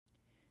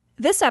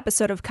This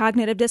episode of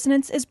Cognitive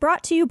Dissonance is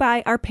brought to you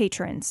by our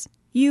patrons.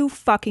 You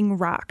fucking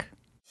rock.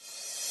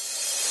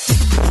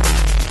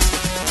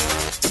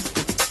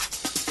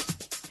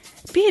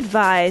 Be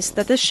advised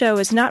that this show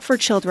is not for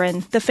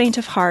children, the faint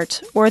of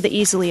heart, or the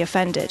easily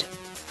offended.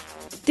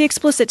 The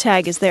explicit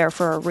tag is there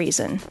for a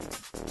reason.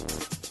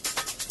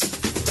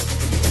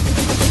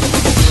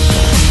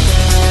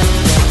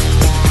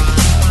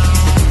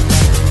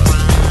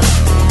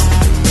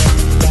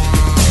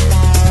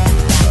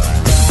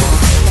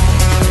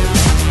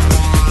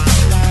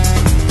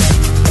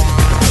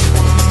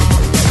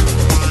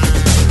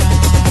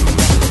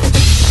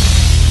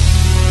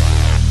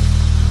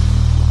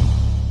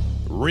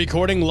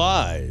 Recording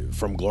live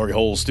from Glory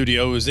Hole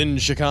Studios in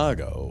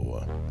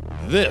Chicago.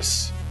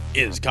 This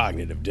is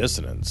Cognitive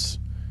Dissonance.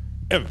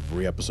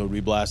 Every episode we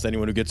blast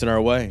anyone who gets in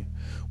our way.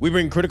 We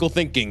bring critical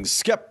thinking,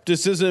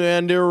 skepticism,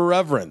 and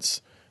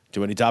irreverence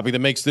to any topic that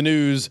makes the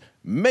news,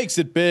 makes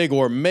it big,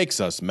 or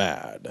makes us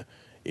mad.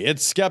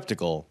 It's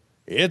skeptical,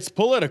 it's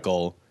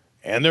political,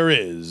 and there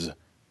is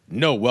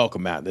no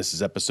welcome mat. This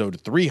is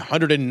episode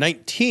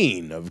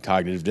 319 of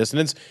Cognitive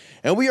Dissonance,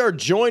 and we are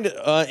joined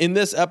in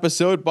this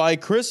episode by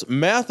Chris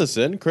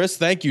Matheson. Chris,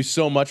 thank you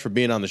so much for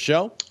being on the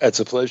show. It's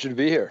a pleasure to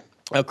be here.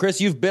 Now, Chris,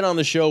 you've been on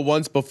the show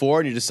once before,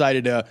 and you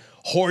decided to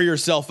whore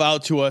yourself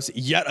out to us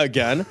yet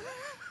again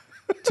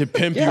to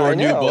pimp your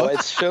new book.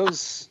 It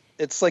shows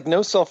it's like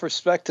no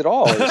self-respect at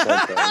all or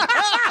something.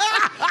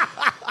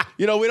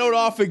 You know, we don't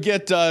often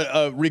get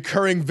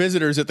recurring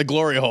visitors at the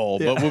Glory Hole,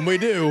 but when we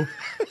do,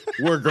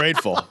 we're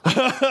grateful.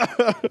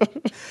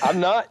 I'm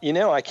not,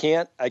 I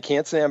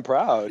can't say I'm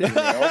proud,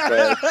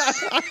 but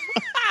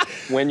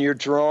when you're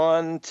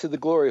drawn to the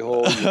Glory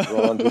Hole, you're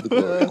drawn to the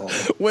Glory Hole.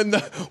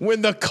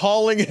 When the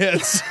calling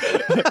hits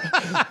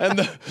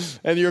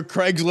and your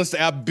Craigslist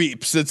app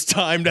beeps, it's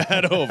time to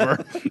head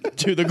over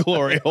to the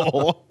Glory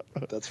Hole.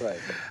 That's right.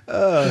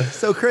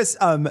 So, Chris,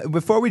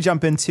 before we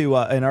jump into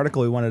an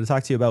article we wanted to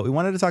talk to you about, we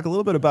wanted to talk a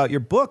little bit about your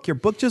book. Your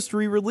book just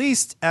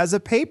re-released as a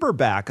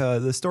paperback,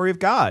 The Story of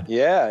God.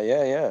 Yeah.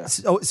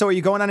 So are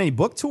you going on any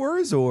book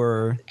tours,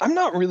 or? I'm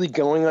not really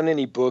going on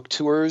any book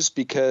tours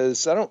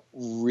because I don't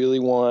really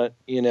want,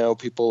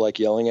 people like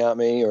yelling at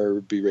me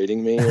or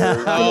berating me or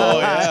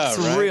That's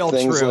right. real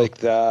things true. like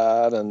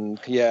that. And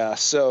yeah,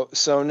 so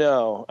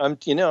no, I'm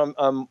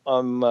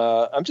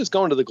just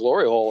going to the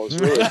Glory Hole is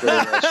really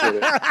pretty much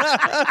it.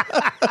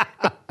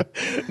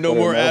 No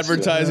more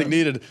advertising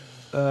needed.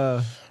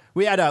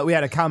 We had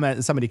a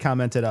comment. Somebody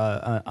commented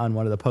on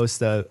one of the posts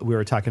that we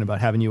were talking about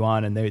having you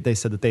on, and they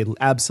said that they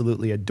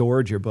absolutely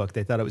adored your book.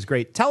 They thought it was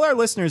great. Tell our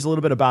listeners a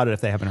little bit about it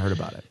if they haven't heard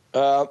about it.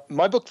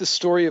 My book, The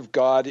Story of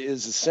God,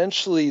 is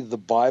essentially the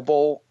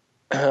Bible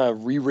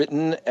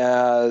rewritten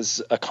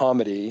as a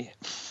comedy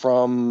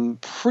from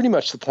pretty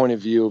much the point of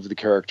view of the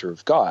character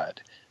of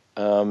God.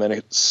 And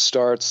it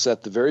starts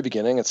at the very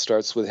beginning. It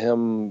starts with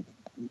him,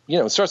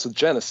 it starts with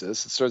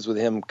Genesis. It starts with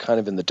him kind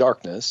of in the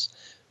darkness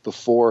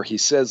before he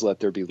says, "Let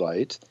there be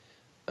light."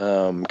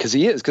 Because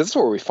that's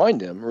where we find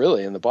him,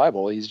 really, in the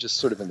Bible. He's just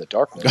sort of in the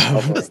darkness,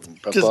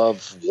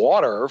 above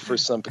water for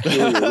some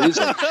peculiar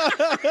reason,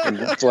 and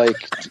it's like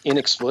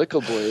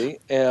inexplicably.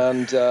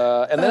 And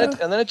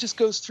then it just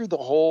goes through the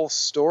whole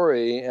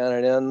story, and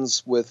it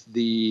ends with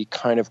the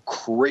kind of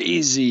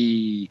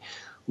crazy,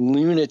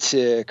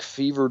 lunatic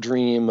fever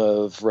dream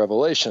of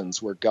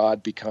Revelations, where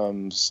God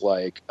becomes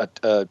like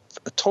a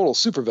total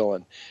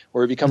supervillain,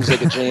 where he becomes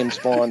like a James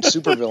Bond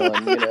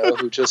supervillain,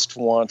 who just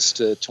wants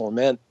to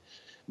torment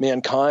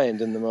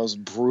mankind in the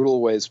most brutal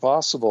ways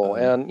possible.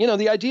 And,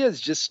 the idea is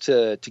just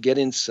to get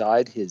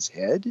inside his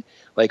head.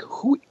 Like,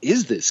 who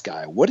is this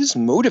guy? What is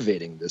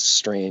motivating this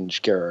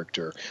strange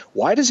character?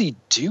 Why does he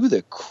do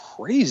the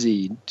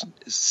crazy,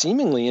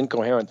 seemingly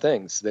incoherent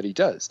things that he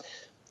does?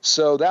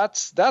 So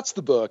that's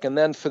the book. And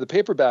then for the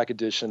paperback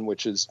edition,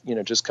 which is,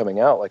 just coming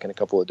out like in a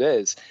couple of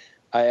days,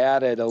 I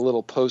added a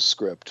little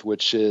postscript,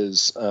 which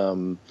is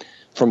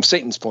from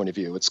Satan's point of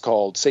view. It's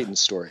called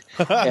Satan's Story.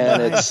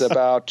 And it's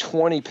about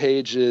 20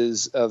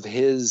 pages of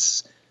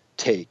his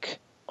take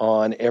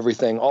on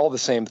everything, all the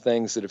same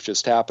things that have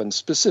just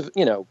happened,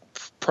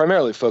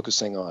 primarily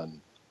focusing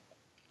on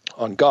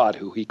God,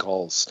 who he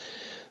calls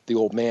the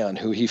old man,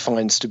 who he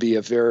finds to be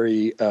a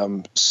very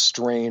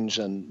strange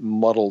and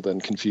muddled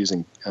and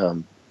confusing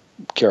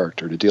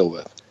character to deal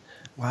with.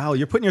 Wow,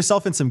 you're putting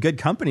yourself in some good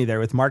company there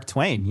with Mark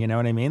Twain. You know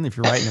what I mean? If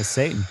you're writing as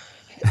Satan.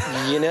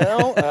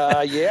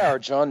 Or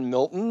John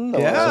Milton.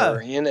 Yeah. Or,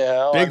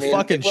 Big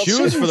fucking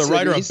shoes for the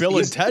writer of Bill and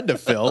he's Ted to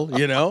fill,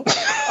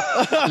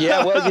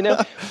 Yeah,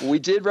 well, we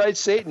did write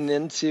Satan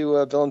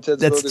into Bill and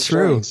Ted's That's Bogus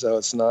true. Journey, so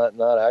it's not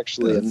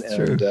actually. That's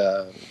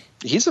true.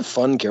 He's a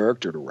fun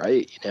character to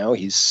write.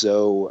 He's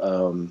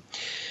so.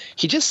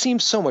 He just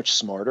seems so much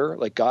smarter.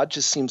 Like God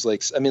just seems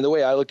like. I mean, the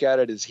way I look at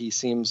it is he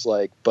seems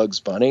like Bugs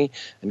Bunny,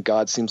 and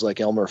God seems like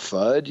Elmer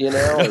Fudd.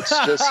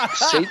 It's just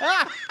Satan.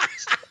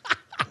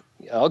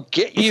 I'll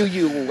get you,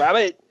 you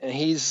rabbit. And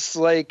he's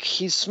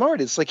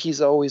smart. It's like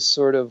he's always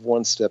sort of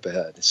one step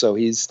ahead. So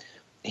he's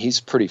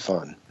pretty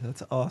fun.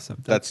 That's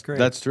awesome. That's great.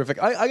 That's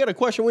terrific. I got a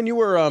question. When you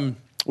were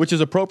which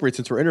is appropriate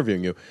since we're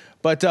interviewing you.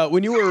 But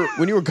when you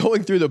were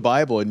going through the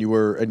Bible and you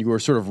were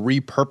sort of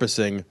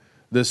repurposing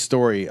this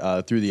story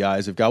through the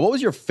eyes of God, what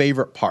was your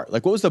favorite part?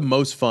 Like, what was the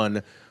most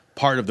fun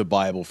part of the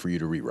Bible for you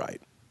to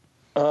rewrite?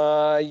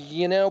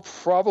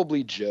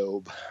 Probably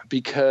Job,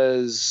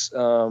 because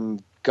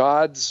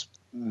God's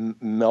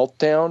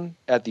meltdown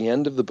at the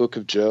end of the book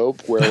of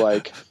Job, where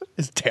like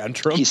his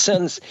tantrum, he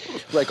sends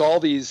like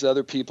all these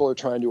other people are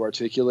trying to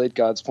articulate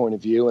God's point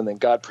of view, and then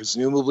God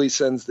presumably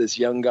sends this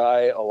young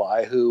guy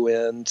Elihu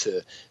in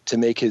to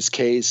make his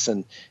case,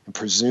 and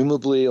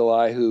presumably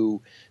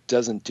Elihu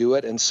doesn't do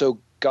it, and so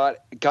God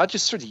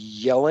just started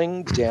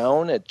yelling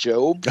down at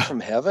Job from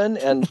heaven,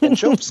 and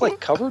Job's like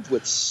covered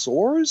with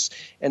sores,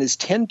 and his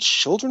 10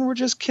 children were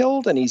just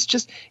killed, and it's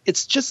just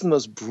the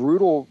most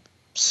brutal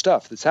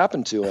stuff that's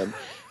happened to him.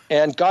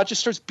 And God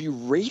just starts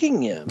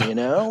berating him,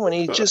 and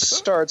he just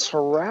starts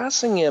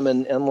harassing him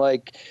and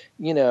like,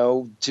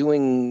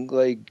 doing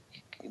like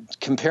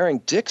comparing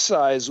dick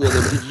size with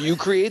him. Did you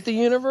create the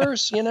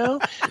universe,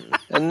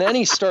 And then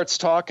he starts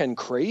talking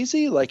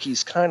crazy, like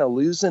he's kind of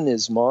losing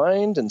his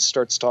mind, and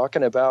starts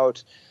talking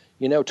about,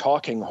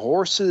 talking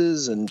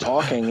horses and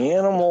talking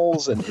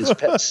animals, and his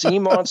pet sea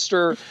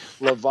monster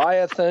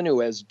Leviathan,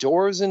 who has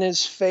doors in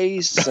his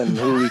face, and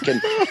who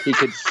he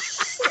could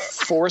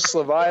force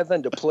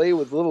Leviathan to play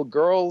with little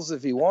girls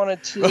if he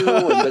wanted to,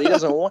 but he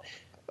doesn't want.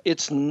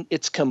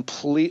 It's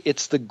complete.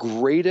 It's the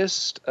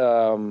greatest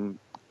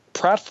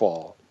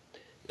pratfall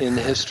in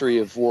the history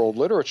of world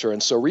literature,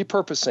 and so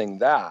repurposing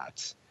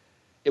that,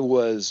 it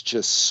was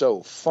just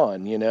so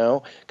fun,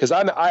 because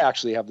I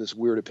actually have this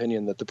weird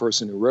opinion that the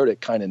person who wrote it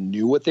kind of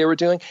knew what they were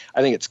doing.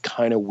 I think it's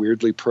kind of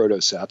weirdly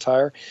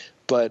proto-satire,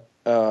 but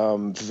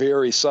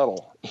very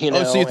subtle.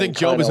 So you think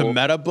Job is a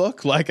meta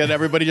book, and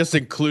everybody just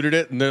included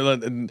it,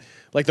 and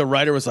like the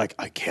writer was like,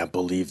 I can't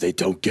believe they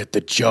don't get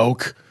the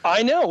joke.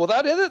 I know. Well,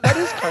 that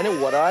is kind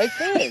of what I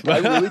think. I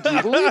really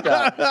do believe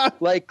that.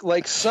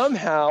 Like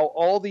somehow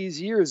all these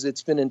years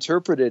it's been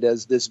interpreted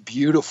as this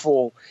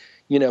beautiful,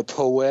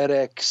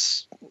 poetic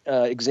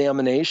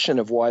examination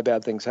of why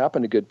bad things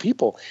happen to good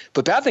people.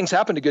 But bad things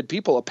happen to good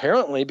people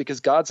apparently because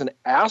God's an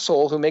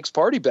asshole who makes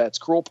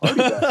cruel party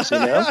bets,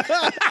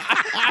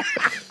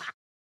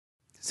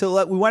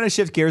 So we want to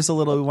shift gears a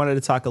little. We wanted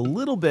to talk a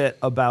little bit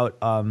about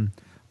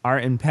our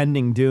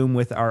impending doom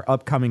with our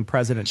upcoming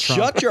President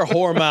Trump. Shut your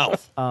whore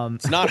mouth.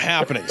 It's not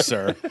happening,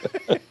 sir.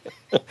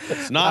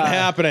 It's not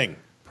happening.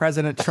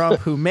 President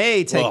Trump, who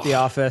may take the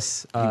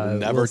office.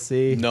 We'll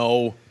see.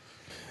 No.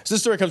 So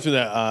this story comes from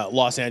the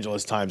Los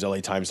Angeles Times,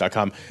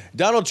 LATimes.com.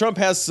 Donald Trump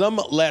has some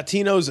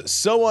Latinos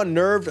so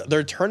unnerved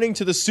they're turning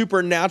to the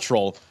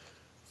supernatural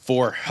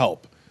for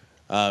help.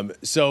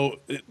 So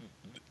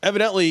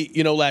evidently,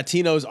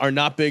 Latinos are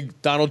not big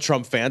Donald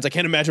Trump fans. I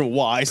can't imagine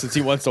why, since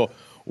he wants to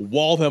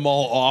wall them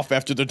all off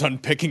after they're done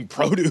picking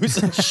produce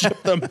and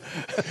ship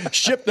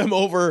them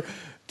over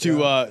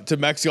to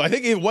Mexico. I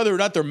think whether or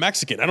not they're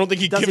Mexican, I don't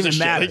think he gives a shit.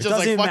 Matter. He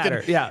just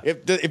matter. Yeah.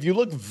 If you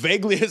look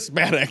vaguely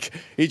Hispanic,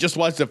 he just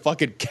wants to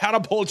fucking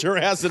catapult your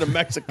ass into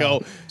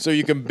Mexico so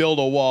you can build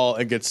a wall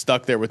and get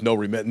stuck there with no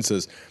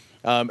remittances.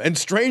 And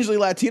strangely,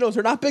 Latinos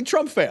are not big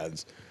Trump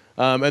fans.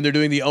 And they're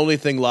doing the only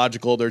thing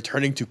logical. They're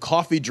turning to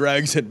coffee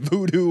dregs and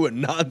voodoo and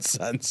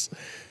nonsense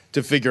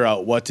to figure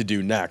out what to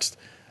do next.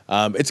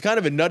 It's kind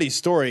of a nutty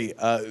story.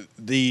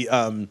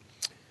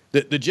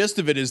 The gist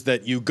of it is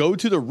that you go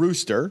to the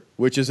Rooster,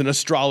 which is an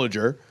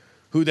astrologer,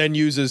 who then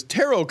uses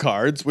tarot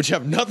cards, which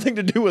have nothing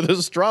to do with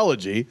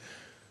astrology,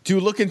 to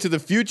look into the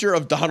future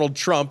of Donald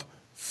Trump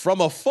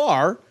from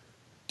afar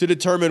to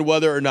determine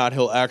whether or not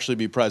he'll actually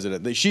be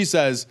president. She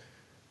says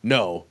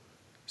no,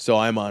 so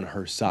I'm on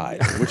her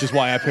side, which is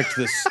why I picked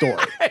this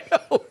story. I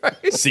know,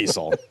 right?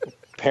 Cecil.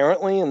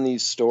 Apparently in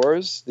these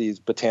stores, these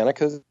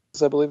Botanicas,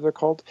 I believe they're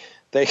called,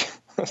 they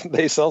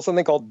sell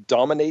something called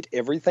Dominate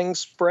Everything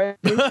spray,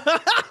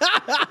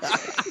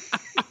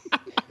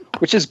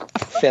 which is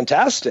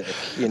fantastic,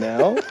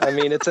 I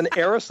mean, it's an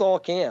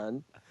aerosol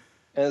can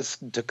and it's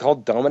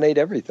called Dominate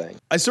Everything.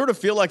 I sort of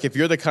feel like if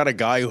you're the kind of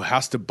guy who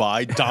has to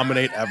buy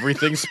Dominate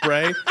Everything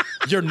spray,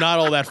 you're not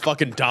all that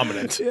fucking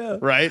dominant,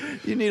 right?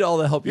 You need all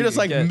the help you're just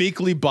like get.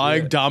 Meekly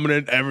buying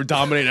Dominate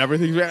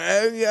Everything.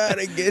 I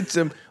gotta get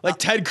some. Like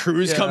Ted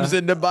Cruz comes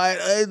in to buy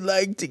it. I'd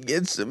like to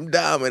get some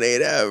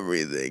Dominate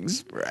Everything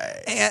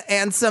spray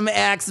and some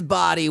Axe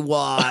body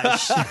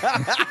wash.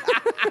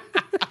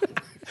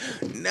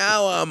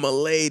 Now I'm a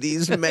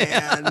ladies'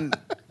 man.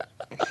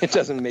 It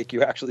doesn't make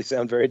you actually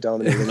sound very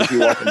dominating if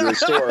you walk into a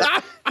store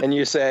and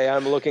you say,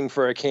 I'm looking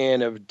for a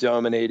can of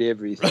Dominate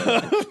Everything.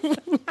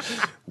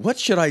 What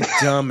should I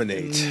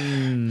dominate?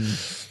 I'm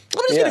just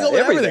going to go with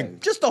everything.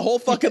 Just the whole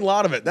fucking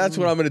lot of it. That's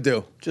what I'm going to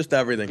do. Just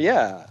everything.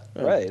 Yeah,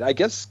 right. I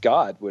guess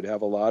God would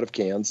have a lot of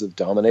cans of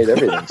Dominate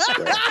Everything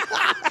spray.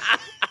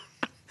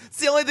 It's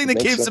the only thing that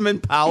keeps him in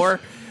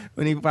power.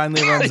 When he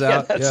finally runs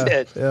out. That's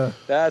it. Yeah.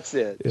 That's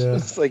it. Yeah.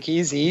 It's like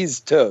he's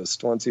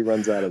toast once he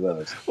runs out of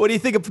those. What do you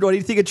think of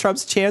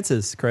Trump's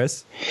chances,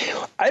 Chris?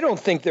 I don't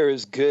think they're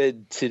as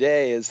good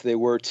today as they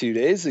were 2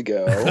 days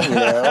ago,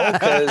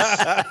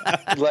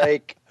 because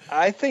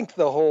I think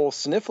the whole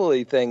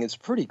sniffly thing is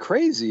pretty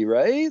crazy,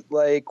 right?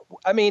 Like,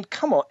 I mean,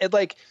 come on.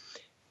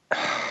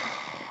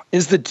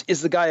 Is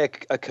the guy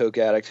a coke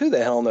addict? Who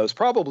the hell knows?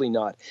 Probably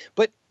not.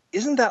 But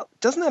doesn't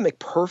that make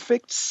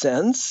perfect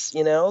sense?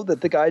 You know,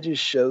 that the guy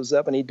just shows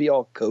up and he'd be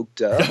all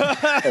coked up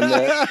and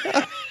then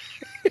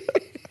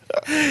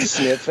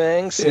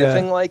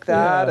sniffing like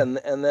that, and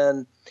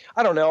then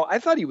I don't know. I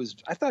thought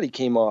he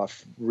came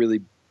off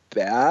really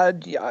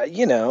bad.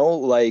 You know,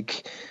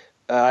 like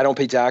I don't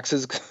pay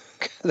taxes.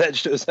 That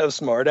shows how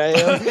smart I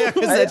am.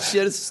 Because that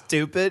shit is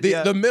stupid.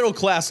 The middle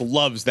class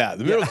loves that.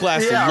 The middle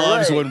class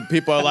loves when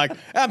people are like,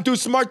 I'm too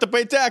smart to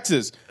pay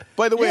taxes.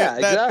 By the way,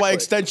 that by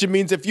extension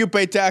means if you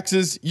pay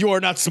taxes, you are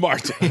not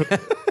smart.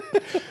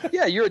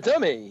 Yeah, you're a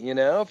dummy. You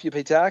know, if you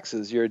pay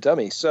taxes, you're a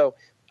dummy. So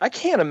I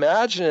can't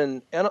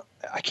imagine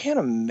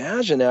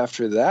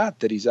after that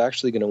he's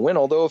actually going to win.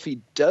 Although if he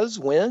does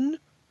win,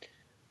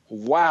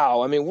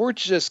 wow, I mean, we're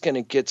just going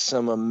to get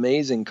some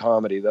amazing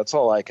comedy. That's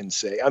all I can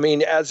say. I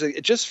mean, as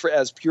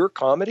pure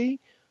comedy,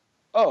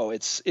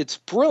 it's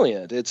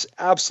brilliant. It's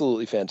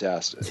absolutely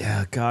fantastic.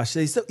 Yeah, gosh,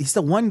 he's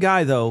the one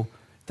guy though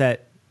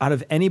that out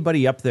of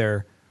anybody up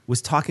there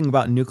was talking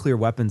about nuclear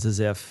weapons as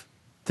if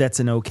that's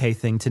an okay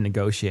thing to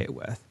negotiate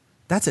with.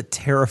 That's a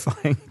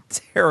terrifying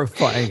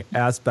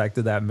aspect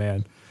of that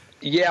man.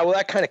 Yeah, well,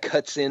 that kind of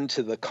cuts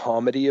into the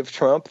comedy of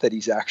Trump that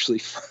he's actually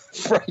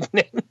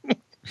frightening.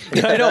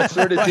 I know,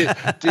 sort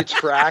of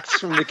detracts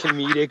from the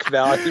comedic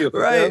value of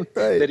him.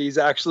 That he's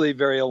actually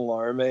very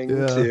alarming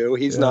too.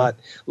 He's not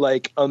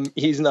like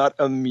he's not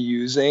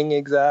amusing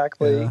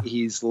exactly. Yeah.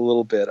 He's a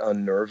little bit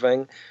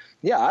unnerving.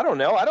 Yeah, I don't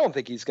know. I don't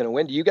think he's going to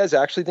win. Do you guys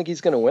actually think he's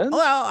going to win?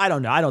 Well, I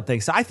don't know. I don't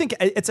think so. I think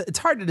it's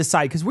hard to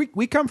decide because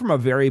we come from a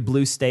very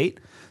blue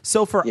state.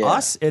 So for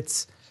us,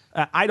 it's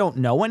I don't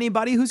know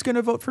anybody who's going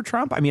to vote for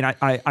Trump. I mean,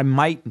 I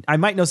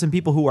might know some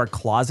people who are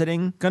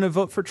closeting going to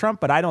vote for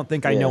Trump, but I don't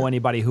think I know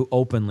anybody who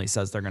openly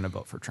says they're going to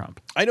vote for Trump.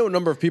 I know a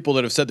number of people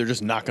that have said they're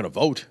just not going to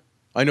vote.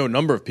 I know a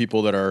number of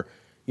people that are,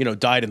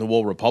 dyed in the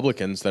wool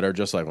Republicans that are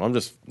just like, well, I'm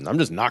just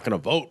not going to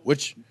vote,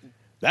 which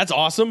that's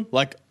awesome.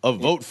 Like a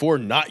vote for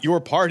not your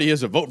party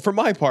is a vote for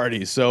my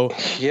party. So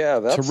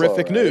that's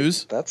terrific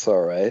news. That's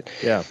all right.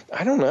 Yeah.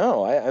 I don't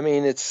know. I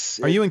mean, it's.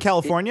 Are you in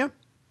California?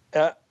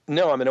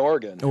 No, I'm in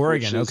Oregon.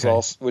 Which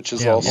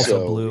is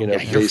also blue.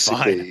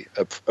 Basically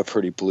a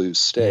pretty blue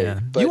state. Yeah.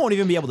 But you won't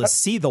even be able to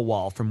see the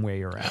wall from where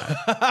you're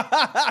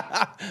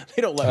at.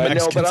 They don't let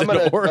Mexicans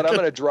into Oregon. But I'm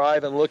going to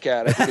drive and look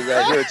at it because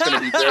I hear it's going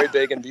to be very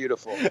big and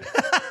beautiful.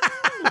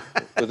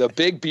 With a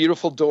big,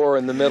 beautiful door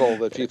in the middle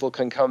that people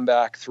can come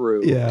back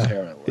through. Yeah,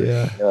 apparently.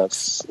 Yeah,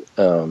 that's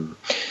the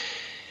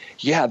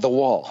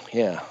wall.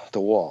 Yeah, the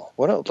wall.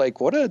 What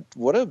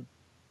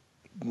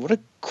a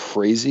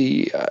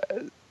crazy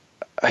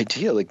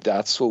idea. Like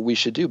that's what we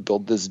should do.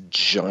 Build this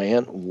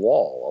giant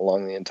wall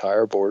along the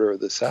entire border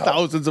of the South.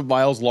 Thousands of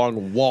miles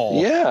long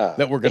wall. Yeah,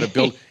 that we're going to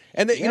build.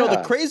 And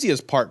the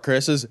craziest part,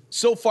 Chris, is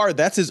so far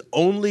that's his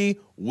only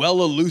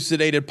well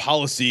elucidated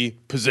policy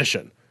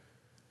position.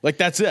 Like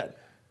that's it.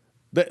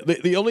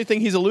 The only thing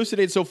he's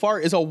elucidated so far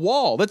is a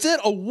wall. That's it,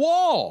 a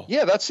wall.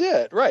 Yeah, that's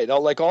it. Right.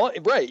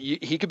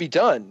 He could be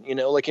done.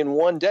 Like in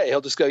one day,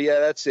 he'll just go, yeah,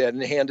 that's it,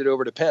 and hand it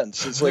over to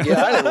Pence. It's like,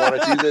 yeah, I didn't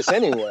want to do this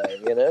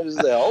anyway.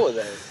 Just the hell with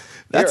it.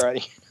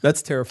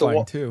 That's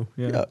terrifying too.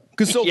 Yeah.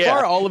 Because so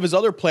far, all of his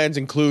other plans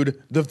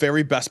include the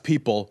very best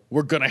people.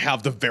 We're going to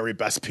have the very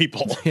best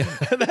people. Yeah.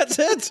 And that's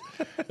it.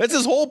 That's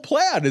his whole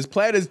plan. His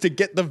plan is to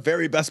get the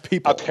very best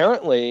people.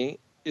 Apparently,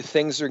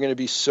 things are going to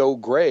be so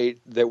great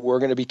that we're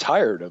going to be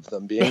tired of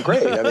them being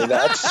great. I mean,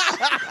 that's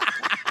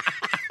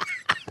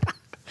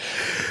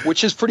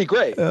which is pretty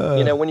great.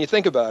 When you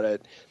think about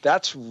it,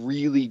 that's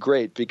really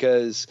great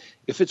because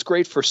if it's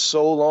great for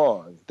so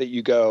long that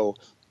you go,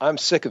 I'm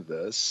sick of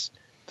this.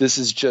 This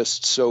is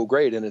just so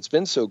great, and it's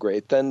been so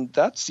great, then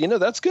that's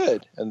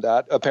good. And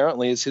that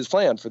apparently is his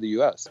plan for the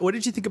U.S. What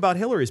did you think about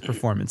Hillary's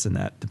performance in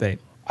that debate?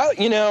 I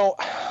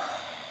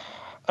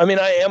mean,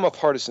 I am a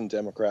partisan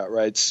Democrat,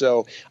 right?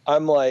 So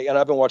I'm like, and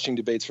I've been watching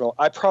debates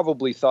I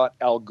probably thought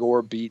Al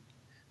Gore beat,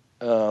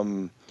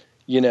 W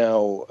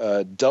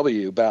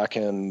back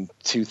in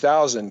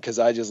 2000 because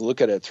I just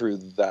look at it through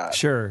that.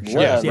 Sure.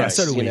 lens, Yeah.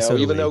 So do we.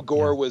 Even though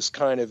Gore was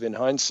kind of in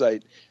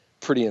hindsight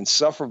pretty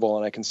insufferable,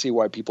 and I can see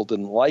why people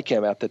didn't like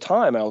him at the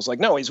time. I was like,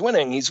 no, he's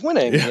winning,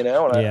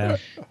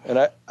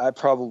 and I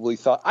probably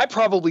thought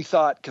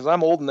because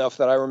I'm old enough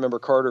that I remember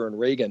Carter and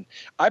Reagan.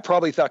 I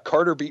probably thought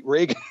Carter beat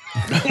Reagan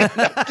in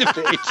that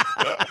debate,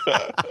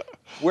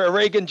 where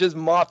Reagan just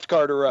mopped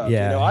Carter up.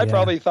 I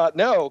probably thought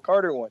no,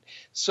 Carter won.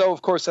 So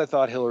of course I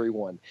thought Hillary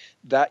won.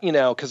 That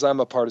because I'm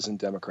a partisan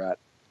Democrat.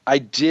 I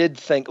did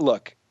think,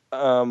 look,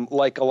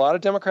 like a lot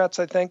of Democrats,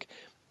 I think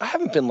I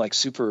haven't been like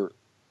super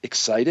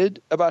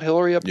excited about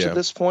Hillary up to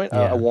this point.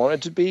 I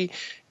wanted to be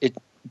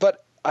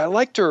but I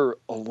liked her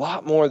a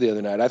lot more the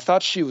other night. I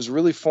thought she was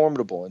really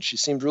formidable and she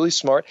seemed really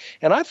smart,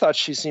 and I thought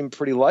she seemed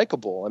pretty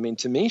likable. I mean,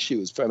 to me,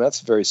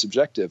 that's very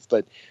subjective,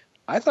 but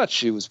I thought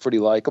she was pretty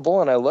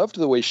likable, and I loved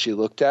the way she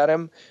looked at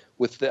him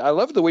I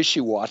love the way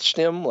she watched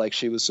him, like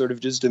she was sort of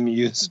just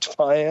amused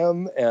by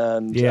him,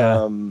 and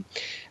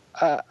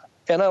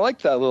and I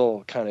liked that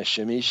little kind of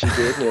shimmy she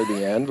did near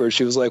the end, where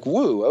she was like,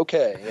 "Woo,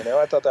 okay,"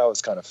 I thought that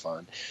was kind of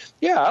fun.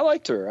 Yeah, I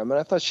liked her. I mean,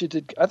 I thought she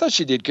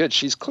did good.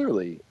 She's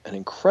clearly an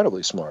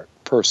incredibly smart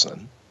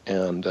person,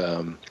 and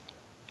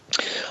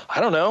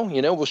I don't know.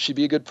 Will she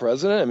be a good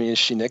president? I mean, is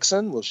she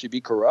Nixon? Will she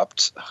be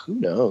corrupt? Who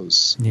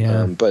knows?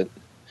 Yeah, but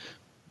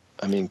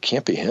I mean,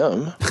 can't be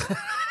him.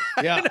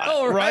 Yeah, I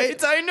know,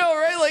 right? I know,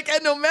 right? Like,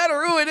 and no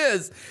matter who it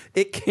is,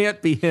 it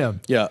can't be him.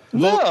 Yeah.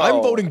 No.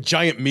 I'm voting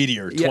Giant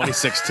Meteor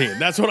 2016.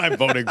 That's what I'm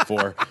voting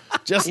for.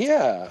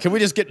 Can we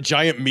just get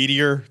Giant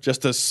Meteor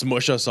just to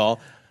smush us all?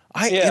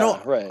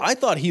 Right. I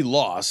thought he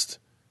lost.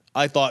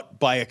 I thought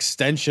by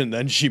extension,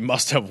 then she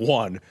must have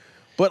won.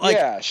 But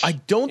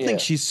I don't think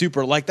she's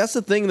super, that's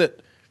the thing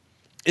that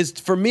is,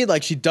 for me,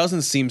 she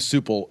doesn't seem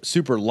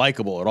super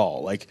likable at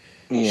all.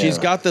 She's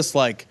got this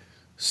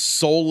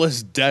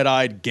soulless,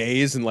 dead-eyed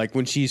gaze, and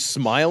when she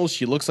smiles,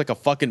 she looks like a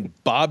fucking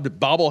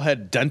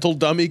bobblehead dental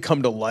dummy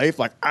come to life.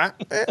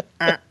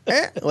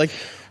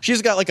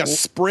 She's got a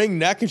spring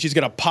neck, and she's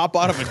gonna pop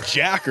out of a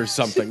jack or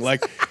something.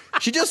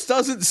 She just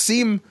doesn't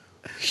seem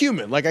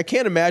human. I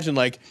can't imagine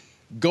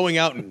going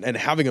out and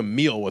having a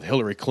meal with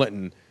Hillary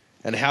Clinton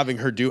and having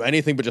her do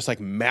anything but just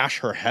mash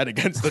her head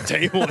against the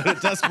table in a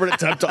desperate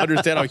attempt to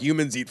understand how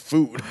humans eat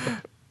food.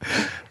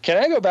 Can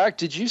I go back?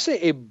 Did you say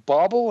a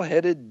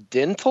bobble-headed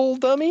dental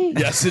dummy?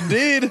 Yes,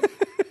 indeed.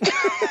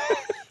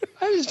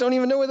 I just don't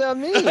even know what that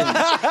means.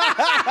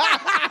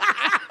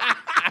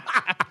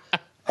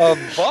 A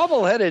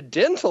bobble-headed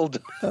dental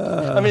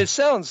dummy. I mean, it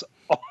sounds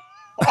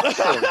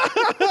awesome.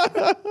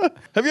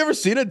 Have you ever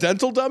seen a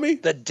dental dummy?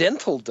 The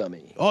dental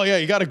dummy. Oh, yeah,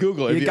 you got to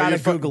Google it. You got to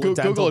Google a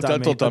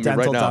dental dummy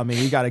right now.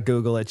 You got to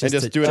Google it. And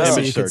just do an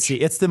image search. See.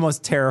 It's the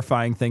most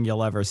terrifying thing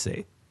you'll ever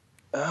see.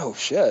 Oh,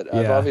 shit.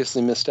 I've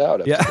obviously missed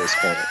out up to this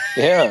point.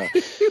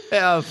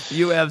 Yeah.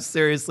 You have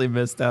seriously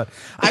missed out.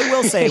 I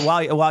will say,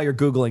 while you're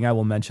Googling, I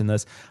will mention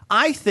this.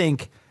 I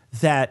think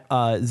that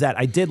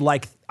I did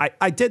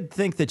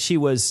think that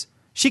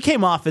she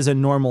came off as a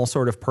normal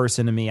sort of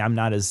person to me. I'm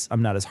not as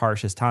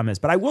harsh as Tom is,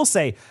 but I will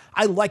say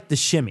I liked the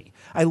shimmy.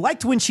 I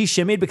liked when she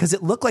shimmied because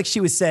it looked like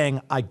she was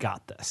saying, "I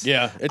got this."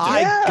 Yeah,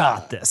 I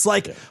got this.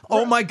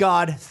 Oh my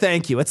God,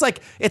 thank you. It's like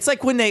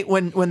when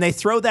they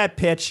throw that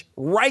pitch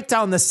right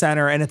down the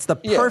center and it's the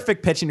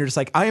perfect pitch and you're just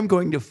like, I am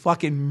going to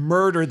fucking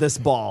murder this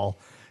ball.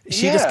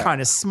 She just kind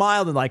of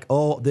smiled and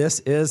oh, this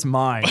is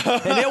mine.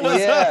 And it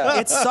was,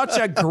 it's such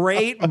a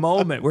great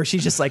moment where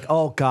she's just like,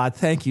 oh God,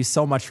 thank you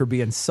so much for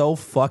being so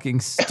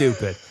fucking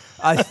stupid.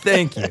 I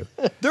thank you.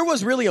 There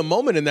was really a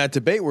moment in that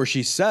debate where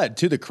she said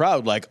to the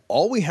crowd,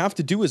 all we have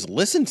to do is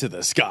listen to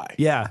this guy.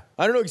 Yeah.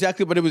 I don't know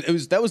exactly, but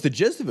that was the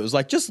gist of it. It was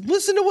just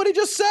listen to what he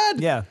just said.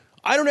 Yeah.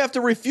 I don't have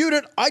to refute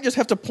it. I just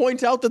have to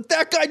point out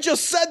that guy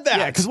just said that.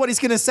 Yeah, because what he's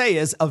going to say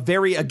is a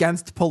very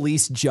against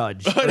police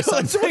judge. I know,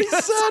 that's what he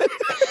said.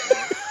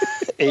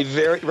 He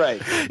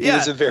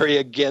was a very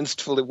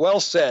against fully. Well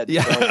said.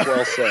 Yeah.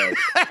 Well said.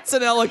 That's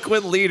an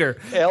eloquent leader.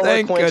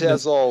 Eloquent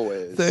as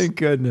always. Thank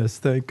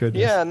goodness.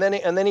 Yeah, and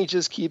then he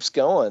just keeps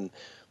going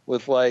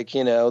with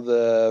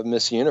the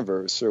Miss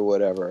Universe or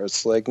whatever.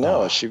 It's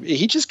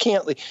he just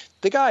can't.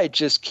 The guy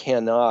just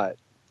cannot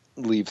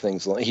leave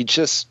things alone. He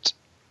just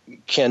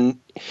can.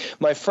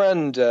 My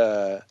friend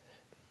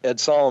Ed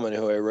Solomon,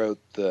 who I wrote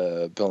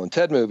the Bill and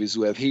Ted movies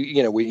with,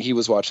 he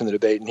was watching the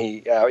debate and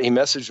he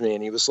messaged me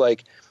and he was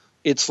like,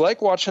 it's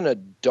like watching a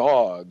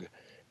dog,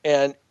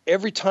 and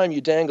every time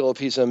you dangle a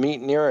piece of meat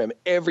near him,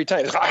 every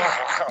time,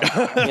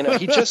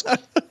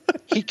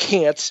 he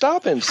can't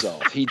stop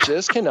himself. He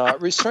just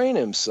cannot restrain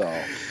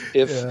himself.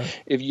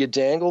 If you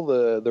dangle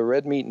the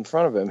red meat in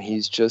front of him,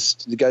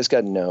 the guy's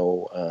got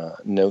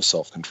no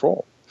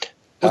self-control.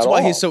 That's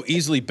why he's so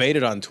easily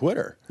baited on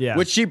Twitter. Yeah.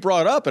 Which she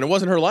brought up, and it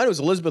wasn't her line. It was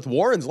Elizabeth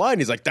Warren's line.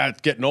 He's like, that's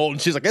getting old.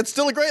 And she's like, it's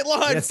still a great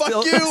line.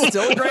 Fuck you.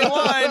 Still a great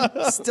line.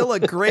 Still a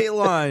great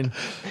line.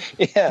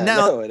 Yeah.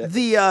 Now,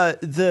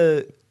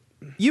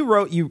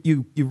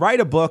 you write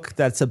a book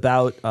that's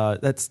about,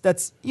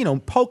 that's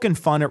poking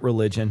fun at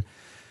religion.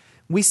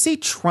 We see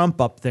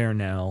Trump up there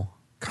now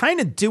kind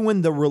of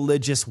doing the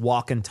religious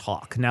walk and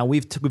talk. Now,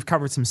 we've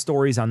covered some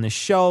stories on this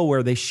show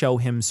where they show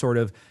him sort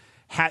of,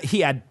 he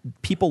had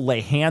people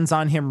lay hands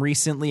on him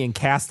recently and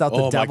cast out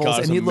the devils,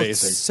 and he looked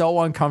so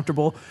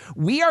uncomfortable.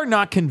 We are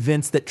not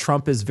convinced that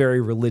Trump is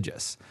very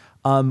religious.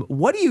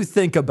 What do you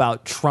think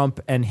about Trump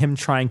and him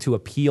trying to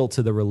appeal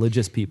to the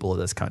religious people of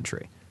this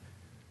country?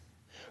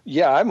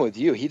 Yeah, I'm with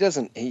you. He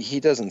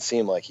doesn't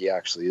seem like he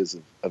actually is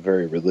a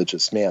very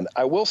religious man.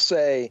 I will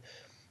say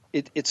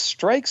it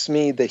strikes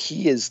me that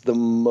he is the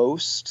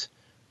most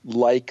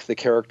like the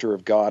character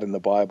of God in the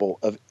Bible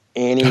of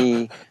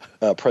any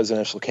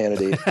presidential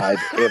candidate I've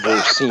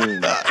ever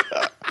seen.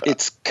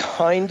 It's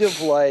kind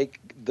of like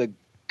the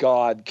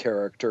God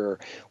character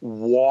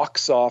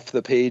walks off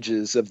the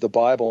pages of the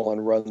Bible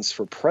and runs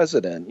for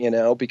president,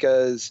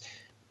 because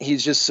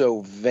he's just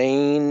so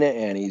vain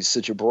and he's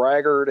such a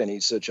braggart and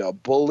he's such a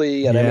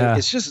bully. And I mean,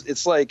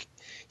 it's like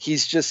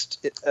he's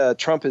just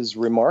Trump is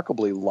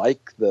remarkably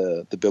like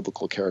the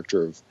biblical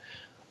character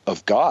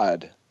of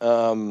God.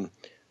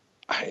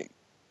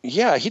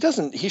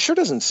 He sure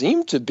doesn't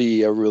seem to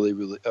be a really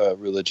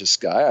religious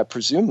guy. I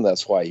presume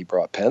that's why he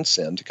brought Pence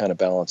in, to kind of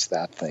balance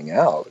that thing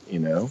out, you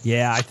know?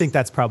 Yeah, I think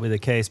that's probably the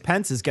case.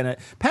 Pence is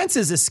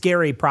a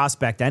scary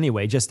prospect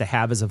anyway, just to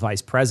have as a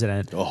vice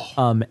president.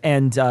 Oh.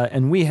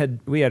 And we had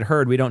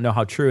heard, we don't know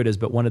how true it is,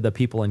 but one of the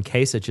people in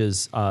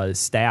Kasich's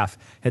staff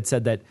had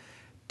said that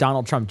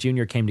Donald Trump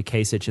Jr. came to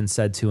Kasich and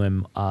said to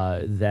him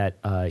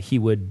that he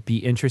would be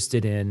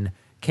interested in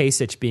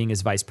Kasich being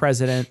his vice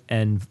president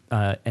and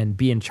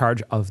be in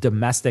charge of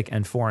domestic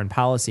and foreign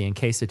policy. And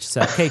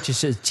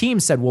Kasich's team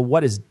said, well,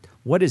 what is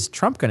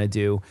Trump going to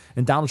do?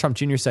 And Donald Trump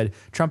Jr. said,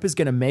 Trump is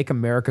going to make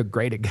America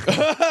great again.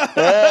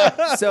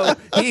 So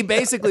he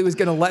basically was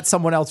going to let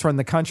someone else run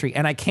the country.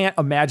 And I can't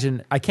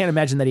imagine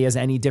that he has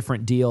any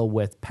different deal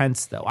with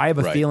Pence, though. I have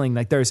a feeling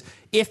like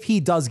if he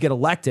does get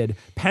elected,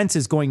 Pence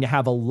is going to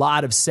have a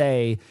lot of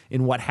say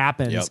in what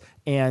happens. Yep.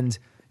 And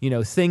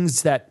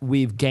things that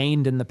we've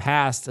gained in the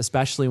past,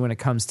 especially when it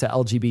comes to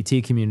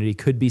LGBT community,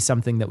 could be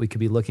something that we could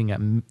be looking at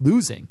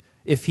losing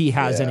if he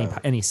has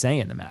any say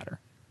in the matter.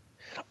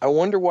 I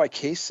wonder why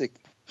Kasich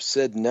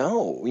said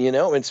no.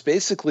 It's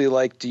basically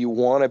like, do you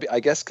want to be?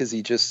 I guess because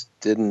he just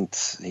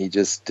didn't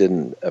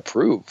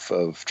approve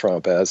of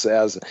Trump as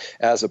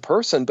a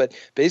person. But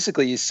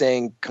basically, he's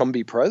saying, "Come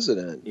be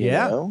president." You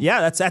know?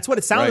 Yeah. That's what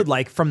it sounded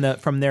like from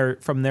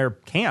their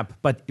camp.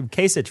 But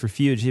Kasich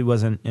refused; he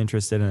wasn't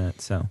interested in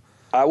it. So.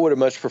 I would have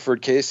much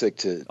preferred Kasich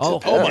to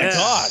oh my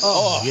God.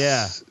 Oh,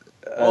 yeah.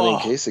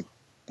 I think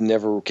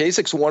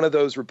Kasich's one of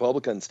those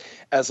Republicans.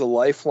 As a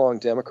lifelong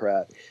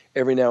Democrat,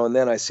 every now and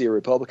then I see a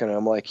Republican and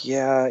I'm like,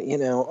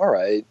 all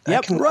right.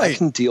 Yep, I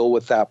can deal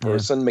with that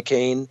person. Yeah.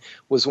 McCain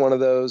was one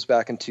of those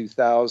back in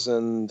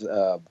 2000.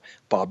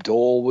 Bob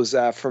Dole was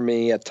that for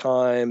me at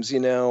times,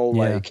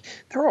 like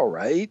they're all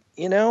right.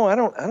 I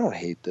don't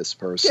hate this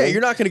person. Yeah, you're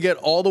not going to get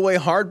all the way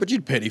hard, but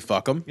you'd pity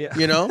fuck them. Yeah.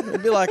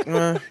 It'd be like,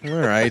 all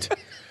right.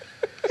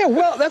 Yeah,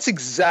 well, that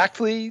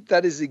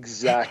is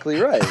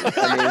exactly right.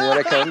 I mean, when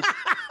it comes,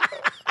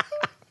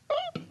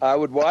 I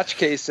would watch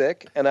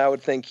Kasich and I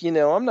would think,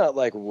 I'm not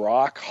like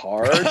rock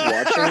hard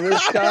watching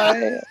this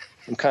guy.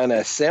 I'm kind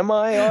of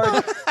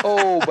semi-hard.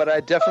 But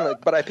I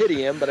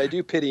pity him. But I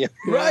do pity him.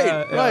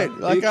 Right.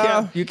 Like,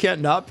 you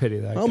can't not pity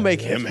that. I'll make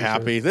him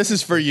happy. Sure. This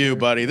is for you,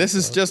 buddy. This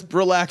is just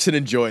relax and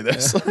enjoy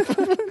this.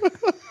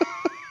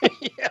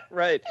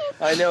 Right.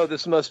 I know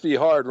this must be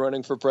hard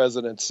running for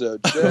president, so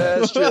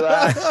just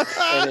relax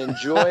and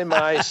enjoy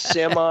my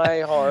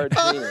semi-hard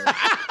feeling.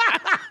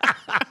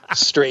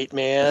 Straight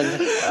man.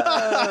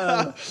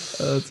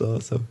 That's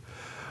awesome.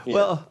 Yeah.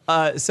 Well,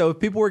 so if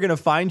people were going to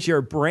find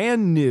your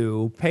brand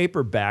new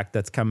paperback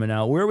that's coming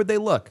out, where would they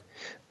look?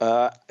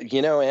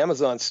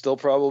 Amazon's still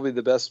probably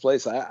the best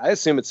place. I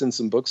assume it's in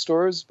some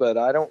bookstores, but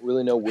I don't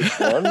really know which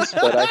ones.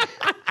 But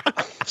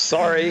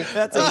sorry.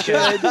 That's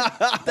okay.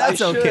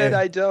 That's okay.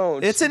 I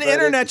don't. It's an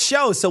internet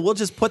show, so we'll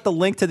just put the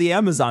link to the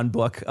Amazon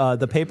book,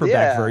 the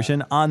paperback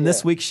version, on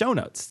this week's show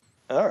notes.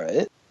 All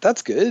right.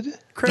 That's good.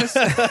 Chris,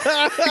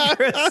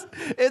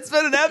 it's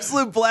been an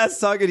absolute blast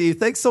talking to you.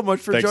 Thanks so much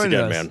for joining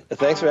us. Man.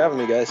 Thanks for having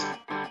me, guys.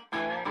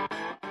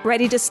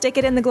 Ready to stick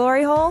it in the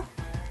glory hole?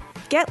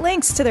 Get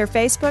links to their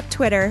Facebook,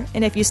 Twitter,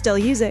 and if you still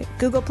use it,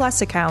 Google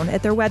Plus account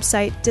at their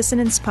website,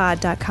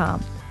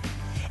 dissonancepod.com.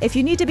 If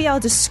you need to be all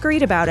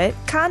discreet about it,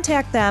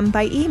 contact them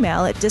by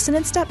email at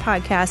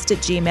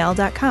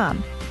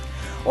dissonance.podcast@gmail.com.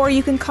 Or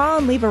you can call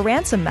and leave a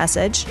ransom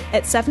message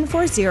at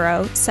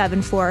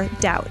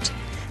 740-74-DOUBT.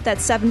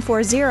 That's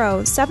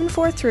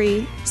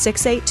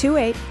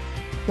 740-743-6828.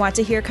 Want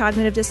to hear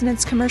Cognitive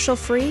Dissonance commercial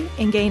free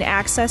and gain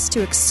access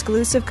to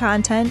exclusive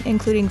content,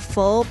 including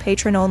full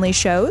patron-only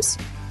shows?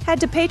 Head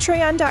to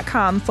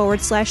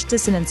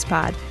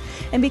patreon.com/dissonancepod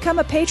and become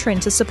a patron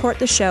to support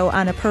the show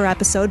on a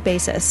per-episode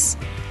basis.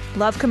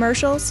 Love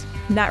commercials?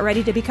 Not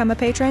ready to become a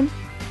patron?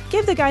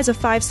 Give the guys a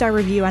 5-star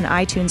review on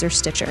iTunes or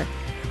Stitcher.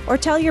 Or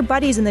tell your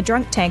buddies in the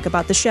drunk tank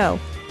about the show.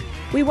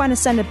 We want to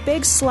send a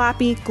big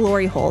sloppy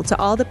glory hole to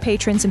all the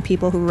patrons and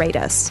people who rate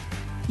us.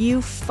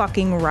 You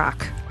fucking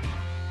rock.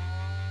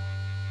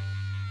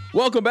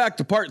 Welcome back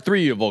to part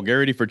 3 of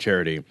Vulgarity for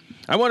Charity.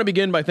 I want to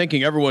begin by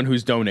thanking everyone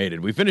who's donated.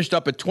 We finished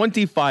up at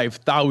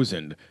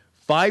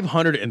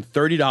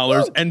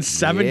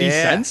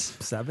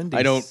 $25,530.70. 70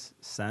 I don't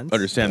cents?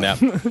 understand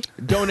that.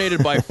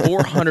 Donated by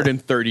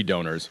 430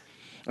 donors.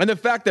 And the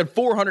fact that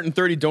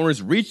 430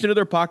 donors reached into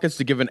their pockets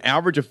to give an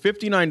average of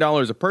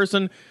 $59 a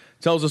person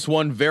tells us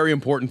one very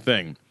important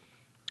thing.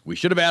 We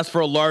should have asked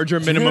for a larger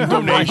minimum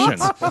donation.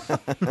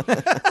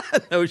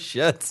 No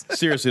shit.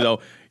 Seriously,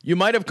 though, you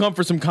might have come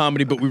for some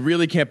comedy, but we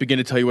really can't begin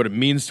to tell you what it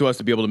means to us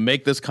to be able to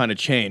make this kind of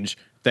change.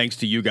 Thanks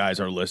to you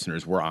guys, our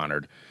listeners. We're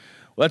honored.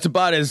 Well, that's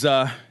about as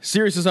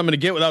serious as I'm going to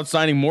get without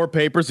signing more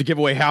papers to give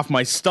away half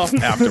my stuff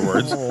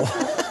afterwards.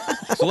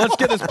 So let's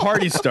get this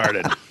party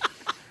started.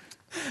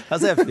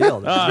 How's that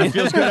feel? It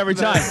feels good every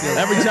time.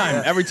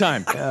 Every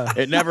time. Yeah.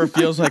 It never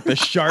feels like the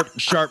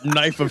sharp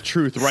knife of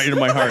truth right into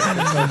my heart.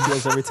 That's how it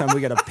feels every time we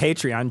get a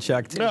Patreon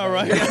check. Too. All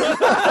right.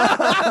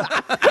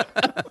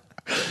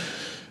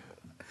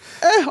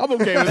 I'm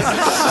okay with it.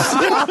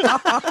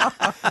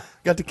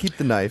 Got to keep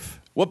the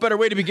knife. What better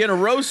way to begin a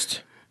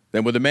roast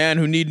than with a man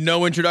who need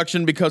no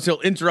introduction because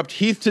he'll interrupt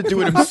Heath to do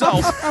it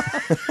himself?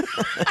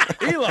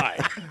 Eli.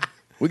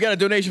 We got a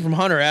donation from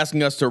Hunter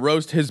asking us to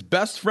roast his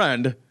best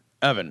friend,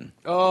 Evan.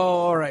 Oh,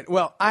 all right.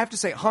 Well, I have to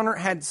say, Hunter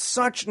had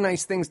such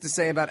nice things to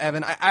say about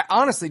Evan. I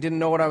honestly didn't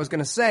know what I was going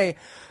to say.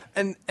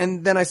 And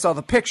then I saw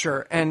the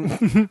picture,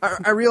 and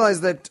I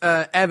realized that,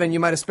 Evan, you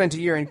might have spent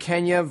a year in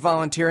Kenya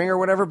volunteering or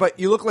whatever, but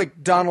you look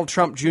like Donald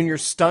Trump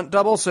Jr.'s stunt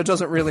double, so it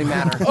doesn't really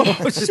matter.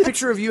 This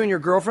picture of you and your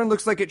girlfriend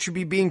looks like it should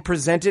be being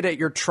presented at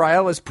your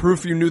trial as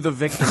proof you knew the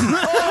victim.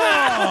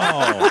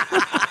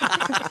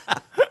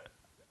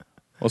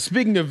 Well,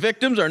 speaking of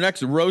victims, our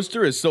next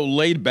roaster is so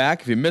laid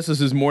back, if he misses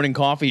his morning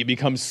coffee, he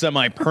becomes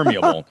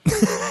semi-permeable.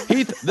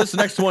 Heath, this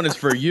next one is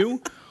for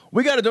you.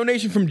 We got a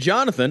donation from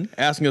Jonathan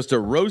asking us to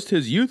roast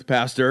his youth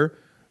pastor,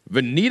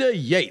 Vanita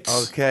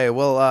Yates. Okay,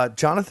 well,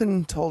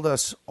 Jonathan told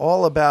us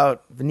all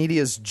about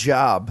Vanita's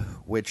job,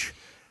 which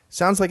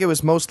sounds like it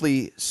was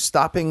mostly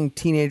stopping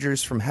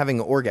teenagers from having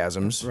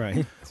orgasms. Right.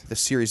 With a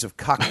series of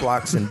cock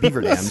blocks and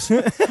beaver dams.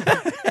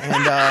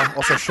 And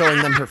also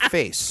showing them her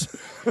face.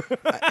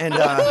 And,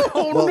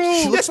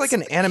 she looks like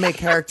an anime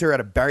character at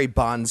a Barry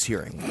Bonds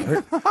hearing.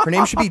 Her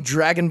name should be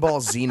Dragon Ball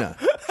Xena.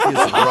 She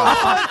is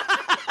rough.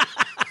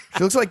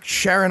 She looks like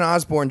Sharon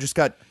Osbourne just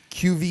got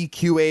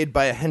QVQA'd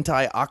by a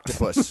hentai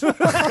octopus. 8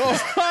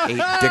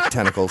 dick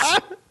tentacles.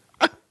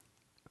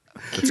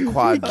 It's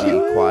quad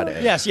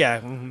A. Yes,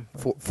 yeah.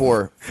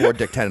 Four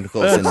dick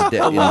tentacles in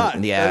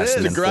the ass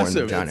and then 4 in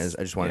the vagina.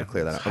 I just wanted to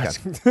clear that up.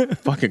 Okay.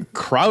 Fucking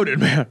crowded,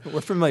 man.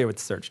 We're familiar with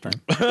the search term.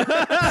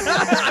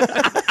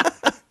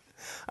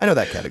 I know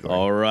that category.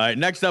 All right.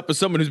 Next up is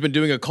someone who's been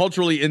doing a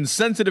culturally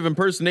insensitive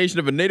impersonation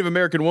of a Native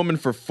American woman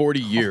for 40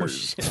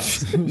 years.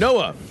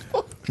 Noah,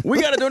 we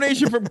got a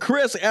donation from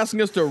Chris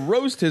asking us to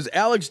roast his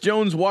Alex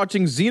Jones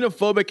watching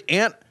xenophobic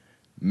aunt,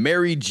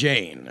 Mary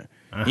Jane.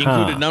 He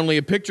included not only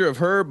a picture of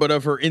her, but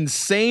of her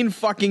insane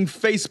fucking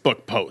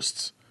Facebook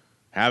posts.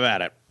 Have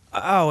at it.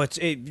 Oh, it's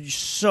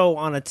so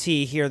on a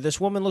tee here.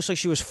 This woman looks like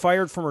she was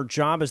fired from her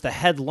job as the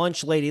head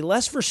lunch lady,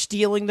 less for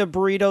stealing the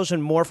burritos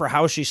and more for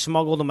how she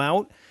smuggled them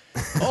out.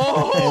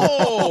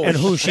 And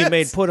who she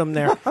made put them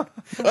there.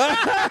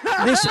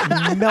 This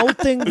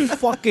melting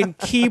fucking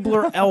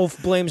Keebler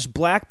elf blames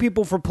black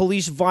people for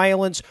police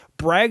violence,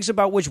 brags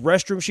about which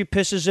restroom she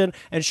pisses in,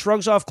 and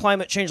shrugs off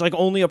climate change like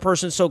only a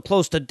person so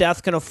close to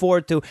death can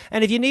afford to.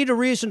 And if you need a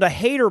reason to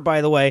hate her,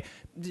 by the way,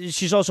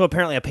 she's also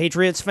apparently a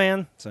Patriots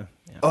fan. So,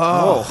 yeah.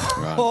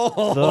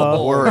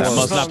 The worst. That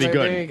must not be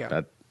good.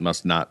 That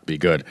must not be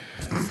good.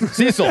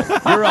 Cecil,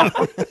 you're up.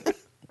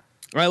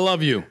 I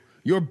love you.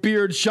 Your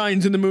beard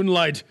shines in the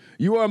moonlight.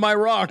 You are my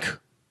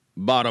rock.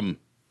 Bottom.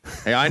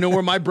 Hey, I know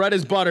where my bread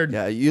is buttered.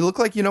 Yeah, you look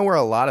like you know where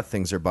a lot of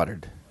things are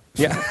buttered.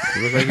 Yeah.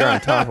 You look like you're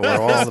on top of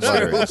where all the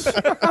butter is.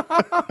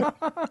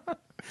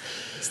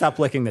 Stop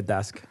licking the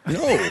desk.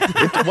 No.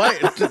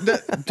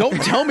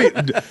 Don't tell me.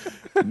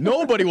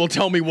 Nobody will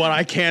tell me what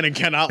I can and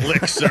cannot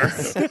lick, sir.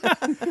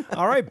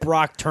 All right,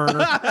 Brock Turner.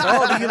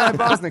 The Eli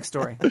Bosnick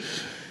story.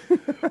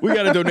 We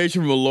got a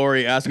donation from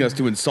Lori asking us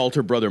to insult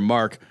her brother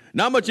Mark.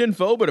 Not much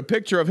info, but a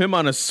picture of him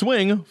on a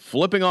swing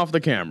flipping off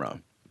the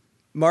camera.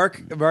 Mark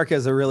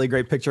has a really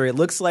great picture. It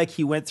looks like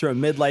he went through a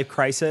midlife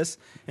crisis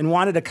and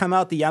wanted to come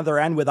out the other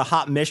end with a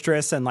hot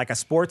mistress and like a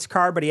sports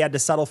car, but he had to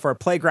settle for a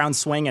playground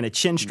swing and a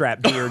chin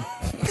strap beard.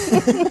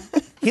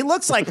 He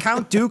looks like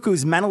Count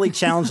Dooku's mentally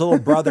challenged little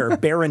brother,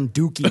 Baron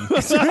Dookie.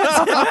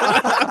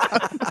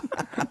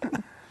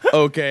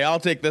 Okay, I'll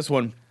take this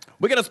one.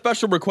 We got a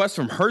special request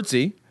from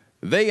Hertzy.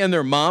 They and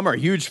their mom are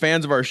huge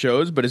fans of our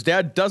shows, but his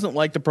dad doesn't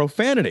like the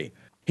profanity.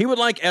 He would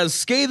like as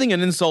scathing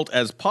an insult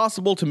as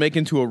possible to make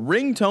into a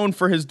ringtone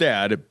for his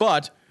dad,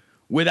 but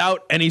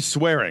without any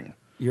swearing.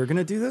 You're going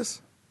to do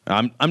this?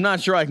 I'm not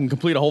sure I can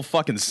complete a whole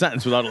fucking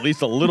sentence without at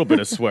least a little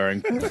bit of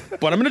swearing.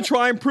 But I'm going to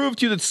try and prove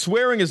to you that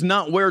swearing is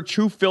not where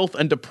true filth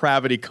and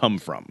depravity come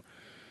from.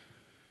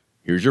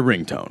 Here's your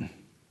ringtone.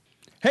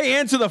 Hey,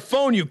 answer the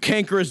phone, you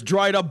cankerous,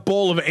 dried-up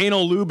bowl of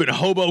anal lube and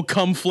hobo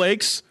cum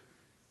flakes.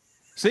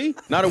 See?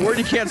 Not a word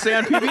you can't say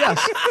on PBS.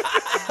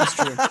 That's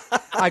true.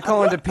 I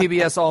call into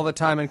PBS all the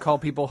time and call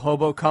people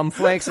hobo cum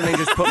flakes, and they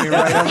just put me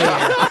right on the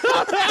air.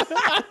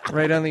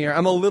 Right on the air.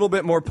 I'm a little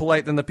bit more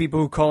polite than the people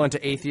who call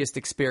into Atheist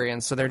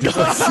Experience, so they're just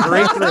like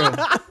straight through.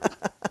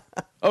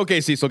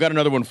 Okay, Cecil, got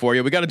another one for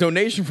you. We got a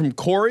donation from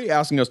Corey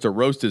asking us to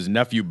roast his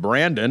nephew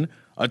Brandon.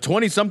 a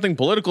 20-something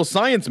political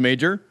science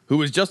major who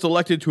was just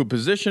elected to a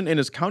position in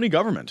his county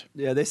government.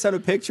 Yeah, they sent a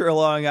picture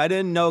along. I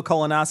didn't know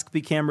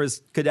colonoscopy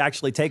cameras could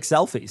actually take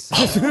selfies.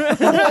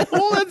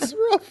 Oh, that's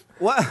rough.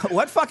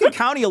 What fucking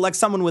county elects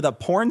someone with a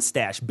porn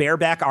stash?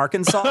 Bareback,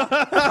 Arkansas?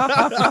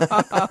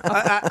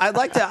 I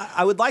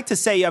would like to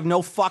say you have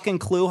no fucking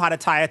clue how to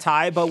tie a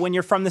tie, but when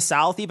you're from the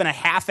South, even a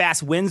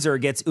half-ass Windsor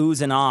gets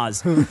oohs and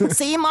ahs.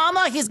 See,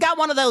 Mama, he's got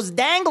one of those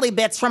dangly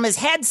bits from his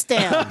head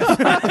stem.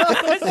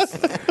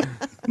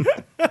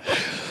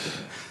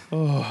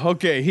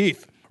 Okay,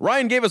 Heath.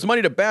 Ryan gave us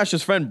money to bash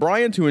his friend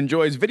Bryant, who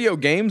enjoys video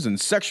games and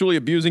sexually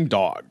abusing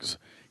dogs.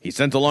 He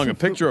sent along a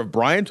picture of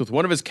Bryant with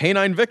one of his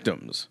canine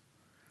victims.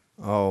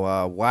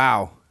 Oh,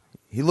 wow.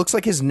 He looks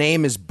like his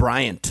name is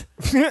Bryant.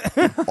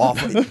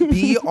 Awful.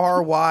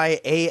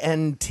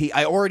 B-R-Y-A-N-T.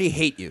 I already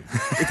hate you.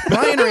 It's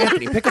Brian or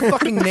Anthony. Pick a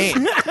fucking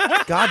name.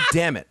 God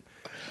damn it.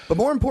 But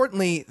more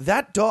importantly,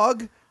 that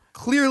dog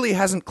clearly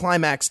hasn't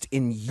climaxed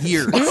in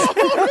years.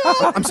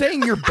 I'm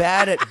saying you're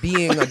bad at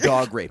being a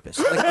dog rapist.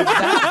 Like, of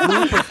that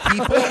group of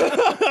people,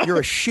 you're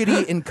a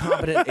shitty,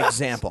 incompetent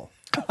example.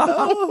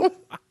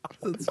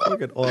 That's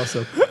fucking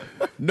awesome.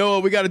 Noah,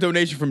 we got a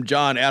donation from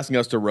John asking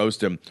us to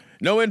roast him.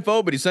 No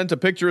info, but he sent a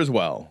picture as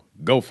well.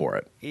 Go for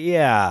it.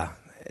 Yeah.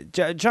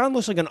 John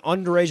looks like an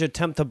underage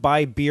attempt to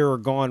buy beer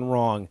gone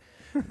wrong.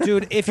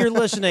 Dude, if you're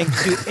listening,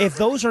 if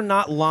those are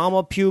not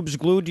llama pubes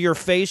glued to your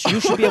face, you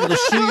should be able to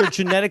see your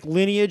genetic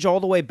lineage all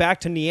the way back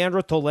to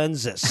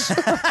Neanderthalensis.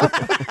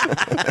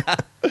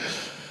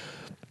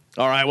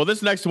 All right, well,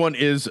 this next one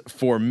is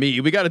for me.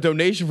 We got a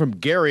donation from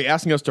Gary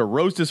asking us to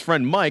roast his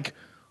friend Mike,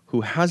 who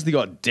has the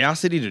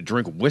audacity to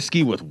drink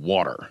whiskey with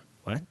water.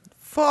 What?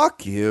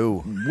 Fuck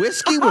you.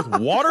 Whiskey with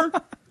water?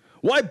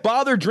 Why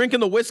bother drinking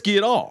the whiskey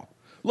at all?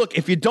 Look,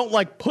 if you don't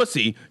like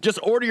pussy, just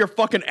order your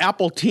fucking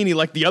apple teeny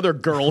like the other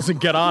girls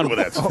and get on with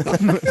it.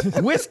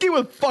 Whiskey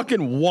with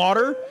fucking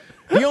water?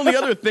 The only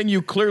other thing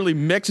you clearly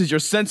mix is your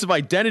sense of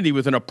identity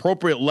with an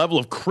appropriate level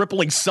of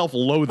crippling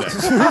self-loathing.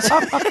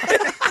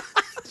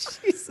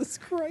 Jesus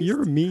Christ.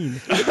 You're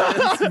mean.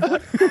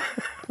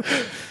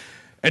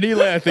 And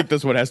Eli, I think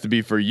this one has to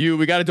be for you.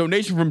 We got a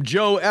donation from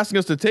Joe asking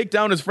us to take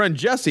down his friend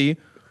Jesse,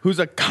 who's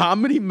a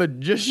comedy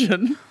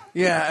magician.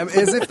 Yeah, I mean,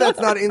 as if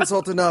that's not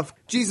insult enough.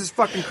 Jesus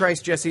fucking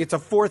Christ, Jesse, it's a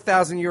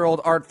 4,000-year-old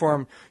art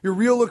form. Your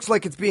reel looks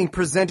like it's being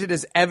presented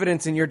as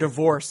evidence in your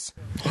divorce.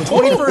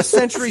 21st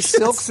century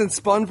silks and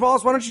sponge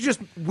balls? Why don't you just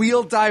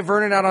wheel dive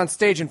Vernon out on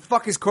stage and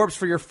fuck his corpse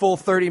for your full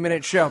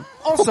 30-minute show?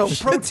 Also,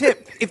 pro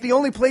tip, if the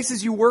only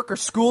places you work are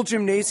school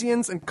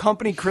gymnasiums and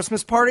company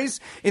Christmas parties,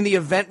 in the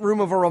event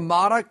room of a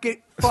Ramada,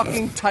 get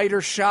fucking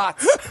tighter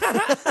shots.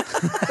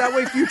 That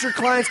way future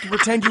clients can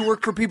pretend you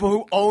work for people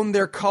who own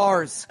their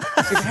cars.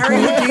 If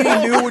Harry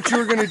Houdini knew what you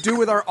were going to do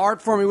with our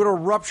art form, he would have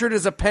ruptured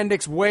his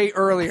appendix way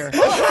earlier.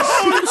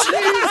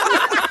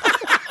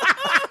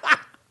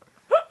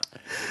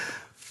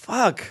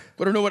 Fuck.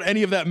 I don't know what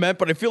any of that meant,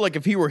 but I feel like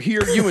if he were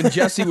here, you and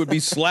Jesse would be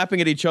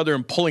slapping at each other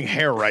and pulling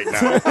hair right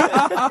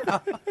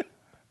now.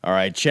 All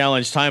right,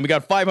 challenge time. We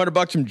got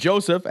 $500 from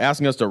Joseph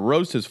asking us to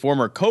roast his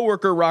former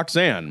coworker,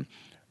 Roxanne.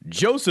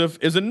 Joseph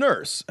is a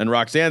nurse, and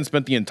Roxanne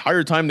spent the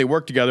entire time they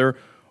worked together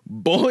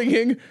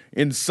bullying,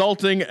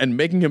 insulting, and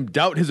making him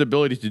doubt his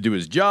ability to do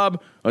his job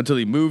until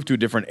he moved to a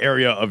different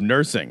area of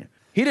nursing.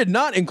 He did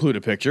not include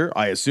a picture,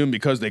 I assume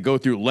because they go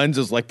through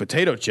lenses like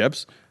potato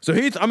chips. So,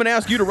 Heath, I'm going to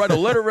ask you to write a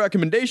letter of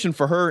recommendation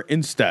for her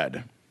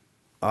instead.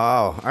 Oh,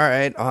 all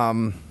right.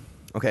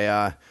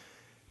 Okay,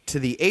 to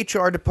the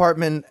HR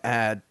department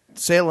at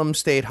Salem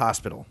State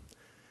Hospital.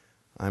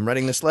 I'm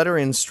writing this letter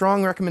in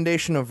strong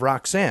recommendation of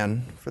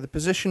Roxanne for the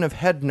position of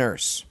head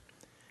nurse.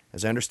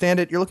 As I understand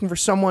it, you're looking for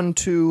someone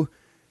to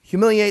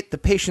humiliate the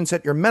patients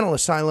at your mental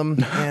asylum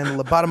and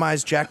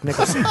lobotomize Jack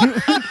Nicholson.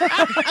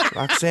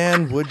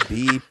 Roxanne would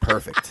be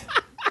perfect.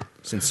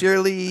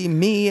 Sincerely,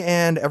 me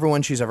and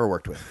everyone she's ever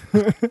worked with.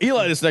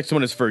 Eli, this next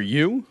one is for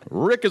you.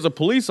 Rick is a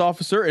police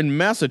officer in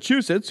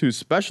Massachusetts who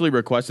specially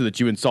requested that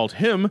you insult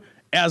him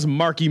as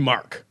Marky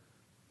Mark.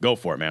 Go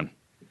for it, man.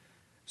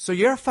 So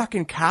you're a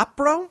fucking cop,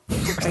 bro?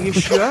 Are you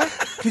sure?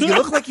 Because you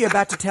look like you're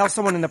about to tell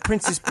someone in The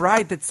Princess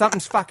Bride that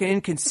something's fucking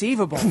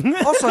inconceivable.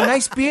 Also,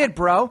 nice beard,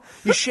 bro.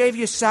 You shave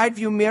your side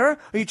view mirror,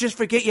 or you just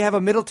forget you have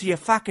a middle to your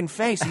fucking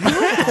face.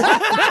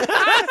 I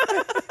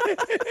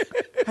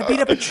beat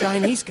up a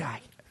Chinese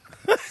guy.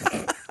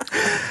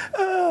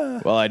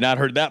 Well, I'd not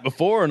heard that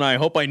before, and I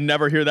hope I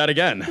never hear that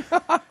again.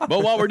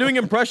 But while we're doing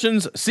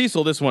impressions,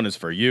 Cecil, this one is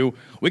for you.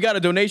 We got a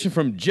donation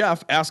from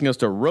Jeff asking us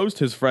to roast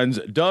his friends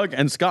Doug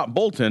and Scott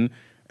Bolton,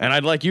 and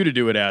I'd like you to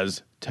do it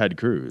as Ted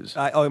Cruz.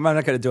 I'm not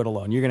going to do it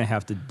alone. You're going to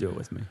have to do it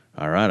with me.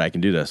 All right, I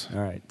can do this. All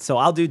right. So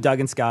I'll do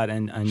Doug and Scott,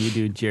 and you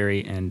do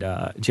Jerry and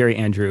Jerry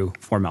Andrew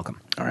for Malcolm.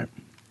 All right.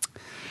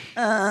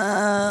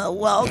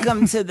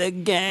 Welcome to the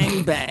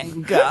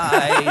gangbang,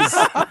 guys.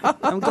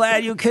 I'm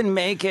glad you can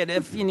make it.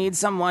 If you need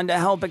someone to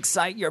help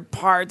excite your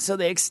parts so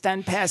they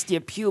extend past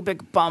your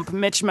pubic bump,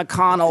 Mitch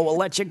McConnell will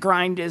let you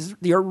grind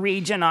your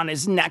region on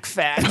his neck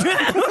fat.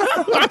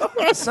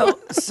 So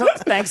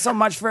thanks so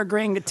much for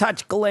agreeing to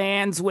touch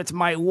glands with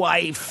my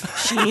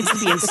wife. She needs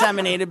to be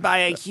inseminated by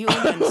a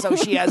human so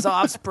she has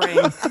offspring.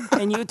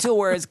 And you two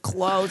were as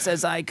close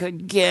as I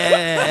could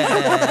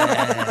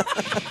get.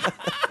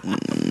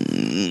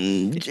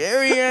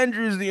 Jerry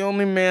Andrews, the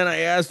only man I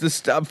asked to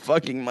stop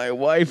fucking my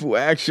wife who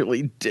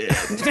actually did.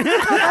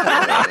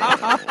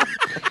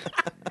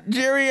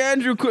 Jerry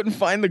Andrew couldn't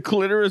find the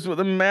clitoris with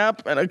a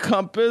map and a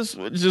compass,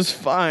 which is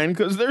fine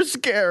because they're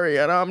scary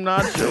and I'm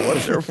not sure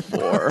what they're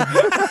for.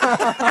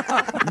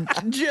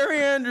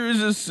 Jerry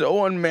Andrews is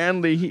so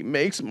unmanly, he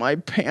makes my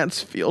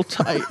pants feel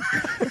tight.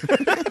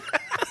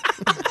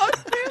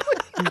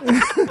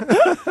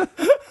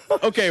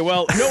 Okay,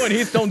 well, Noah and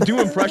Heath don't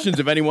do impressions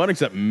of anyone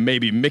except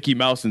maybe Mickey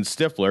Mouse and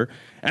Stifler,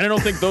 and I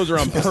don't think those are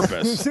on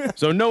purpose.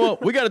 So, Noah,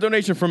 we got a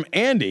donation from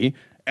Andy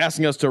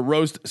asking us to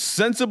roast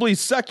Sensibly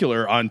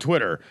Secular on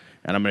Twitter,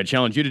 and I'm going to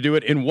challenge you to do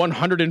it in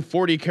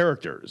 140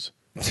 characters.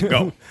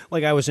 Go.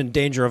 Like I was in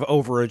danger of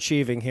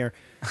overachieving here.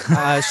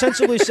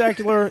 Sensibly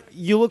Secular,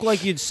 you look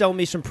like you'd sell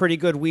me some pretty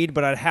good weed,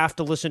 but I'd have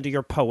to listen to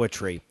your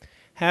poetry.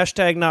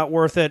 Hashtag not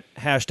worth it.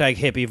 Hashtag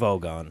hippie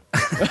Vogon.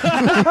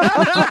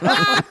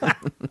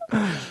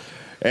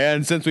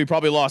 And since we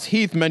probably lost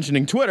Heath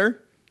mentioning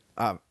Twitter,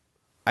 I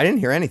didn't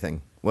hear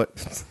anything.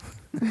 What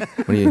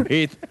do you...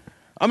 Heath,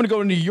 I'm going to go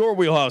into your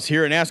wheelhouse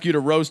here and ask you to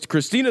roast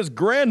Christina's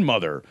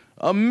grandmother,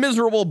 a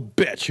miserable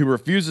bitch who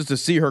refuses to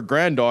see her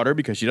granddaughter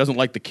because she doesn't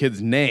like the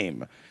kid's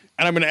name.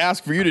 And I'm going to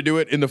ask for you to do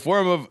it in the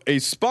form of a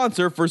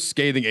sponsor for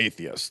Scathing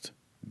Atheist.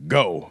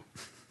 Go.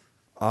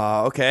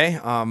 Okay.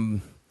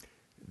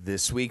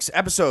 This week's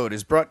episode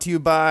is brought to you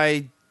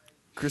by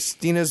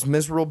Christina's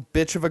miserable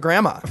bitch of a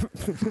grandma.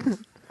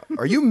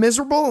 Are you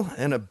miserable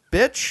and a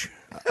bitch?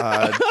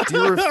 Do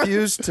you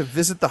refuse to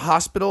visit the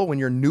hospital when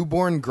your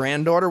newborn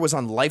granddaughter was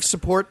on life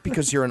support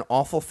because you're an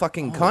awful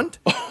fucking cunt?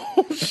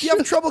 Do you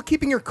have trouble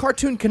keeping your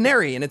cartoon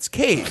canary in its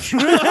cage?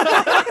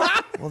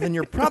 Well, then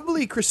you're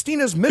probably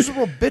Christina's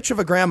miserable bitch of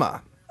a grandma.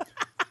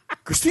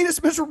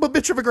 Christina's miserable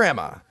bitch of a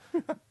grandma.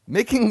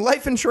 Making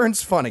life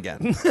insurance fun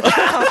again.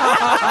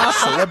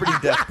 Celebrity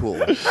death pool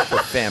for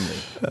family.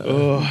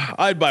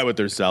 I'd buy what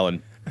they're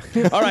selling.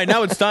 All right,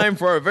 now it's time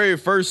for our very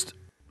first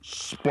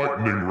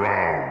Spightening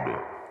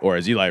round. or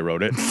as Eli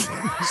wrote it,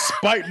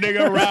 spightening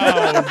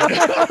around.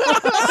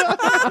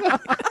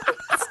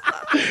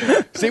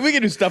 See, we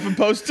can do stuff in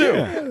post too.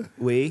 Yeah.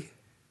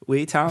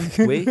 We, Tom,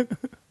 we.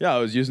 Yeah, I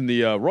was using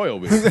the royal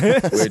we,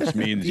 which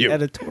means you.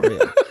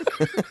 Editorial.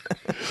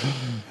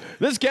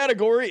 This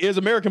category is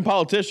American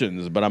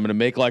politicians, but I'm going to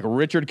make like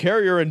Richard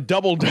Carrier and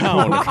double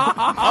down.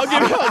 I'll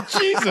give you, oh,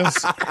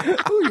 Jesus.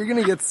 Ooh, you're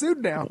going to get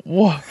sued now.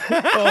 What?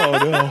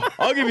 Oh, no.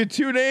 I'll give you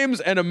two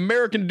names and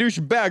American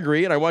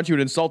douchebaggery, and I want you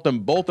to insult them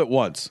both at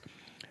once.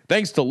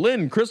 Thanks to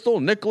Lynn, Crystal,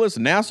 Nicholas,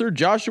 Nasser,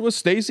 Joshua,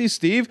 Stacy,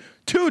 Steve,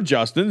 two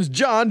Justins,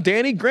 John,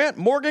 Danny, Grant,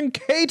 Morgan,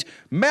 Kate,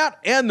 Matt,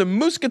 and the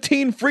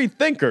Muscatine Free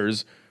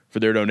Thinkers for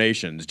their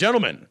donations.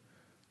 Gentlemen,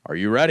 are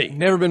you ready?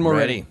 Never been more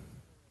ready.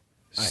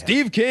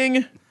 Steve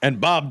King and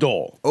Bob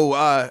Dole.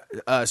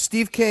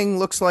 Steve King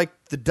looks like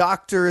the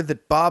doctor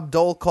that Bob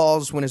Dole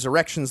calls when his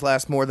erections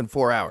last more than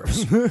 4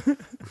 hours.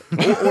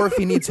 or if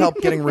he needs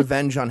help getting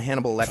revenge on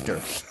Hannibal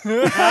Lecter.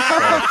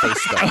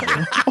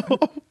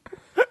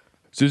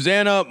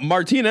 Susanna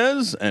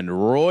Martinez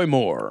and Roy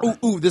Moore.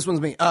 Ooh, this one's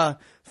me.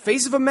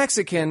 Face of a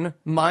Mexican,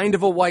 mind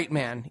of a white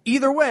man.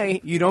 Either way,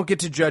 you don't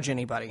get to judge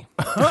anybody.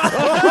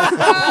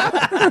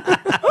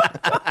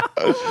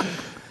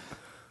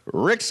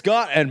 Rick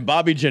Scott and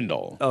Bobby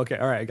Jindal. Okay,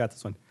 all right, I got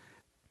this one.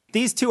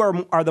 These two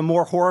are the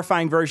more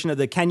horrifying version of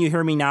the Can You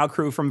Hear Me Now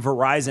crew from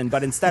Verizon,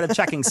 but instead of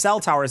checking cell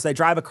towers, they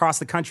drive across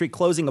the country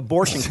closing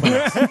abortion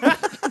clinics.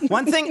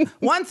 One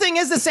thing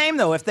is the same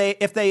though. If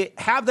they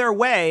have their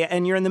way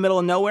and you're in the middle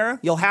of nowhere,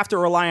 you'll have to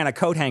rely on a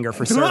coat hanger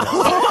for service.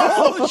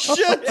 Oh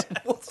shit!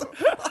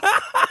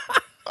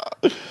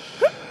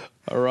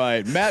 All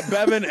right, Matt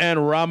Bevan and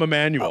Rahm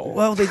Emanuel.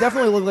 Well, they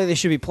definitely look like they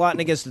should be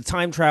plotting against the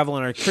time travel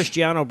in a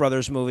Cristiano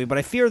Brothers movie, but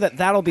I fear that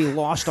that'll be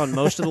lost on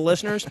most of the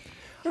listeners.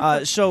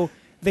 So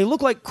they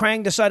look like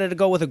Krang decided to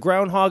go with a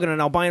groundhog and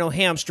an albino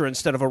hamster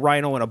instead of a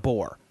rhino and a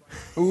boar.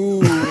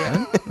 Ooh,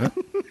 yeah.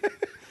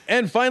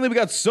 And finally, we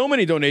got so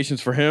many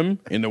donations for him.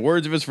 In the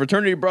words of his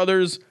fraternity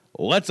brothers,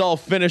 let's all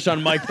finish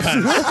on Mike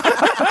Pence.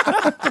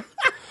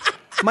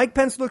 Mike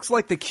Pence looks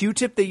like the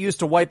Q-tip they used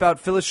to wipe out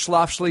Phyllis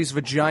Schlafly's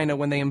vagina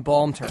when they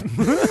embalmed her.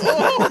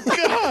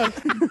 Oh,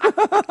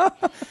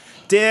 God.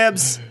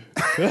 Dibs.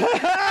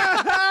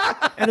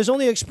 And his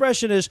only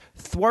expression is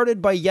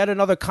thwarted by yet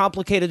another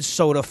complicated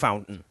soda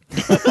fountain.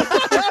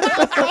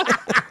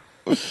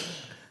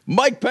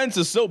 Mike Pence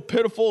is so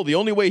pitiful, the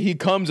only way he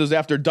comes is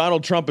after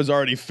Donald Trump is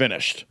already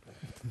finished.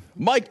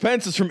 Mike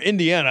Pence is from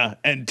Indiana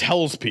and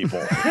tells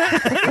people.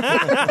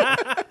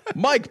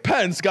 Mike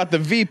Pence got the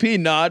VP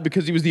nod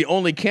because he was the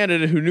only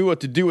candidate who knew what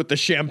to do with the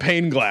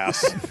champagne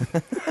glass.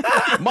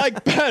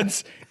 Mike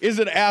Pence is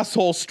an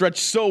asshole stretched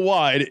so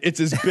wide, it's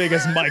as big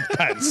as Mike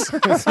Pence.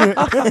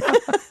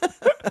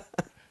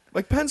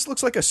 Mike Pence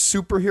looks like a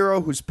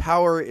superhero whose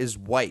power is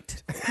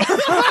white.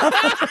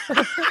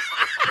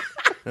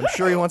 I'm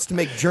sure he wants to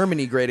make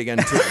Germany great again,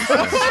 too.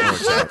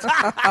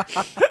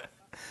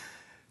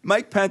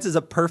 Mike Pence is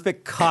a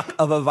perfect cuck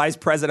of a vice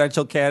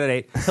presidential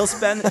candidate. He'll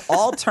spend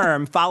all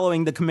term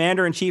following the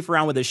commander-in-chief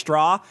around with a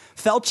straw,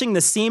 felching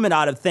the semen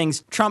out of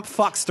things Trump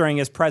fucks during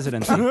his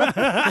presidency.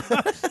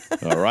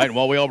 All right,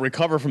 while we all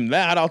recover from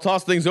that, I'll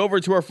toss things over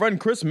to our friend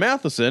Chris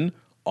Matheson,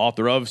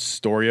 author of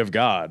Story of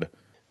God.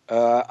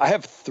 I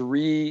have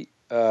 3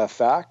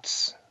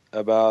 facts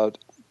about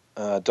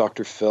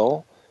Dr.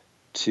 Phil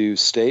to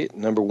state.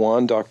 Number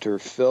 1, Dr.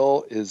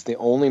 Phil is the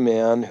only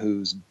man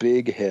whose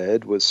big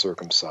head was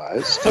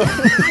circumcised.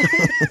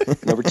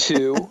 Number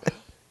 2,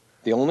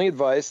 the only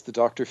advice that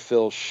Dr.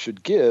 Phil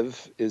should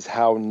give is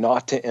how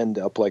not to end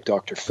up like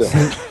Dr. Phil.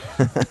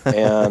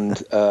 And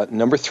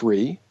number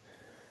 3,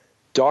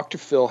 Dr.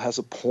 Phil has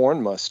a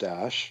porn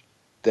mustache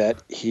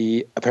that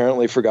he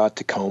apparently forgot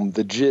to comb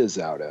the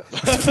jizz out of.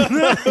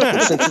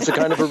 And since it's a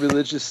kind of a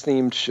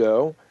religious-themed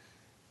show,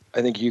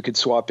 I think you could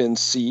swap in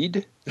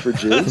seed for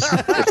jizz.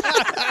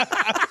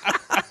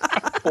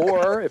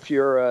 Or if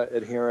you're an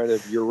adherent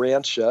of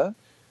Urantia,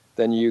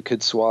 then you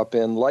could swap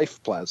in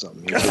life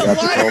plasm. You forgot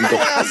to comb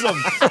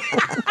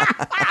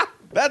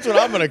That's what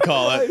I'm going to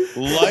call it.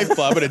 Life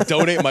plasm. I'm going to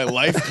donate my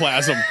life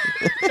plasm.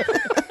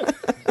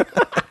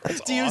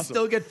 Do you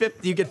still get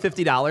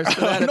 $50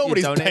 for that?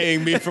 Nobody's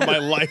paying me for my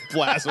life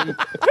plasm.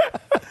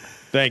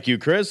 Thank you,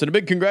 Chris. And a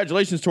big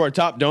congratulations to our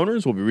top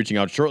donors. We'll be reaching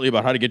out shortly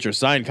about how to get your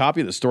signed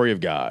copy of The Story of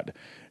God.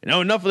 And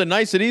now enough of the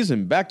niceties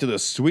and back to the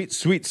sweet,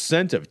 sweet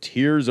scent of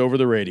tears over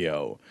the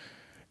radio.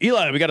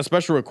 Eli, we got a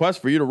special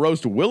request for you to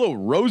roast Willow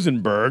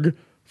Rosenberg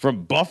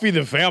from Buffy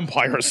the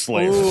Vampire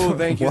Slayer. Oh,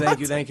 thank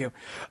you.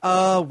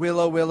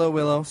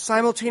 Willow.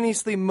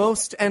 Simultaneously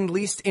most and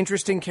least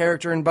interesting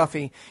character in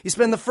Buffy. You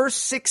spend the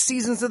first 6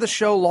 seasons of the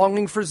show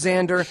longing for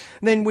Xander,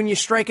 and then when you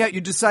strike out,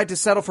 you decide to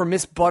settle for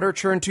Miss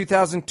Buttercher in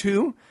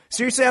 2002?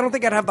 Seriously, I don't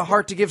think I'd have the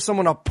heart to give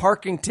someone a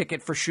parking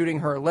ticket for shooting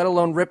her, let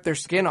alone rip their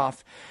skin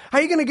off. How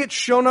are you going to get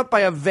shown up by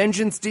a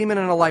vengeance demon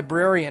and a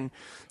librarian?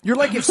 You're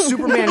like if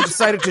Superman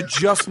decided to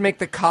just make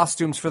the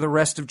costumes for the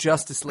rest of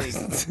Justice League.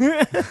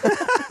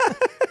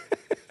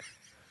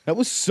 That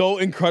was so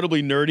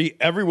incredibly nerdy.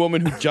 Every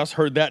woman who just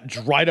heard that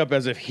dried up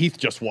as if Heath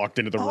just walked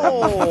into the room.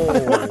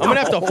 I'm going to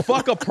have to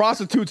fuck a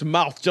prostitute's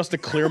mouth just to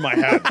clear my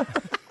head.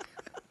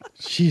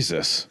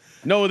 Jesus.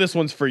 No, this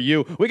one's for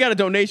you. We got a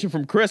donation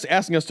from Chris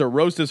asking us to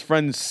roast his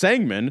friend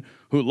Sangman,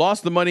 who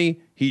lost the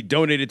money he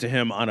donated to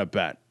him on a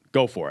bet.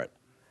 Go for it.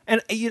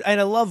 And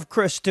I love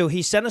Chris, too.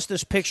 He sent us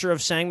this picture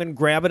of Sangman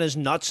grabbing his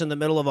nuts in the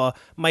middle of a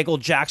Michael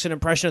Jackson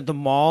impression at the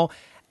mall,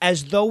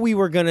 as though we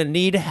were going to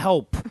need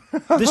help.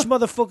 This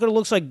motherfucker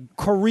looks like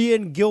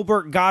Korean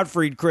Gilbert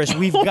Gottfried, Chris.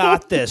 We've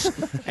got this.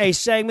 Hey,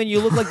 Sangman, you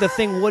look like the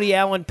thing Woody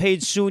Allen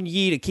paid Soon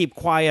Yi to keep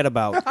quiet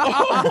about.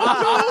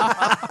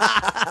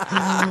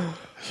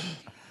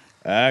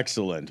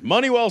 Excellent.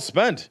 Money well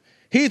spent.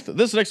 Heath,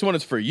 this next one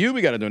is for you.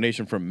 We got a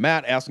donation from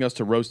Matt asking us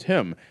to roast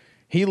him.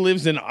 He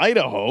lives in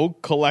Idaho,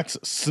 collects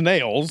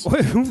snails,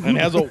 and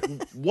has a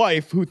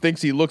wife who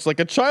thinks he looks like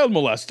a child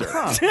molester.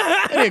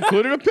 And he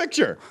included a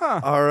picture.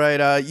 All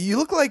right. You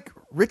look like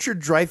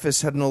Richard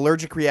Dreyfuss had an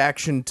allergic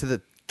reaction to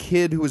the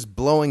kid who was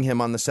blowing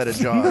him on the set of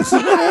Jaws.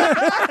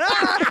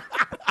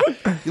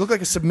 You look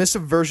like a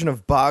submissive version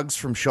of Boggs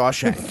from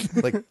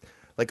Shawshank.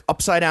 Like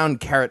upside down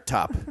Carrot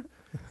Top.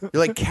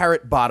 You're like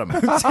Carrot Bottom.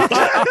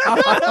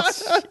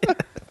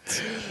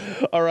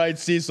 All right,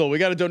 Cecil, we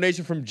got a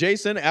donation from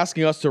Jason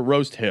asking us to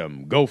roast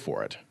him. Go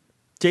for it.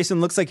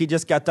 Jason looks like he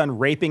just got done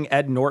raping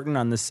Ed Norton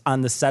on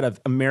the set of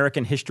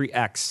American History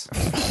X.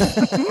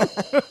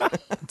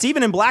 It's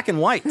even in black and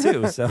white,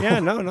 too. So. Yeah,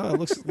 no, it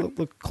looks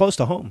close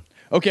to home.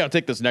 Okay, I'll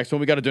take this next one.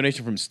 We got a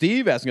donation from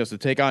Steve asking us to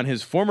take on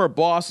his former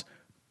boss,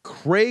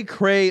 Cray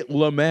Cray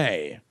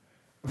LeMay.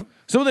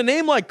 So with a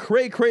name like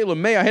Cray Cray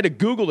LeMay, I had to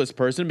Google this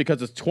person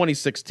because it's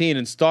 2016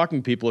 and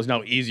stalking people is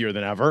now easier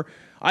than ever.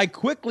 I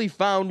quickly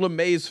found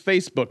LeMay's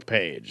Facebook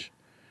page.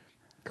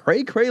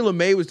 Cray Cray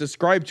LeMay was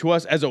described to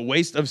us as a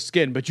waste of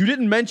skin, but you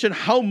didn't mention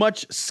how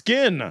much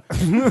skin.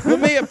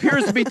 LeMay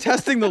appears to be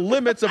testing the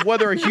limits of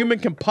whether a human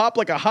can pop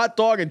like a hot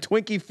dog and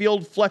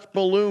Twinkie-filled flesh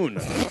balloon.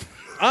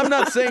 I'm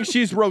not saying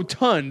she's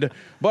rotund,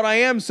 but I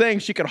am saying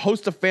she could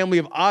host a family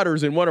of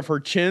otters in one of her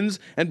chins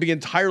and be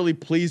entirely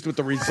pleased with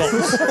the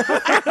results.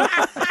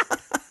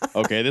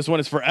 Okay, this one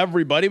is for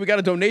everybody. We got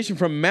a donation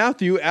from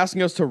Matthew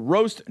asking us to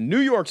roast New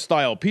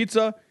York-style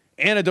pizza,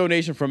 and a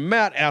donation from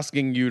Matt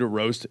asking you to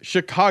roast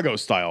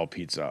Chicago-style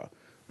pizza.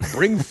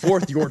 Bring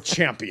forth your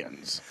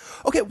champions.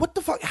 Okay, what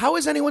the fuck? How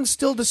is anyone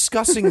still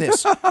discussing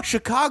this?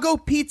 Chicago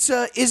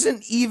pizza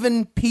isn't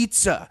even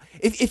pizza.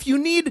 If you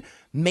need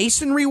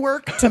masonry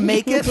work to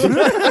make it,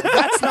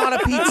 that's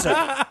not a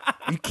pizza.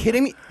 Are you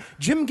kidding me?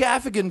 Jim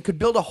Gaffigan could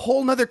build a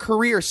whole nother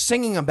career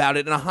singing about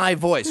it in a high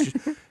voice.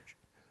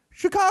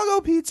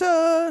 Chicago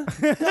pizza,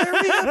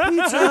 diarrhea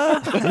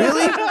pizza.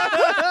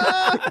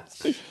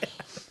 Really?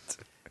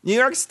 New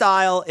York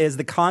style is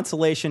the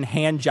consolation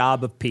hand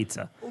job of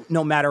pizza.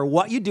 No matter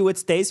what you do, it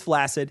stays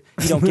flaccid.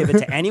 You don't give it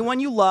to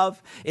anyone you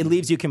love. It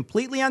leaves you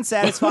completely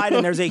unsatisfied,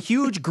 and there's a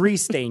huge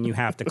grease stain you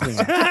have to clean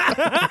up.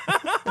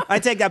 I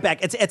take that back.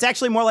 It's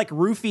actually more like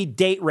roofie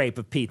date rape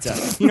of pizza.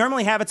 You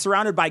normally have it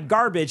surrounded by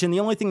garbage, and the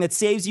only thing that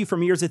saves you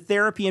from years of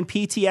therapy and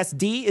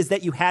PTSD is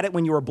that you had it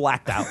when you were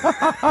blacked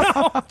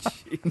out.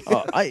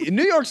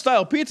 New York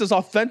style pizza is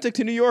authentic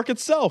to New York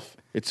itself.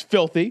 It's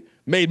filthy,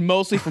 made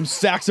mostly from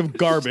sacks of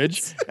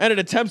garbage, and it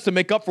attempts to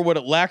make up for what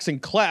it lacks in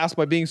class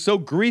by being so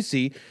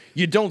greasy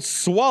you don't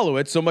swallow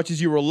it so much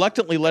as you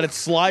reluctantly let it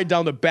slide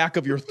down the back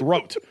of your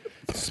throat.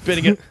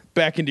 Spitting it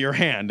back into your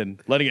hand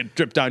and letting it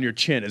drip down your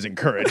chin is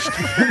encouraged.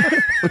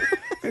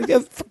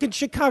 Fucking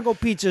Chicago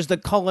pizza is the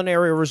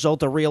culinary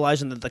result of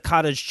realizing that the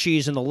cottage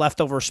cheese and the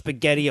leftover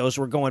SpaghettiOs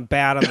were going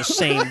bad on the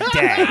same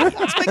day.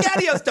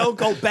 SpaghettiOs don't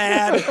go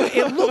bad.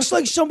 It looks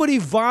like somebody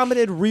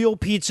vomited real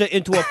pizza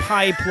into a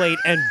pie plate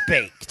and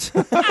baked.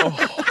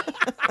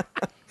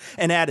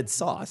 And added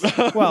sauce.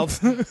 Well,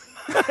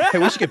 hey,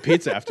 we should get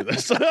pizza after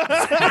this.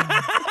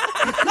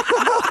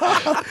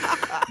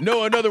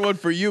 No, another one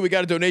for you. We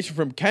got a donation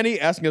from Kenny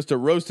asking us to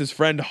roast his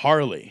friend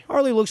Harley.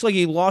 Harley looks like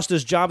he lost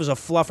his job as a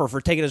fluffer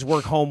for taking his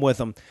work home with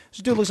him. This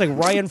dude looks like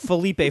Ryan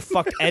Felipe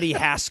fucked Eddie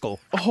Haskell.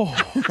 Oh.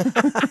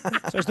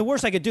 So it's the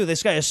worst I could do.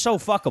 This guy is so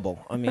fuckable.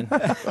 I mean,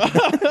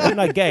 I'm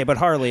not gay, but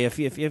Harley, if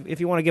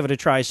you want to give it a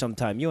try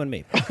sometime, you and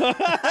me.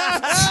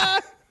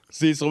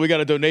 See, so we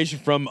got a donation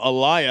from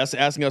Elias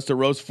asking us to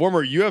roast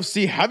former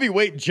UFC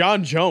heavyweight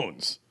John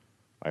Jones.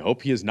 I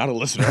hope he is not a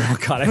listener. Oh,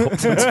 God, I hope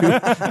so, too.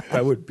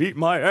 That would beat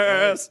my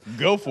ass.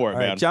 Go for it,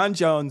 man. John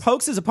Jones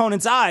pokes his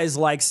opponent's eyes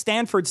like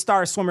Stanford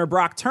star swimmer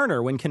Brock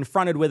Turner when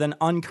confronted with an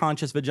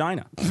unconscious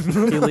vagina.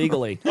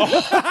 Illegally.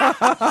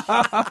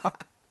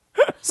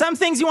 Some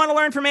things you want to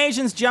learn from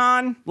Asians,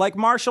 John, like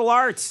martial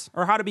arts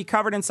or how to be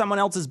covered in someone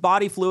else's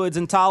body fluids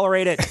and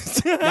tolerate it.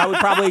 I would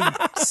probably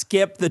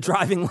skip the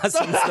driving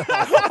lessons.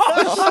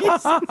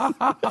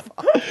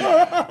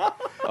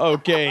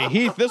 Okay,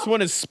 Heath, this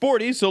one is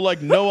sporty, so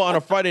like Noah on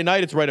a Friday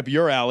night, it's right up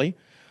your alley.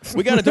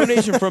 We got a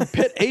donation from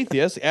Pit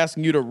Atheist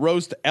asking you to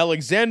roast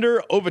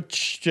Alexander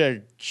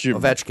Ovechkin.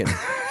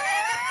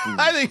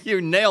 I think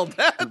you nailed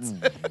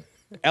that.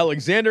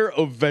 Alexander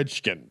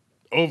Ovechkin.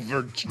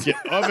 Oven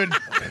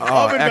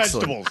excellent.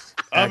 vegetables.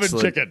 Oven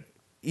chicken.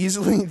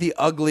 Easily the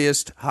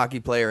ugliest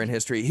hockey player in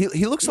history.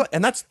 He looks like,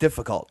 and that's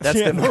difficult. That's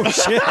difficult. No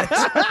shit.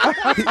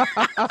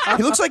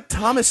 He looks like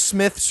Thomas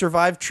Smith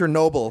survived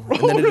Chernobyl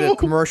and then did a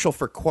commercial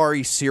for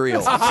Quarry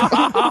cereal.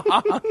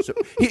 So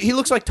he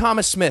looks like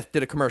Thomas Smith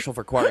did a commercial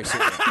for Quarry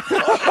cereal.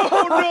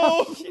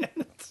 Oh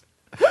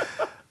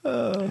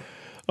no!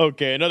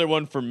 Okay, another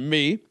one from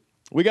me.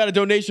 We got a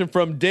donation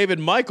from David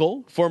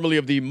Michael, formerly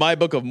of the My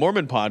Book of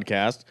Mormon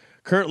podcast,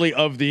 currently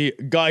of the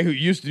guy who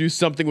used to do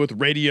something with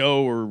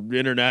radio or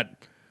internet.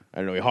 I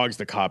don't know, he hogs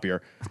the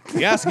copier.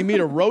 He's asking me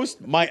to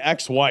roast my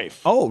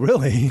ex-wife. Oh,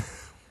 really?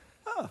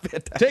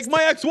 Take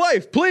my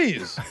ex-wife,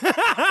 please.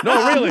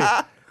 No, really.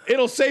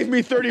 It'll save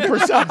me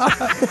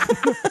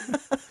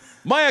 30%.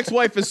 My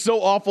ex-wife is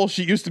so awful,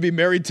 she used to be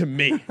married to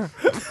me.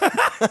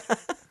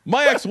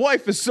 My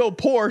ex-wife is so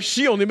poor,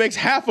 she only makes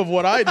half of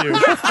what I do.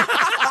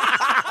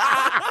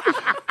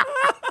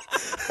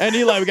 And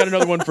Eli, we got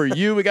another one for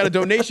you. We got a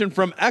donation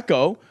from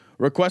Echo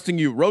requesting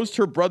you roast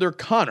her brother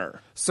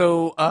Connor.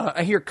 So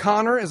I hear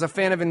Connor is a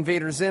fan of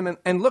Invader Zim.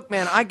 And look,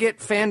 man, I get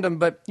fandom,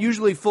 but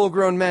usually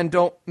full-grown men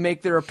don't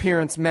make their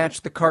appearance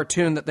match the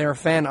cartoon that they're a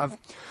fan of.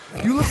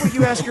 You look like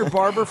you ask your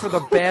barber for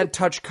the bad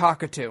touch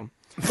cockatoo.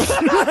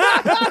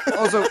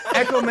 Also,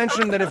 Echo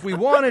mentioned that if we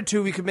wanted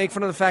to, we could make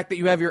fun of the fact that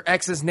you have your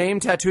ex's name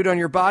tattooed on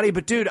your body.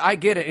 But, dude, I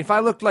get it. If I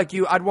looked like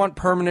you, I'd want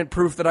permanent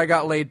proof that I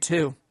got laid,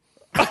 too.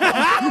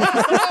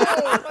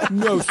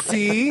 No,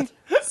 see?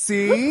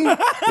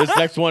 This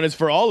next one is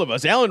for all of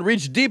us. Alan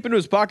reached deep into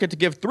his pocket to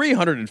give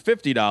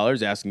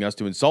 $350, asking us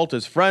to insult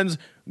his friends,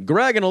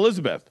 Greg and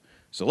Elizabeth.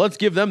 So let's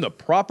give them the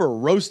proper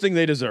roasting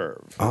they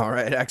deserve. All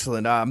right,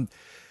 excellent.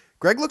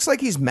 Greg looks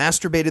like he's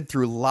masturbated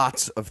through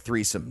lots of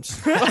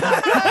threesomes.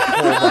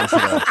 A whole bunch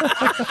of them.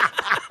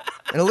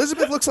 And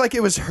Elizabeth looks like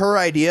it was her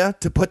idea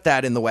to put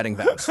that in the wedding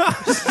vows.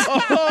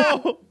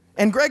 Oh.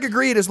 And Greg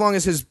agreed as long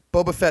as his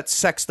Boba Fett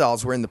sex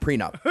dolls were in the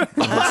prenup.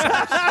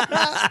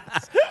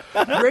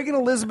 Greg and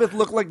Elizabeth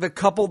look like the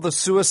couple the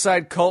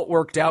suicide cult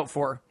worked out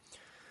for.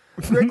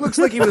 Greg looks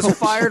like he was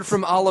fired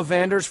from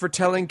Ollivanders for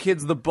telling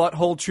kids the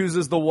butthole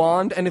chooses the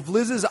wand, and if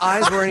Liz's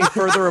eyes were any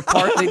further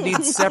apart, they'd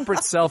need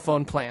separate cell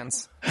phone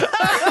plans.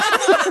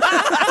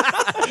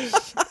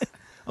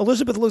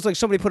 Elizabeth looks like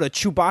somebody put a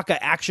Chewbacca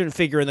action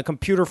figure in the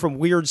computer from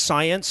Weird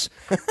Science.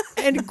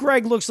 And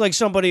Greg looks like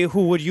somebody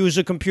who would use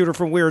a computer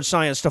from Weird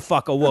Science to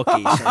fuck a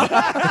Wookiee. So,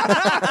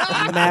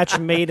 match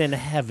made in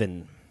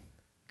heaven.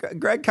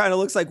 Greg kind of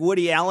looks like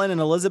Woody Allen, and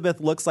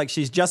Elizabeth looks like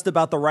she's just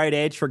about the right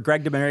age for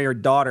Greg to marry her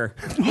daughter.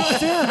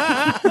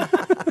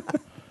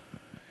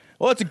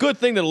 Well, it's a good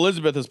thing that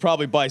Elizabeth is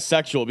probably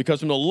bisexual because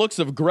from the looks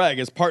of Greg,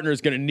 his partner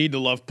is going to need to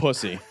love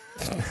pussy.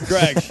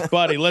 Greg,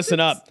 buddy, listen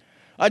up.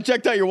 I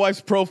checked out your wife's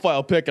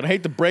profile pic, and I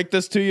hate to break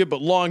this to you,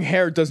 but long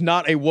hair does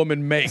not a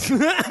woman make. You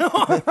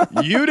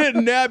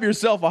didn't nab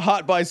yourself a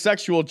hot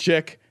bisexual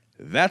chick.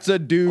 That's a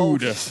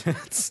dude.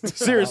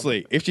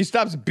 Seriously, if she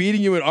stops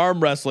beating you in arm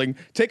wrestling,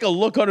 take a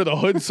look under the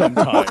hood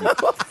sometime.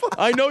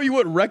 I know you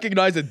wouldn't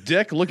recognize a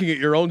dick looking at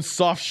your own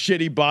soft,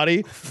 shitty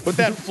body, but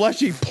that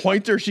fleshy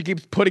pointer she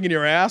keeps putting in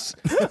your ass,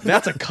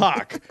 that's a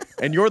cock,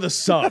 and you're the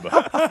sub.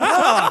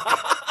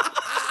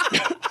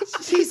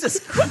 Jesus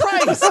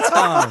Christ,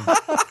 Tom.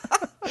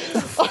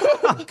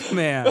 Fuck,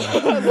 man.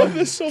 I love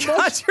this so much.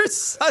 God, you're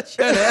such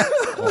an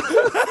asshole.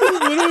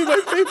 Literally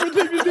my favorite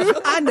thing to do.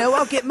 I know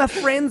I'll get my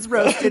friends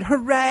roasted.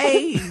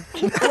 Hooray!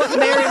 What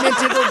merriment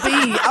it'll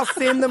be. I'll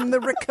send them the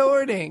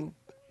recording.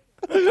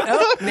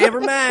 Oh, never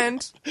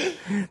mind.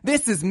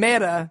 This is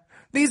meta.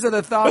 These are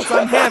the thoughts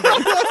I'm having.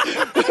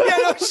 Yeah,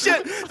 no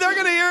shit. They're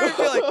going to hear it and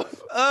be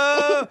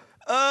like,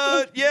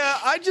 yeah,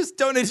 I just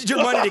donated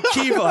your money to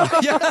Kiva.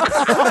 Yeah.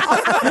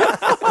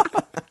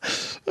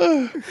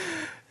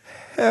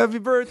 Happy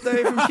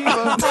birthday from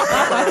Kiva.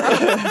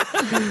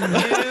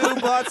 You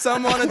bought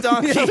someone a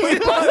donkey. We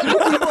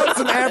bought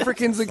some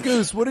Africans a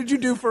goose. What did you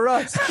do for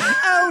us?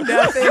 Oh,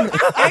 nothing.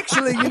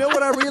 Actually, you know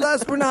what I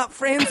realized? We're not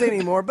friends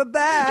anymore.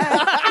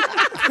 Bye-bye.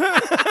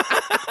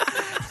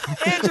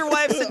 And your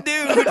wife's a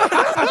dude.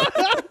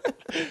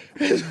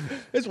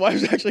 His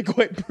wife's actually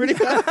quite pretty.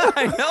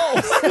 I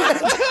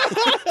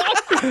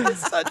know.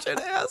 Such an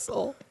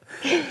asshole.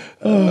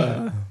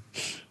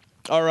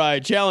 All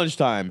right, challenge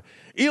time.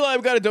 Eli,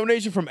 I've got a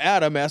donation from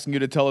Adam asking you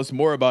to tell us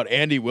more about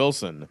Andy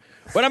Wilson.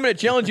 But I'm going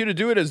to challenge you to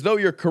do it as though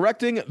you're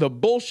correcting the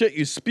bullshit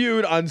you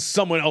spewed on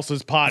someone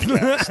else's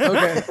podcast.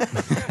 Okay.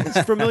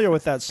 He's familiar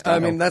with that stuff. I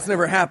mean, that's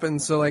never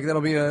happened, so like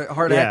that'll be a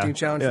hard acting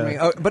challenge for me.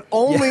 But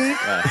only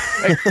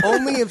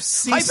if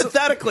Cecil.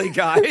 Hypothetically,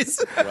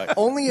 guys.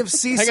 Only if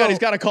Cecil. Hang on, he's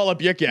got to call up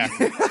Yik Yak.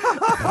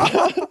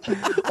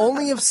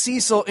 Only if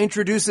Cecil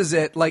introduces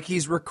it like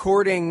he's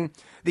recording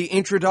the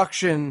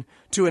introduction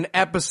to an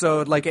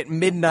episode like at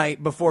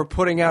midnight before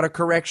putting out a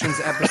corrections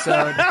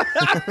episode.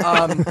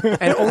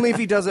 And only if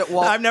he does it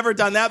while... I've never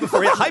done that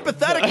before.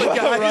 Hypothetically,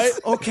 guys. Right?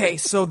 Okay,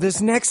 so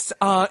this next...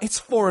 it's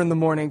 4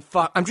 a.m.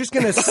 Fuck. I'm just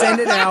going to send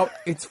it out.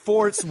 It's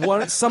 4. It's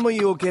 1. Some of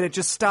you will get it.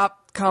 Just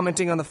stop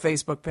commenting on the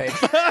Facebook page.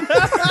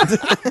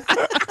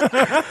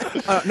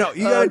 No,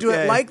 you got to do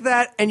it like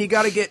that, and you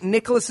got to get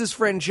Nicholas's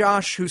friend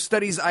Josh, who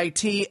studies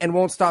IT and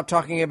won't stop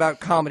talking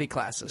about comedy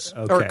classes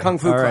or kung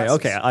fu classes.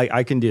 Okay,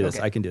 I can do this.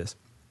 Okay. I can do this.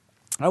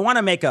 I want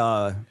to make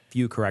a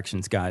few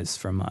corrections, guys,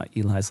 from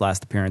Eli's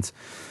last appearance,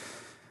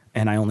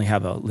 and I only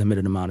have a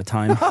limited amount of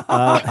time.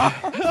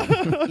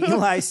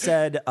 Eli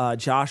said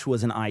Josh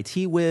was an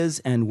IT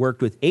whiz and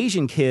worked with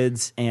Asian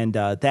kids, and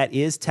that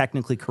is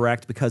technically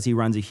correct because he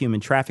runs a human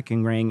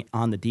trafficking ring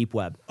on the deep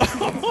web.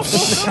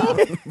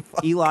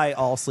 Eli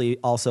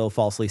also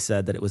falsely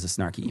said that it was a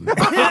snarky email.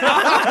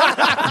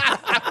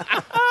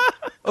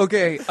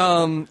 Okay,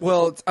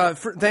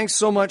 thanks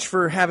so much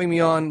for having me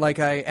on like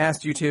I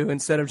asked you to,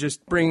 instead of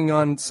just bringing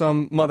on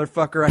some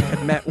motherfucker I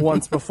had met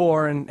once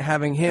before and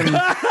having him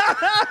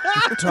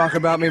talk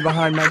about me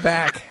behind my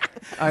back.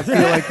 I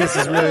feel like this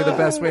is really the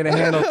best way to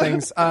handle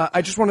things.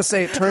 I just want to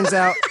say it turns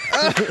out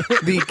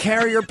the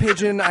carrier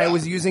pigeon I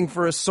was using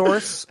for a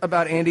source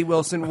about Andy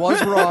Wilson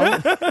was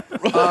wrong.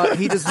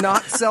 He does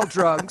not sell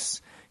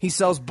drugs. He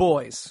sells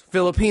boys,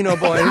 Filipino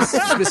boys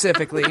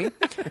specifically.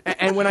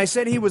 And when I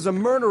said he was a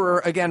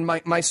murderer, again,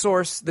 my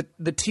source,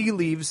 the tea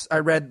leaves I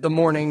read the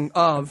morning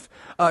of,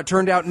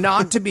 turned out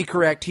not to be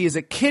correct. He is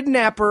a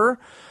kidnapper,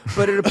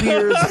 but it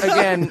appears,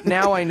 again,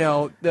 now I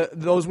know,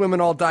 those women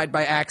all died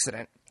by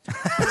accident.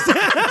 He's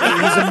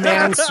a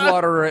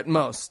manslaughterer at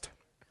most.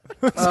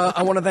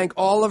 I want to thank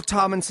all of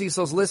Tom and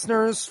Cecil's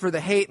listeners for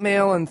the hate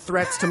mail and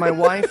threats to my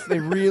wife. They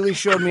really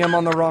showed me I'm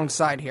on the wrong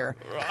side here.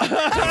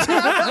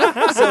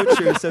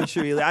 So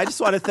true, Eli. I just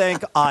want to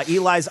thank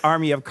Eli's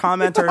army of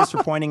commenters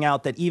for pointing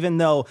out that even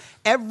though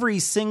every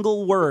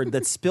single word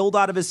that spilled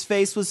out of his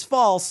face was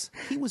false,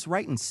 he was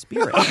right in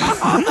spirit.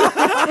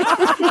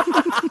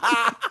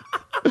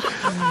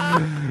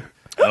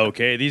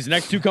 Okay, these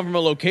next two come from a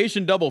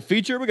location double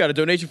feature. We got a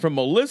donation from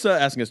Melissa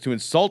asking us to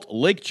insult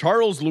Lake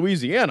Charles,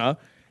 Louisiana,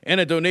 and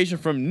a donation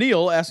from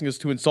Neil asking us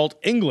to insult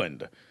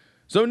England.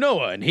 So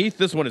Noah and Heath,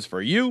 this one is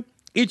for you.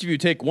 Each of you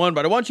take one,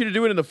 but I want you to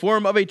do it in the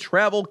form of a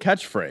travel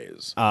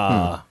catchphrase.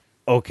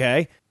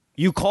 Okay.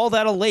 You call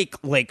that a lake,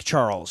 Lake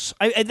Charles.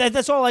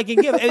 That's all I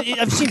can give.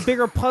 I've seen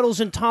bigger puddles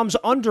in Tom's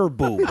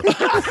underboob.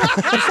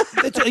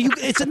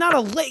 It's not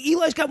a lake.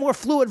 Eli's got more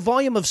fluid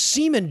volume of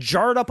semen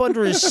jarred up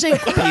under his sink,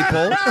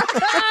 people.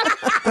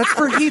 That's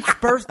for Heath's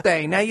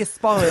birthday. Now you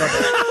spoiled it.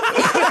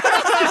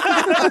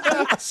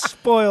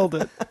 Spoiled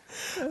it.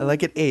 I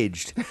like it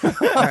aged. All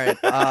right.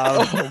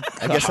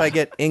 I guess I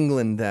get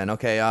England then.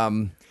 Okay.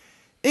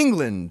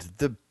 England,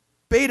 the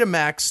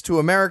Betamax to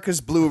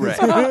America's Blu-ray.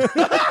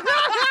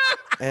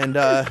 And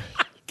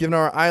Given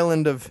our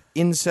island of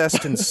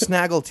incest and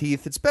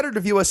snaggleteeth, it's better to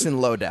view us in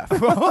low def.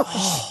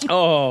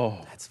 Oh,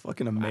 That's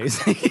fucking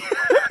amazing.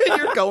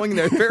 You're going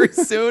there very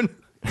soon.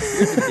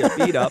 You're going to get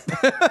beat up.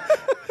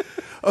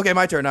 Okay,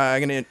 my turn.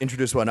 I'm going to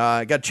introduce one.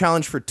 I got a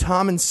challenge for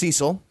Tom and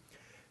Cecil.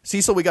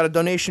 Cecil, we got a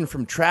donation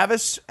from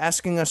Travis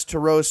asking us to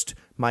roast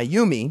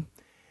Mayumi,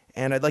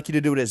 and I'd like you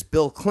to do it as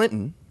Bill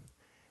Clinton.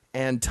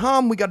 And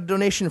Tom, we got a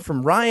donation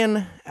from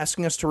Ryan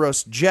asking us to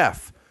roast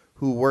Jeff,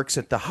 who works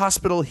at the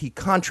hospital he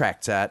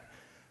contracts at,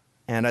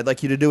 and I'd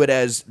like you to do it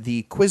as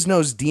the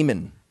Quiznos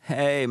Demon.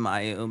 Hey,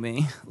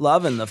 Mayumi.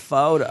 Loving the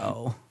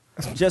photo.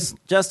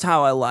 Just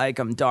how I like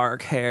 'em.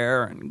 Dark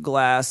hair and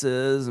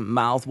glasses and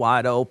mouth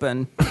wide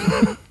open.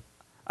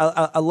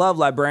 I love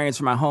librarians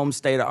from my home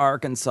state of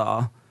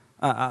Arkansas.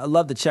 I'd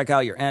love to check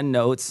out your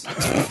endnotes.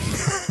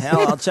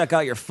 Hell, I'll check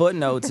out your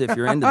footnotes if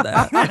you're into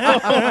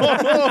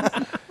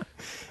that.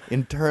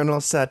 Internal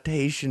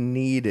citation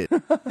needed.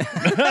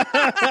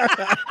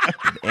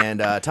 And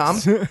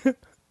Tom?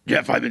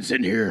 Jeff, I've been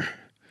sitting here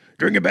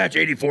drinking a batch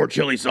 84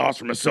 chili sauce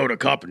from a soda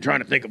cup and trying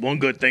to think of one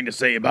good thing to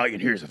say about you.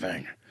 And here's the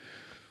thing.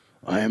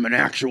 I am an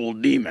actual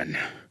demon.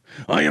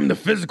 I am the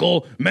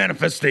physical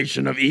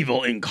manifestation of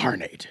evil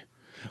incarnate.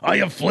 I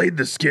have flayed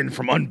the skin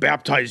from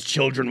unbaptized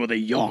children with a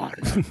yawn.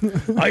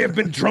 I have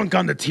been drunk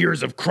on the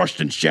tears of crushed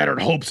and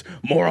shattered hopes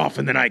more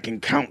often than I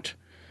can count.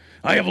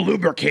 I have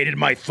lubricated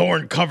my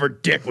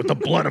thorn-covered dick with the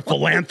blood of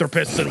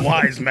philanthropists and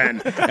wise men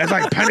as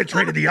I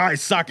penetrated the eye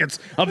sockets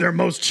of their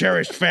most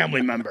cherished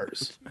family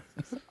members.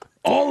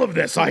 All of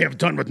this I have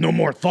done with no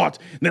more thought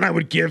than I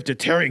would give to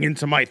tearing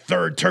into my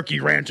third turkey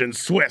ranch in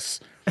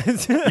Swiss.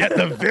 Yet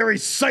the very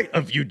sight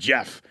of you,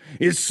 Jeff,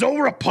 is so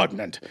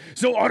repugnant,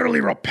 so utterly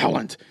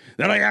repellent,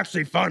 that I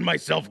actually found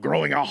myself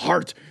growing a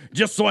heart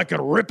just so I could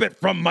rip it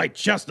from my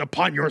chest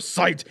upon your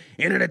sight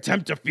in an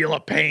attempt to feel a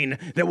pain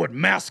that would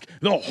mask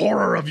the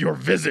horror of your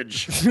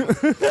visage.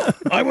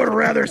 I would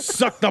rather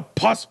suck the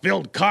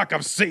pus-filled cock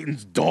of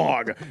Satan's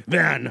dog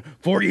than,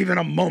 for even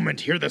a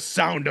moment, hear the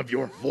sound of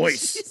your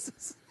voice.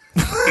 Jesus.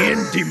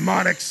 In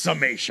demonic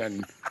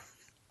summation,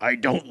 I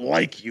don't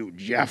like you,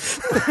 Jeff.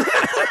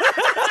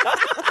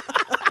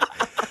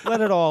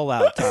 Let it all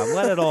out, Tom.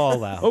 Let it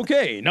all out.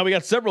 okay. Now we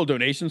got several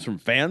donations from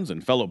fans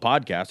and fellow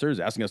podcasters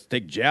asking us to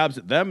take jabs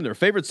at them and their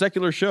favorite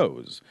secular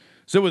shows.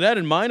 So with that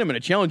in mind, I'm going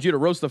to challenge you to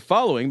roast the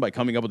following by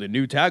coming up with a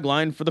new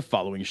tagline for the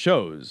following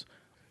shows.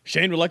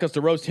 Shane would like us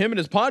to roast him and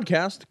his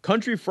podcast,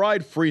 Country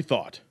Fried Free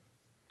Thought.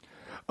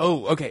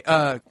 Oh, okay.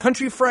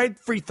 Country Fried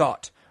Free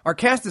Thought. Our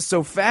cast is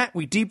so fat,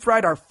 we deep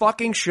fried our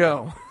fucking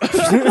show.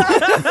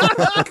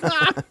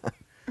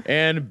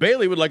 And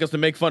Bailey would like us to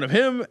make fun of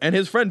him and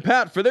his friend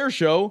Pat for their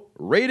show,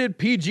 Rated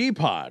PG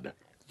Pod.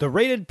 The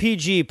Rated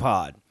PG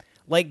Pod.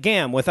 Like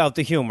Gam without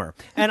the humor.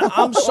 And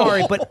I'm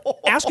sorry, but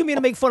asking me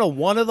to make fun of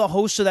one of the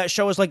hosts of that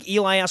show is like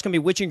Eli asking me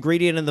which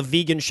ingredient in the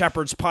vegan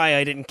shepherd's pie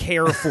I didn't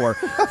care for.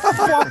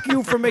 Fuck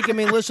you for making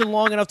me listen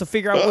long enough to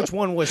figure out which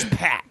one was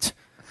Pat.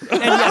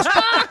 And yes,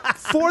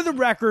 for the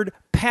record,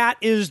 Pat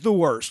is the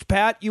worst.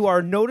 Pat, you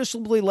are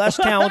noticeably less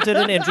talented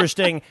and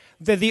interesting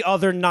than the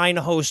other 9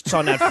 hosts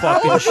on that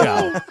fucking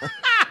show.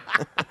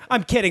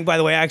 I'm kidding, by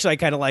the way. Actually, I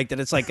kind of liked it.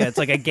 It's like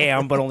a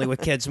Gam, but only with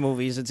kids'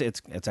 movies.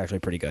 It's actually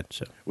pretty good.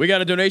 So we got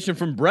a donation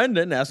from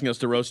Brendan asking us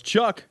to roast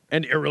Chuck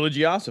and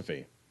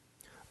Irreligiosophy.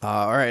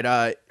 All right,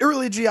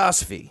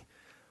 Irreligiosophy.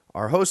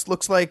 Our host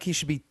looks like he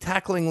should be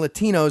tackling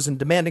Latinos and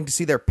demanding to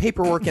see their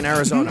paperwork in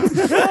Arizona.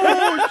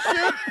 Oh,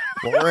 shit!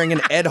 While wearing an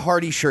Ed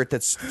Hardy shirt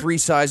that's 3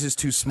 sizes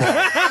too small.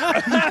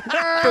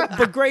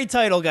 but great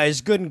title,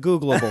 guys. Good and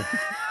Googleable.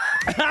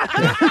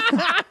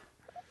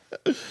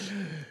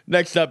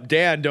 Next up,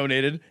 Dan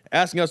donated,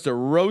 asking us to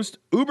roast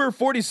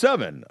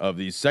Uber47 of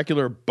the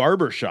Secular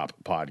Barbershop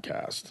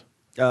podcast.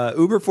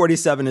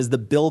 Uber47 is the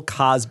Bill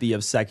Cosby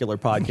of secular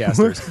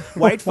podcasters.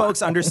 White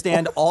folks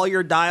understand all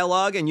your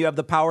dialogue, and you have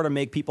the power to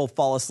make people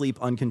fall asleep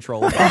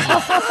uncontrollably.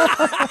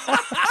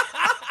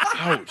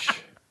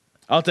 Ouch.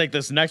 I'll take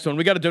this next one.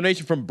 We got a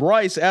donation from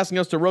Bryce asking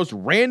us to roast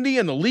Randy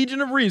and the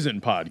Legion of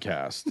Reason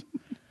podcast.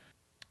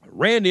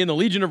 Randy and the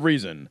Legion of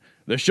Reason,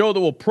 the show that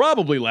will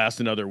probably last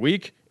another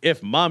week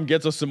if Mom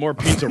gets us some more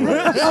pizza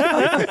rolls.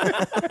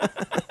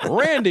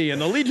 Randy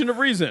and the Legion of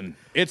Reason.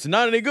 It's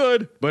not any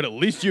good, but at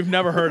least you've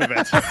never heard of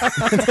it.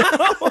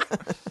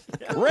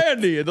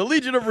 Randy and the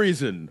Legion of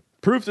Reason.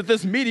 Proof that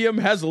this medium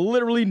has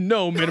literally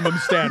no minimum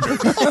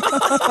standards.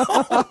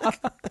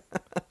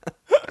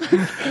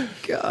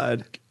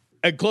 God.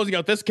 And closing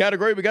out this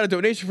category, we got a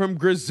donation from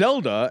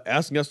Griselda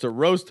asking us to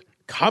roast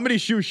Comedy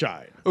Shoe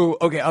Shine. Ooh,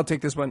 okay, I'll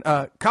take this one.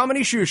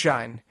 Comedy Shoe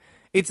Shine.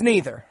 It's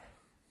neither.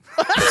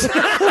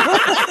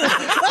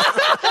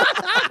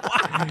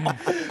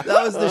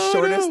 That was the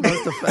shortest,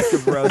 most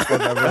effective roast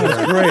I've ever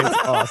heard. Great.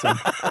 That's awesome.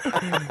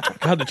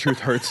 God, the truth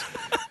hurts.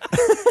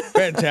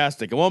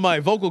 Fantastic. And while my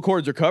vocal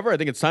cords recover, I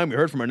think it's time we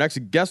heard from our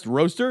next guest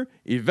roaster,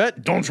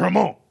 Yvette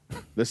D'Entremont.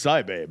 the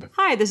Scibabe.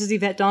 Hi, this is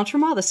Yvette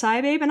D'Entremont, the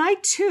Scibabe, and I,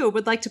 too,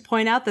 would like to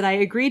point out that I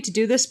agreed to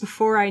do this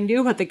before I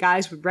knew what the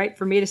guys would write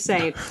for me to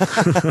say.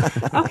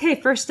 Okay,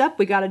 first up,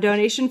 we got a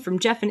donation from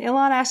Jeff and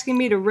Elon asking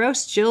me to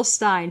roast Jill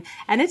Stein.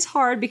 And it's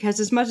hard because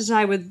as much as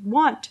I would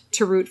want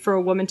to root for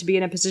a woman to be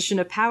in a position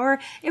of power,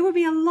 it would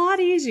be a lot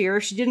easier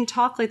if she didn't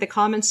talk like the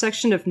comments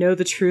section of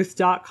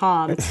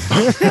KnowTheTruth.com.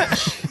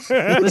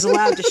 Was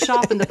allowed to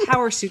shop in the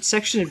power suit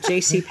section of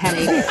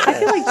JCPenney. I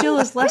feel like Jill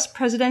is less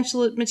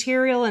presidential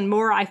material and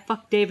more I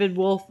fucked David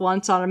Wolf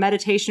once on a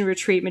meditation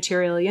retreat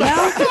material, you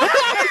know?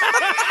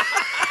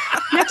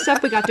 Next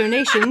up, we got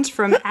donations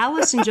from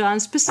Alice and John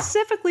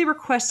specifically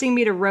requesting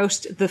me to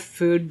roast the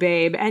Food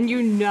Babe. And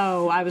you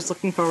know I was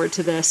looking forward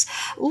to this.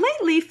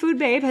 Lately, Food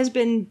Babe has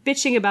been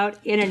bitching about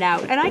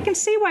In-N-Out, and I can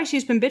see why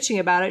she's been bitching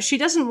about it. She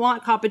doesn't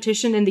want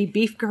competition in the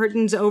beef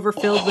curtains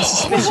overfilled with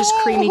suspicious,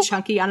 creamy,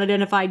 chunky,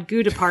 unidentified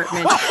goo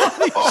department.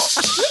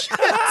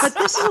 But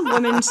this is a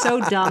woman so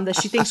dumb that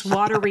she thinks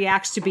water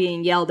reacts to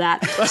being yelled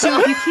at. So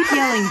if you keep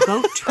yelling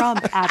 "Vote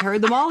Trump" at her,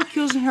 the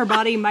molecules in her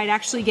body might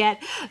actually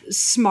get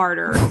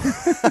smarter.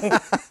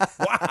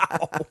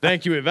 Wow.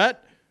 Thank you,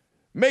 Yvette.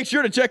 Make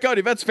sure to check out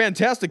Yvette's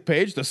fantastic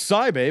page, the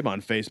Scibabe,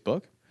 on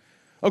Facebook.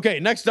 Okay,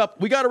 next up,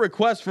 we got a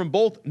request from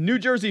both New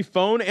Jersey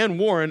Phone and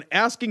Warren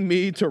asking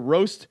me to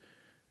roast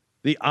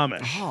the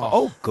Amish.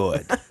 Oh,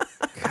 good.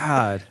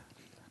 God.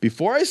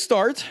 Before I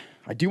start,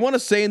 I do want to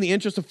say in the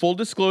interest of full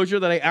disclosure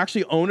that I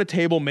actually own a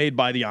table made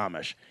by the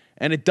Amish,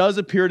 and it does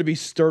appear to be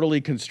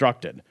sturdily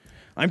constructed.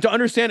 I'm to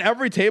understand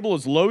every table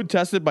is load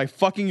tested by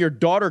fucking your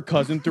daughter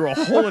cousin through a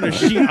hole in a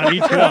sheet on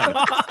each one.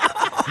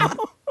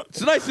 It's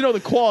nice to know the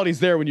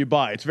quality's there when you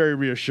buy. It's very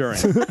reassuring.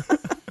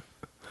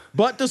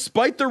 But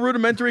despite their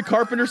rudimentary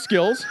carpenter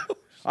skills,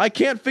 I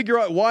can't figure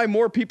out why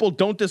more people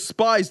don't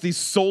despise these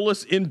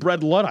soulless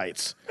inbred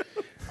Luddites.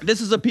 This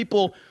is a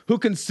people who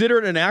consider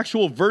it an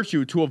actual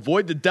virtue to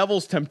avoid the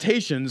devil's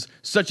temptations,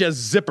 such as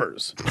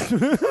zippers.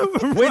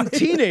 When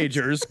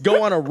teenagers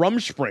go on a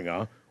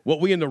Rumspringa, what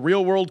we in the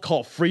real world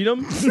call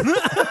freedom,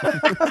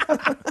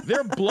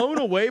 they're blown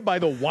away by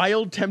the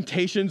wild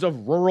temptations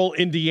of rural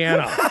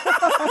Indiana.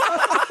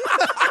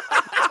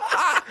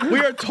 We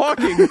are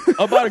talking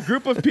about a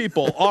group of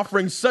people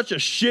offering such a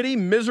shitty,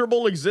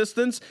 miserable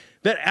existence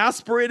that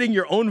aspirating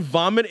your own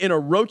vomit in a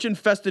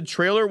roach-infested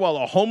trailer while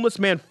a homeless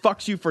man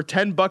fucks you for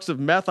 $10 of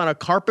meth on a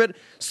carpet,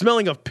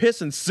 smelling of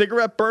piss and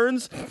cigarette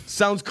burns,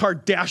 sounds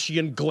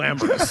Kardashian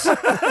glamorous.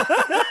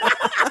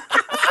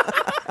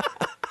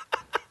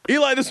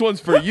 Eli, this one's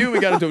for you. We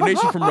got a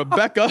donation from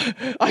Rebecca.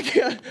 I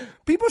can't.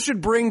 People should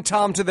bring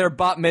Tom to their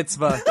bat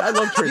mitzvah. I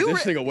love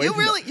transitioning away from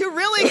that.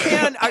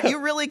 You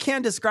really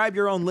can describe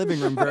your own living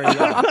room very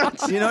well.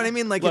 You know what I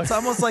mean? Like, it's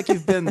almost like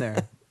you've been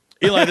there.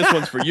 Eli, this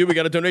one's for you. We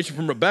got a donation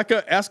from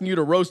Rebecca asking you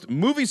to roast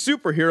movie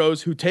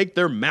superheroes who take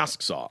their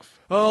masks off.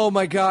 Oh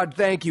my God,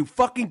 thank you.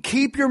 Fucking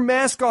keep your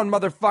mask on,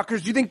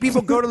 motherfuckers. Do you think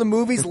people go to the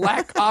movies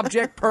lack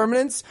object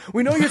permanence?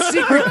 We know your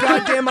secret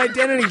goddamn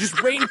identity.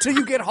 Just wait until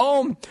you get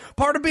home.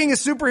 Part of being a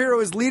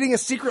superhero is leading a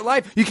secret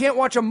life. You can't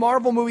watch a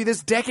Marvel movie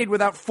this decade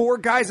without 4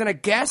 guys and a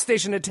gas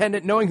station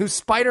attendant knowing who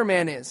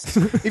Spider-Man is.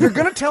 If you're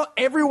gonna tell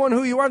everyone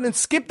who you are, then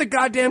skip the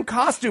goddamn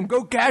costume.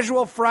 Go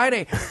casual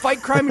Friday.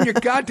 Fight crime in your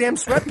goddamn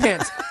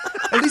sweatpants.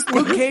 At least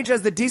Luke Cage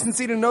has the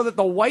decency to know that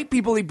the white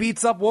people he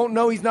beats up won't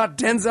know he's not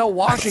Denzel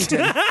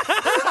Washington.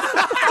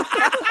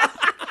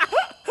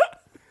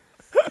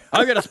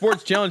 I've got a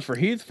sports challenge for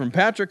Heath from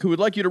Patrick, who would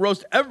like you to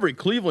roast every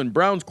Cleveland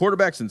Browns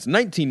quarterback since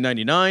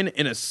 1999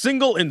 in a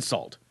single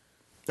insult.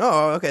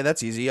 Oh, okay,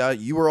 that's easy.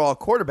 You were all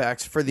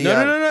quarterbacks for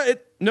the...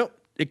 No.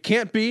 It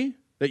can't be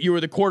that you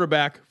were the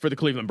quarterback for the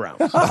Cleveland Browns.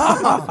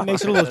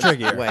 Makes it a little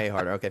trickier. Way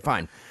harder. Okay,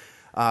 fine.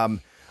 All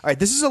right,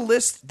 this is a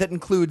list that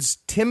includes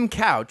Tim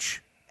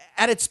Couch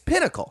at its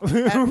pinnacle,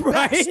 at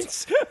Right?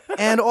 best,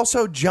 and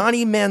also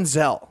Johnny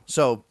Manziel.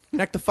 So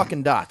connect the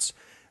fucking dots.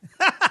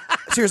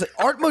 Seriously,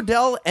 Art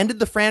Modell ended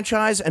the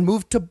franchise and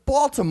moved to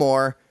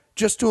Baltimore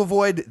just to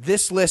avoid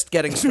this list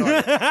getting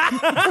started.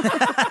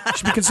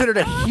 Should be considered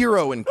a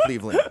hero in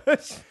Cleveland.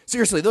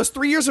 Seriously, those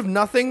 3 years of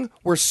nothing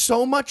were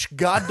so much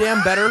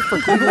goddamn better for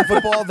Cleveland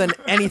football than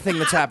anything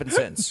that's happened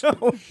since.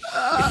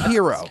 A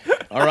hero.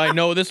 All right,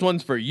 no, this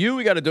one's for you.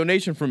 We got a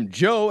donation from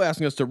Joe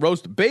asking us to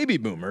roast baby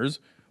boomers,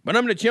 but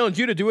I'm going to challenge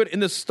you to do it in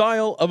the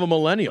style of a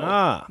millennial.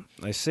 Ah,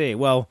 I see.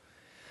 Well,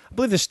 I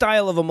believe the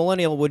style of a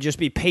millennial would just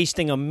be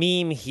pasting a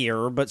meme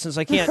here, but since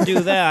I can't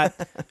do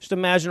that, just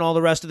imagine all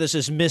the rest of this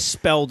is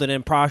misspelled and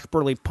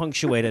improperly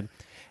punctuated.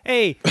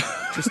 Hey,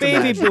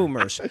 baby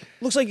boomers,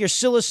 looks like your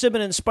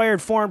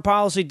psilocybin-inspired foreign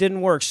policy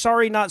didn't work.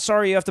 Sorry, not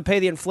sorry, you have to pay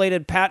the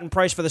inflated patent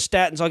price for the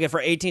statins I'll get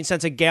for 18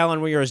 cents a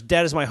gallon when you're as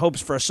dead as my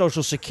hopes for a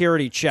Social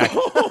Security check.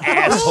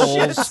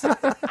 Assholes.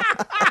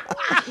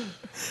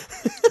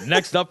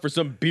 Next up, for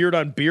some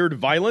beard-on-beard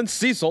violence,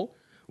 Cecil.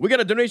 We got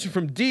a donation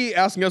from Dee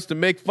asking us to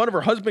make fun of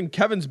her husband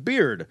Kevin's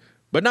beard,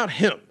 but not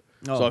him.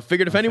 So I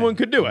figured if anyone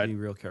could do it.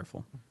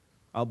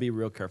 I'll be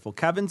real careful.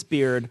 Kevin's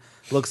beard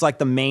looks like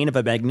the mane of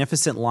a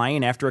magnificent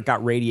lion after it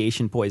got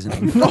radiation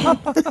poisoning.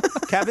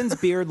 Kevin's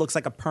beard looks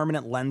like a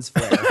permanent lens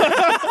flare.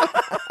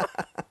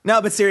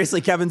 No, but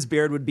seriously, Kevin's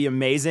beard would be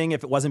amazing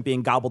if it wasn't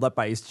being gobbled up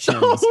by his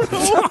chins.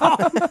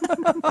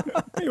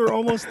 You were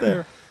almost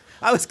there.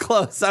 I was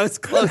close,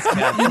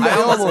 Kevin. I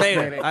almost made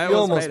it. You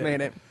almost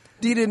made it.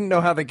 D didn't know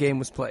how the game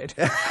was played.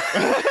 It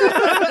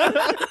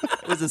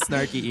was a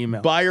snarky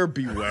email. Buyer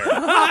beware.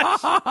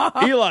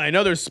 Eli,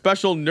 another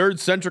special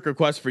nerd-centric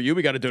request for you.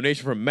 We got a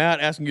donation from Matt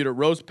asking you to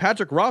roast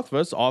Patrick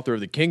Rothfuss, author of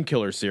the King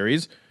Killer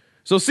series.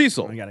 So,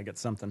 Cecil. I got to get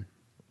something.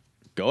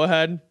 Go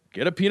ahead.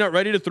 Get a peanut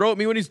ready to throw at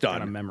me when he's done.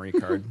 Got a memory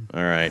card.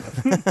 All right.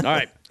 All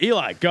right.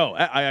 Eli, go.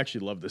 I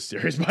actually love this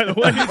series, by the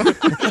way.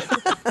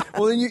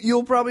 Well, then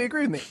you'll probably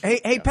agree with me.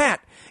 Hey,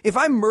 Pat, if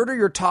I murder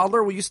your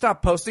toddler, will you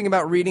stop posting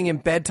about reading him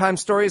bedtime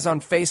stories on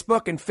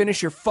Facebook and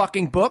finish your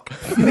fucking book?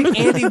 You make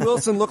Andy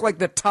Wilson look like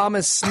the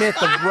Thomas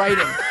Smith of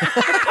writing.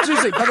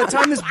 Seriously, by the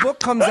time this book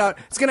comes out,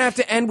 it's going to have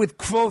to end with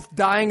Quoth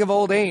dying of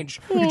old age.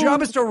 Your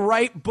job is to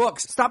write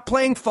books. Stop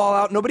playing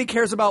Fallout. Nobody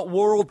cares about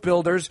world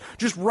builders.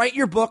 Just write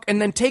your book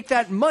and then take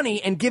that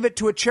money and give it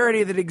to a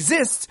charity that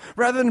exists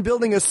rather than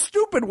building a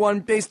stupid one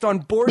based on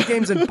board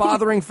games and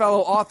bothering fellow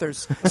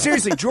authors.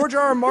 Seriously, George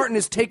R.R. Martin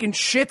is taking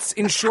shits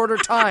in shorter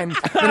time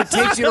than it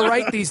takes you to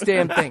write these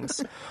damn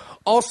things.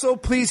 Also,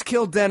 please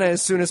kill Denna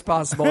as soon as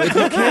possible. If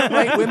you can't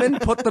write women,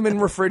 put them in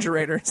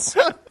refrigerators.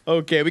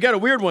 Okay, we got a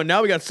weird one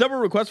now. We got several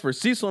requests for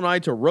Cecil and I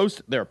to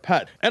roast their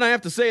pet. And I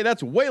have to say,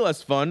 that's way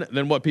less fun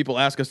than what people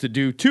ask us to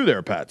do to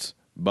their pets.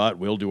 But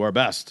we'll do our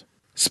best.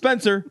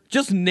 Spencer,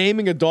 just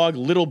naming a dog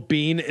Little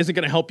Bean isn't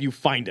going to help you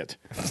find it.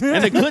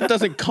 And the clit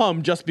doesn't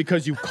come just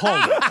because you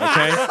called it,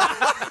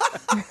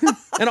 okay?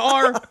 And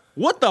R,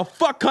 what the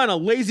fuck kind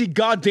of lazy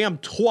goddamn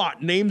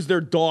twat names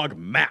their dog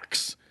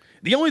Max?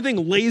 The only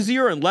thing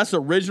lazier and less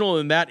original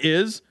than that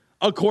is,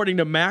 according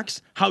to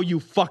Max, how you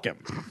fuck him.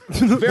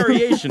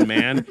 Variation,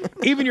 man.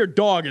 Even your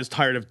dog is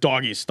tired of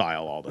doggy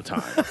style all the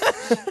time.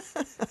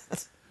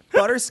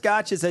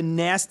 Butterscotch is a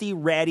nasty,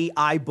 ratty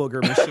eye booger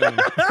machine.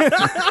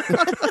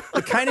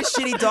 The kind of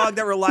shitty dog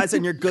that relies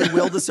on your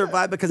goodwill to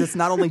survive because it's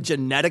not only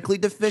genetically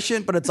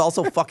deficient, but it's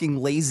also fucking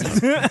lazy.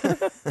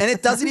 And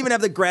it doesn't even have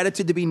the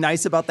gratitude to be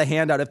nice about the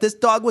handout. If this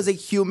dog was a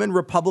human,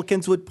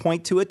 Republicans would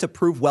point to it to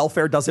prove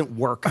welfare doesn't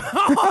work.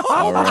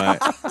 All right.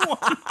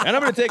 And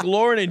I'm going to take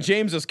Lauren and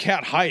James's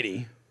cat,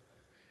 Heidi.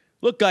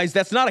 Look, guys,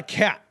 that's not a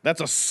cat.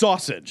 That's a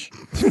sausage.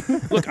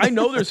 Look, I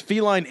know there's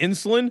feline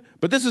insulin,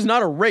 but this is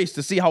not a race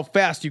to see how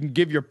fast you can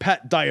give your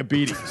pet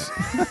diabetes.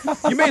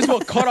 You may as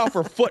well cut off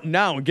her foot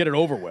now and get it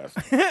over with.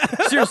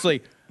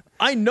 Seriously,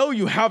 I know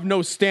you have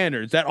no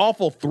standards. That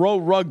awful throw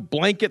rug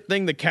blanket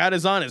thing the cat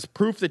is on is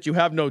proof that you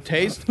have no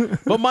taste.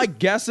 But my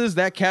guess is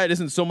that cat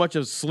isn't so much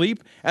of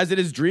sleep as it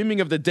is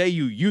dreaming of the day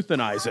you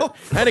euthanize it.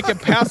 And it can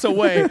pass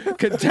away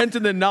content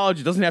in the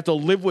knowledge it doesn't have to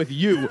live with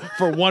you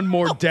for one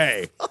more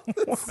day.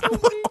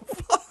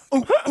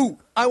 Ooh,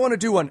 I want to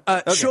do one.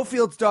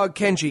 Schofield's dog,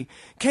 Kenji.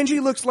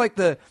 Kenji looks like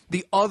the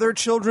other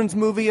children's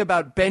movie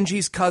about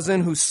Benji's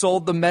cousin who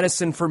sold the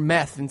medicine for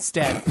meth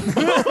instead.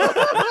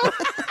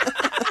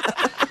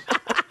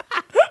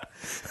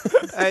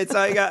 All right, so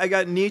I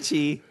got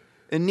Nietzsche.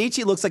 And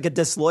Nietzsche looks like a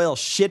disloyal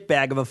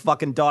shitbag of a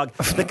fucking dog.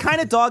 The kind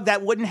of dog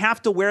that wouldn't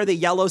have to wear the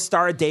yellow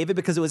Star of David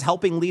because it was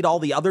helping lead all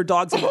the other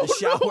dogs into the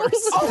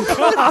showers.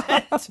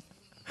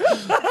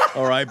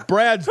 All right,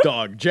 Brad's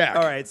dog, Jack.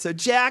 All right, so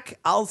Jack,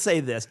 I'll say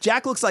this.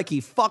 Jack looks like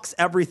he fucks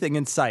everything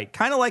in sight.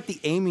 Kind of like the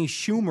Amy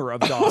Schumer of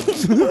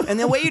dogs. And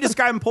the way you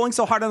describe him pulling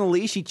so hard on the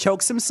leash, he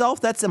chokes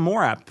himself, that's a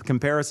more apt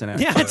comparison,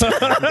 actually.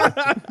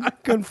 Yeah,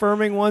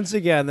 confirming once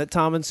again that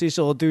Tom and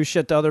Cecil will do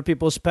shit to other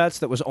people's pets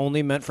that was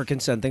only meant for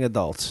consenting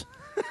adults.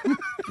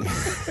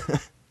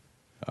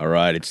 All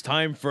right, it's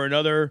time for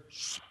another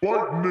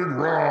Spartaning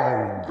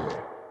round.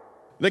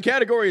 The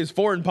category is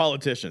foreign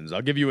politicians.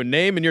 I'll give you a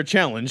name, and your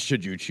challenge,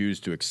 should you choose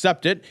to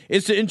accept it,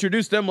 is to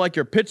introduce them like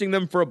you're pitching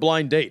them for a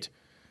blind date.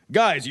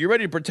 Guys, are you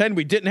ready to pretend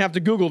we didn't have to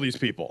Google these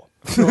people?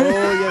 Oh,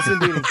 yes,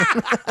 indeed.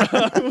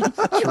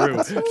 True.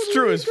 It's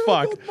true as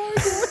fuck.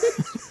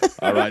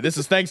 All right, this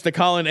is thanks to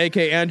Colin,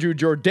 a.k.a. Andrew,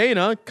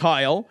 Jordana,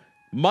 Kyle,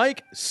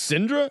 Mike,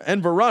 Sindra,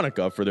 and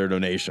Veronica for their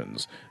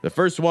donations. The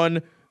first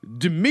one,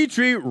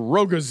 Dmitry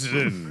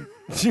Rogozin.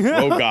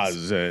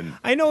 Rogozin.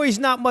 I know he's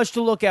not much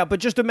to look at, but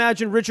just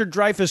imagine Richard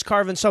Dreyfuss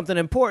carving something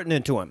important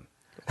into him.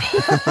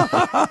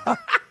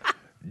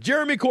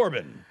 Jeremy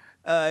Corbyn.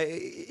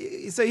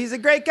 So he's a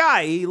great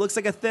guy. He looks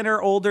like a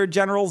thinner, older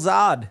General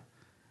Zod.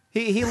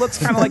 He looks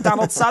kind of like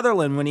Donald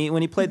Sutherland when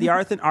he played the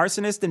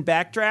arsonist in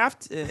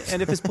Backdraft.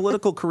 And if his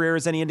political career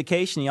is any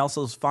indication, he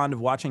also is fond of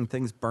watching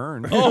things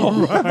burn.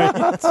 Oh,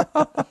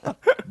 right.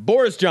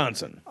 Boris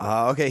Johnson.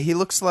 Okay, he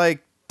looks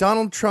like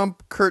Donald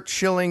Trump, Kurt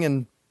Schilling,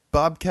 and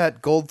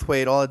Bobcat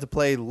Goldthwait all had to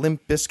play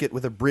Limp Bizkit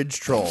with a bridge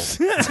troll.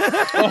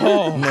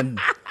 Oh. And then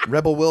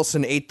Rebel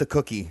Wilson ate the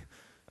cookie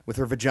with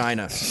her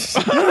vagina.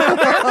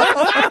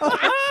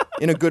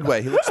 In a good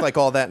way. He looks like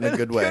all that in a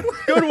good way.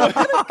 Good one.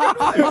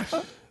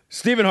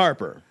 Stephen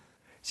Harper.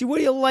 See, what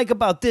do you like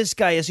about this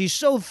guy is he's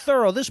so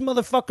thorough. This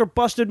motherfucker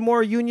busted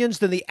more unions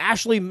than the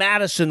Ashley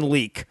Madison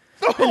leak.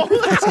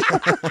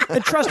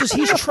 And trust us,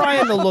 he's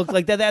trying to look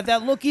like that.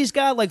 That look he's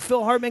got, like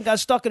Phil Hartman got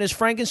stuck in his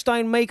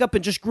Frankenstein makeup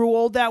and just grew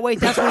old that way.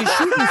 That's what he's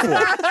shooting for.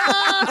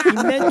 He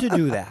meant to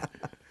do that.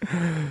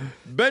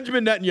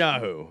 Benjamin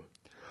Netanyahu.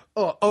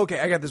 Oh, okay,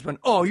 I got this one.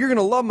 Oh, you're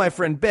gonna love my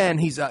friend Ben.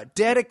 He's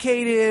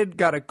dedicated,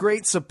 got a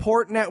great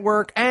support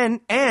network, and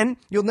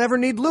you'll never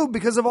need lube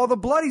because of all the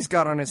blood he's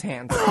got on his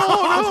hands.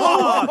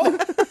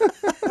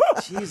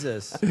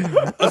 Jesus.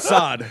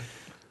 Assad.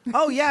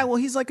 Oh, yeah, well,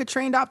 he's like a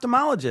trained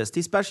ophthalmologist.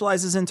 He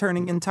specializes in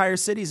turning entire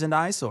cities into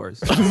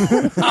eyesores.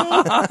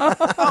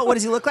 Oh, what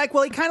does he look like?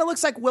 Well, he kind of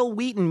looks like Will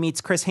Wheaton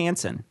meets Chris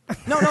Hansen.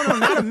 No,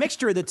 not a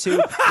mixture of the two.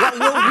 What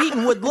Will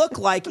Wheaton would look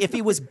like if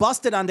he was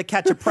busted on To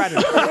Catch a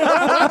Predator.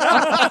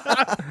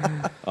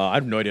 I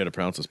have no idea how to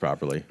pronounce this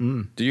properly.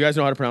 Do you guys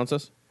know how to pronounce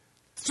this?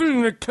 Sylvie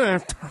All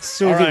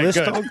right,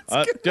 Listog.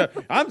 good.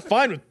 I'm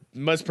fine with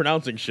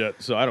mispronouncing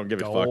shit, so I don't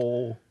give a fuck.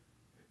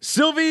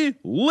 Sylvie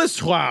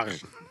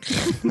Listog.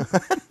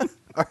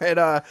 All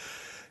right,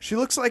 she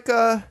looks like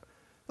a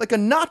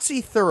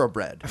Nazi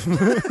thoroughbred,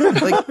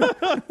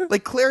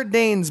 like Claire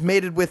Danes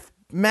mated with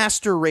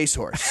Master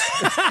Racehorse.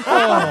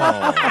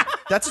 Oh,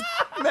 that's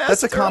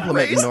a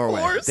compliment in Norway.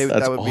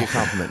 That would be a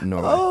compliment in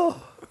Norway.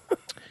 Oh.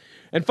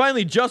 And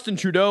finally, Justin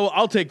Trudeau.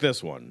 I'll take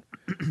this one.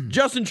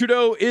 Justin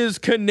Trudeau is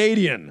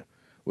Canadian,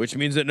 which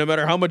means that no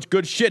matter how much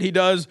good shit he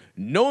does,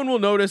 no one will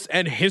notice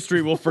and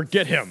history will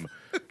forget him.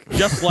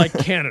 Just like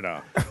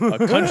Canada, a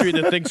country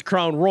that thinks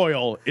Crown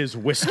Royal is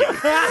whiskey.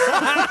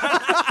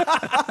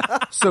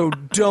 So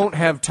don't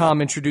have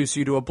Tom introduce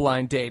you to a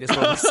blind date, is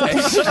what I'm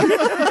saying.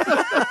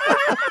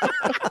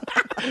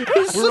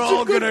 We're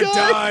all gonna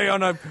die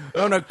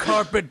on a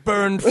carpet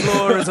burned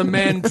floor as a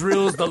man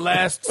drills the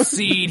last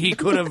seed he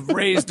could have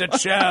raised a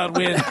child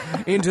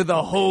with into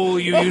the hole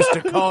you used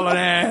to call an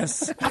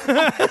ass.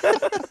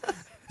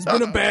 It's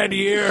been a bad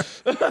year.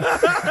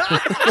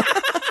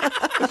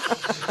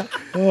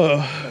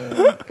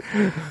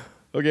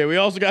 Okay, we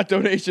also got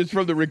donations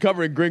from the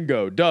recovering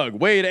gringo, Doug,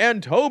 Wade,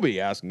 and Toby,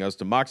 asking us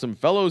to mock some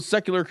fellow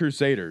secular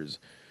crusaders.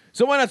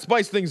 So why not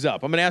spice things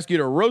up? I'm going to ask you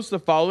to roast the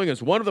following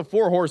as one of the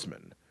four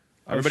horsemen.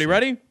 Everybody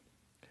ready?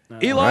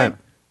 Eli, right.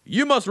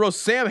 You must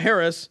roast Sam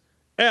Harris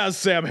as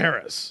Sam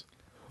Harris.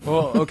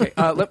 Oh, okay.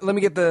 Let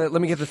me get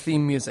the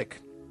theme music.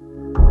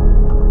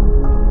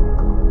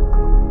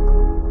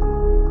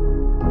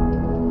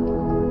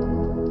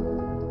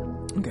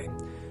 Okay.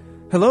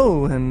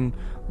 Hello and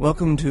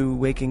welcome to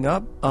Waking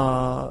Up.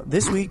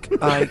 This week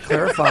I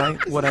clarify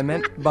what I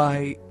meant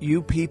by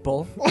you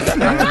people.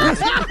 And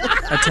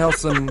I tell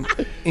some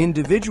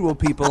individual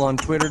people on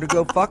Twitter to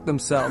go fuck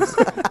themselves.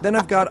 Then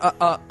I've got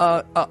a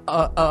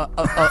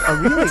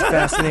really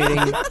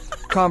fascinating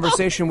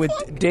conversation with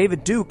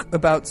David Duke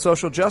about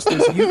social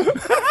justice.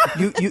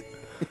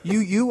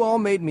 You all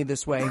made me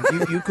this way.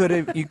 You could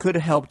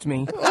have helped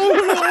me.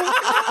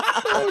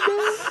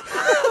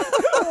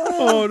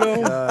 Oh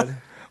no! God.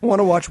 I want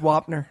to watch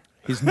Wapner.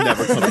 He's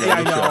never coming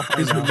on the show.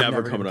 He's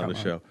never coming on the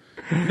show.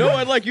 No,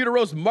 I'd like you to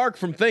roast Mark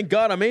from Thank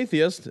God I'm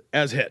Atheist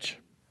as Hitch.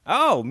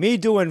 Oh, me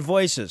doing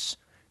voices.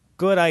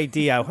 Good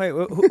idea. Hey,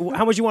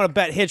 how much you want to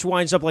bet Hitch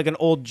winds up like an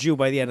old Jew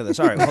by the end of this?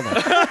 All right, hold on.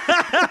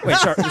 Wait,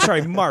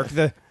 sorry, Mark,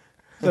 the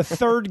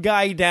third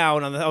guy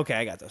down on the... Okay,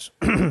 I got this.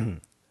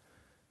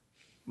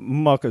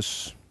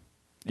 Marcus,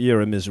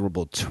 you're a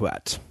miserable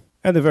twat.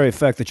 And the very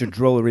fact that your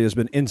drollery has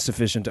been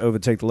insufficient to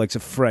overtake the likes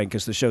of Frank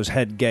as the show's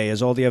head gay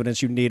is all the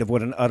evidence you need of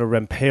what an utter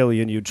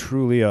rampalion you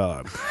truly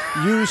are.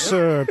 You,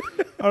 sir,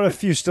 are a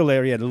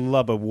fustilarian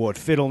lubberwort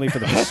fit only for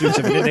the pursuits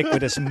of an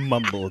iniquitous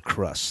mumble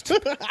crust.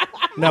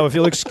 Now, if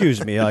you'll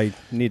excuse me, I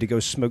need to go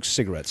smoke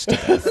cigarettes to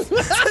death.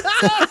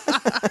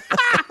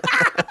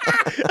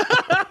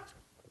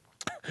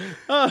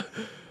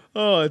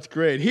 Oh, it's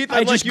great. Heath,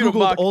 I just like you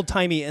Googled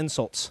old-timey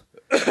insults.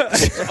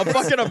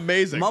 Fucking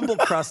amazing. Mumble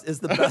crust is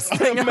the best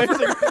thing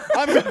amazing.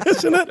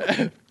 Isn't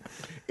it?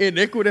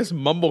 Iniquitous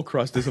mumble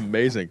crust is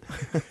amazing.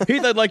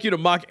 Heath, I'd like you to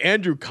mock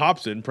Andrew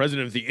Copson,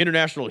 president of the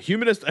International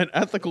Humanist and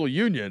Ethical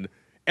Union,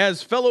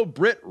 as fellow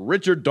Brit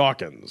Richard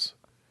Dawkins.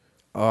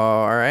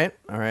 All right.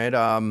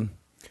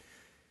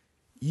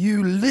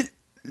 You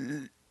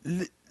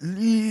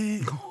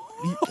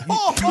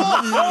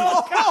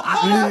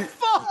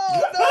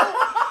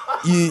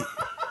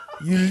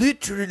You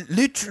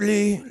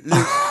literally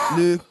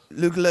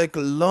look like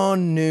a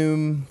lawn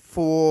gnome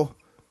for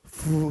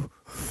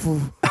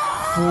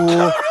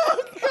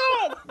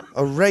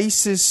a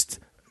racist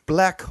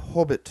black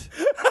hobbit.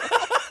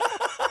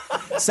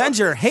 Send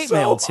your hate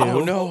mail to.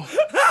 Oh no!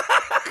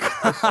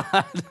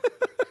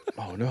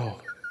 Oh no!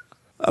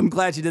 I'm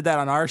glad you did that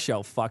on our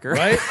show, fucker.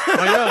 Right?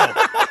 I know.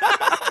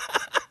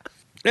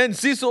 And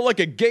Cecil, like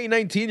a gay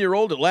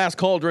 19-year-old at last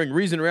call during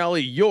Reason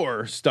Rally,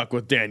 you're stuck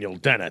with Daniel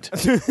Dennett.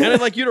 And I'd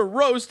like you to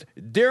roast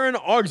Darren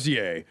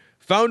Auxier,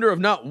 founder of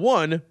not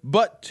one,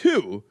 but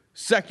two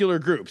secular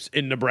groups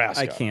in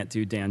Nebraska. I can't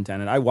do Dan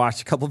Dennett. I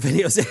watched a couple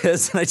videos of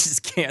his, and I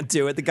just can't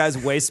do it. The guy's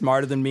way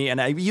smarter than me, and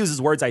he uses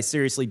words I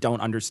seriously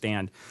don't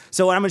understand.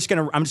 So I'm just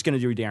gonna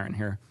do Darren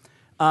here.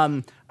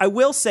 I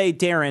will say,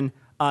 Darren,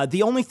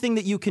 The only thing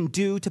that you can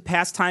do to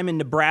pass time in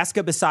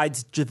Nebraska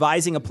besides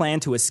devising a plan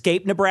to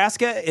escape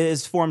Nebraska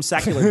is form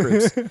secular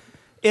groups.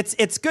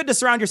 It's good to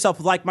surround yourself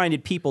with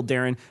like-minded people,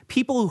 Darren.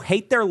 People who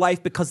hate their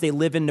life because they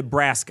live in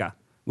Nebraska,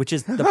 which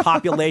is the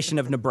population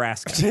of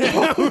Nebraska.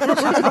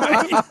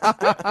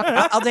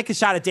 I'll take a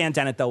shot at Dan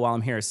Dennett, though, while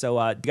I'm here,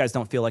 so you guys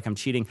don't feel like I'm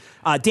cheating.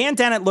 Dan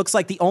Dennett looks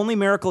like the only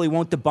miracle he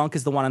won't debunk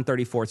is the one on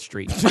 34th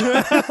Street.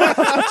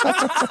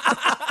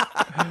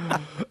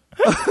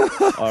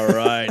 All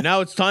right,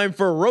 now it's time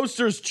for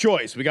Roaster's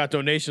Choice. We got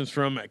donations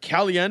from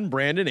Callien,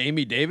 Brandon,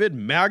 Amy, David,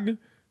 Magne,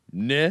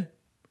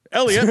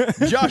 Elliot,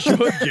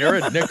 Joshua,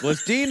 Jared,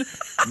 Nicholas, Dean,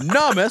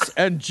 Namus,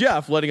 and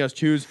Jeff, letting us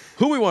choose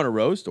who we want to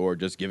roast or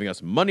just giving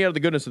us money out of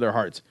the goodness of their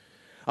hearts.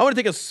 I want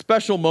to take a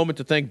special moment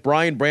to thank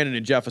Brian, Brandon,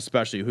 and Jeff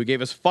especially, who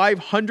gave us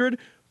 $500,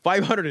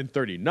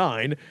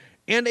 $539,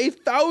 and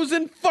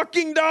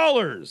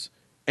 $1,000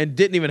 and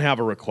didn't even have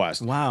a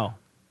request. Wow.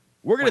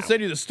 We're going to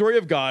send you the Story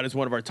of God as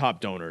one of our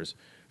top donors.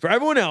 For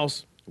everyone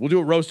else, we'll do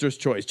a Roaster's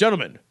Choice.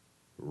 Gentlemen,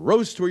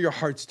 roast where your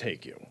hearts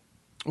take you.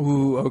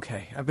 Ooh,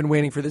 okay. I've been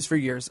waiting for this for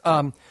years.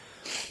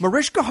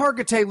 Mariska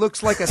Hargitay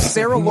looks like a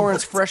Sarah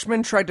Lawrence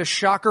freshman tried to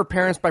shock her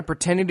parents by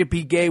pretending to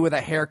be gay with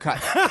a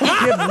haircut. She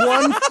had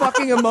one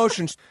fucking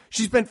emotion.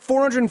 She spent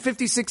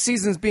 456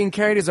 seasons being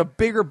carried as a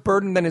bigger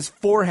burden than his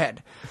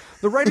forehead.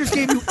 The writers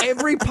gave you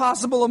every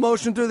possible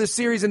emotion through the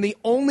series, and the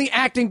only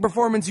acting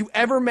performance you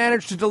ever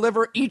managed to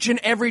deliver each and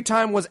every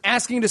time was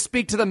asking to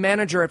speak to the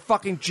manager at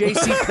fucking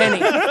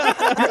JCPenney.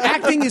 Your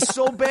acting is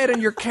so bad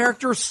and your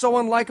character is so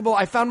unlikable,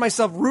 I found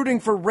myself rooting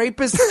for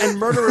rapists and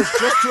murderers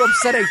just to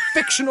upset a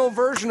fictional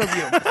version of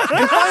you.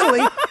 And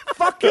finally,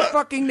 fuck your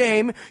fucking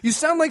name. You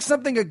sound like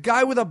something a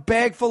guy with a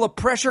bag full of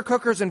pressure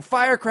cookers and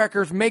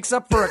firecrackers makes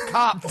up for a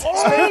cop.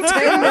 Spend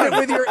 10 minutes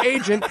with your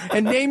agent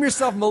and name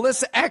yourself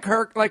Melissa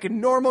Eckert like a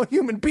normal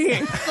human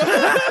being.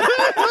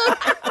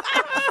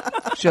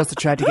 She also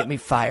tried to get me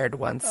fired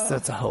once, so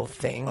it's a whole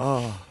thing.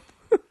 Oh.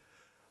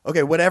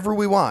 Okay, whatever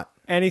we want.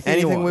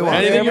 Anything we want.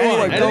 Anything you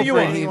want. Anything you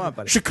want.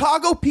 want.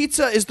 Chicago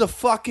pizza is the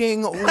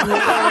fucking worst.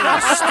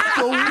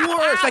 The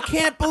worst. I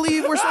can't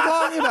believe we're still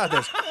talking about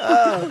this.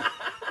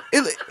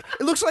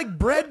 It looks like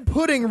bread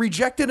pudding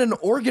rejected an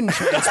organ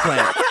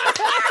transplant.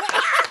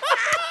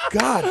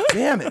 God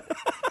damn it.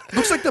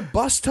 Looks like the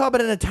bus tub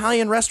at an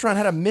Italian restaurant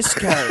had a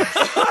miscarriage.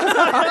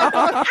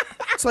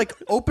 It's like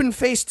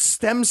open-faced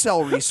stem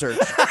cell research.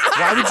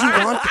 Why would you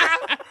want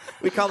that?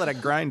 We call it a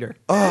grinder.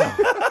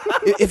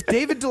 If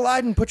David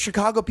Daleiden put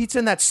Chicago pizza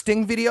in that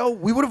Sting video,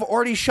 we would have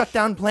already shut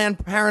down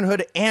Planned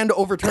Parenthood and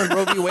overturned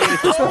Roe v. Wade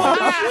at this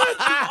point.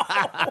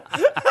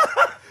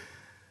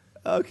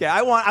 Okay,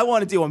 I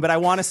want to do one, but I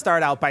want to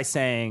start out by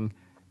saying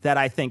that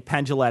I think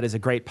Penn Jillette is a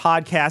great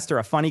podcaster,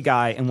 a funny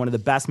guy, and one of the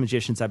best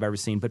magicians I've ever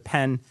seen. But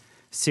Penn,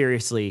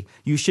 seriously,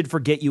 you should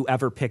forget you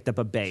ever picked up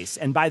a bass.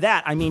 And by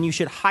that, I mean you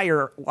should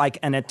hire like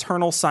an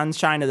Eternal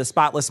Sunshine of the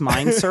Spotless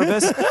Mind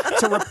service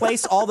to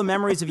replace all the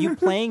memories of you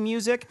playing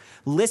music,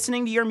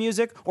 listening to your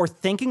music, or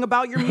thinking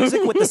about your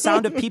music with the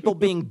sound of people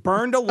being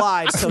burned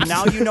alive, so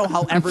now you know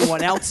how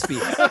everyone else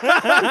feels.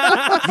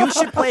 You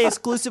should play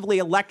exclusively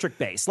electric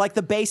bass, like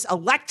the bass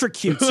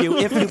electrocutes you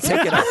if you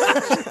pick it up.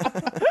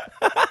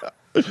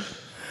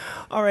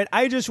 All right,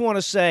 I just want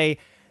to say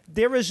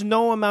there is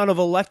no amount of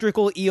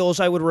electrical eels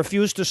I would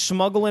refuse to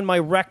smuggle in my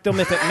rectum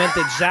if it meant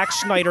that Zack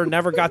Snyder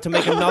never got to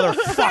make another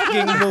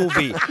fucking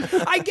movie.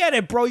 I get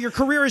it, bro. Your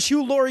career as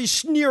Hugh Laurie's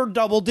sneer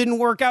double didn't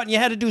work out and you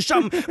had to do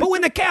something. But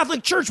when the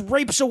Catholic Church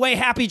rapes away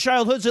happy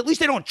childhoods, at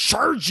least they don't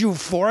charge you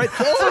for it.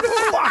 For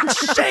fuck's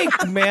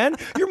sake, man.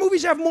 Your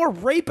movies have more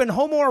rape and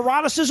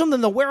homoeroticism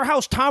than the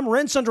warehouse Tom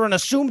rents under an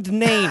assumed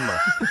name.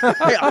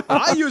 Hey,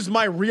 I used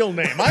my real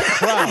name. I'm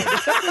proud.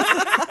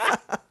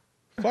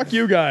 Fuck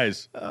you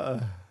guys.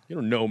 You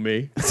don't know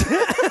me.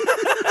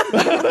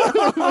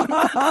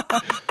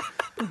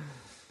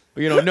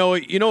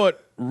 You know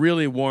what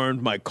really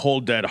warmed my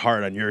cold dead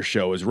heart on your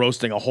show is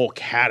roasting a whole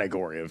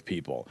category of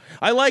people.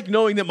 I like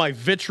knowing that my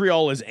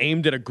vitriol is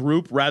aimed at a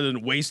group rather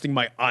than wasting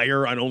my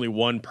ire on only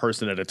one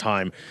person at a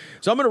time.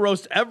 So I'm going to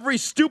roast every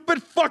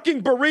stupid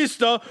fucking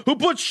barista who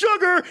puts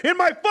sugar in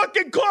my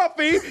fucking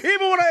coffee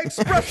even when I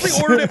expressly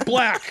ordered it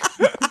black.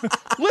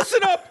 Listen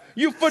up,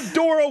 you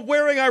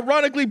fedora-wearing,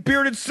 ironically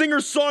bearded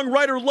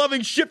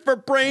singer-songwriter-loving shit for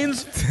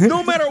brains.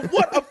 No matter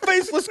what a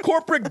faceless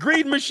corporate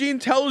greed machine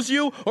tells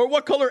you or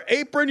what color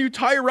apron you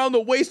tie around the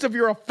waist of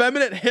your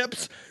effeminate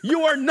hips,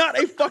 you are not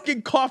a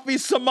fucking coffee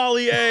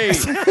sommelier.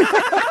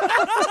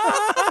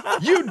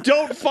 You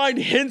don't find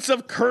hints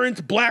of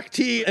currant black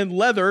tea and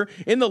leather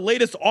in the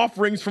latest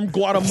offerings from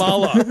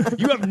Guatemala.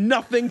 You have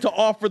nothing to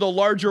offer the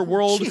larger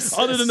world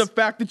other than the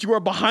fact that you are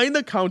behind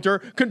the counter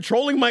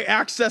controlling my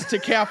access to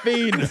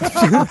caffeine.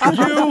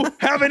 You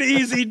have an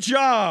easy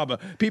job.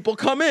 People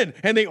come in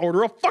and they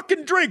order a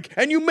fucking drink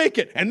and you make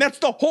it. And that's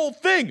the whole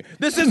thing.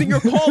 This isn't your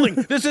calling.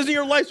 This isn't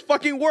your life's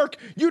fucking work.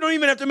 You don't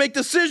even have to make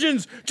make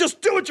decisions.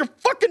 Just do what you're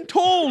fucking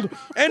told.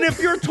 And if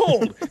you're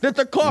told that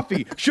the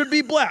coffee should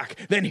be black,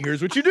 then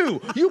here's what you do.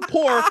 You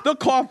pour the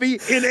coffee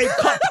in a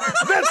cup.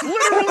 That's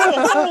literally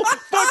the whole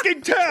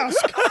fucking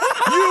task.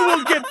 You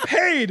will get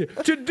paid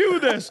to do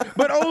this,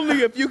 but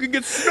only if you can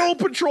get Snow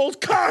Patrol's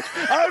cock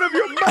out of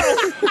your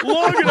mouth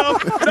long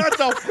enough not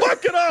to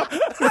fuck it up.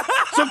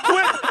 So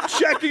quit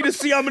checking to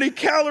see how many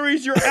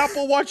calories your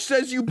Apple Watch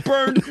says you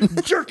burned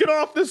jerking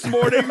off this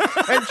morning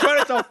and try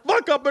not to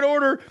fuck up an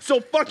order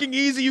so fucking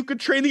easy you could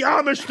train the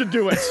Amish to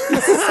do it.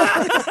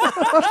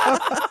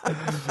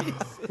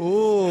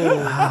 Ooh.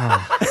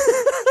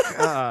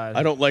 God.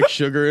 I don't like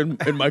sugar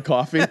in my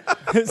coffee.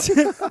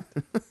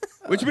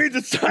 Which means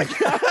it's time.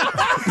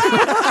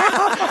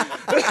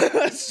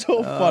 That's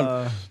so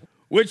fun.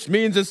 Which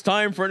means it's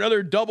time for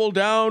another double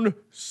down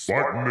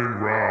buttoning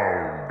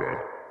round.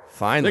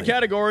 Finally. The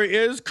category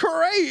is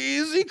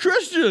Crazy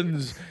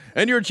Christians.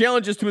 And your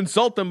challenge is to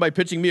insult them by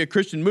pitching me a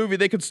Christian movie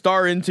they could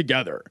star in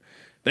together.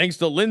 Thanks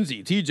to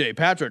Lindsay, TJ,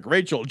 Patrick,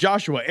 Rachel,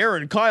 Joshua,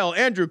 Aaron, Kyle,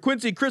 Andrew,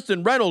 Quincy,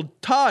 Kristen,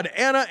 Reynold, Todd,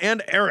 Anna,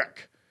 and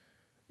Eric.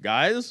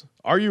 Guys,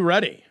 are you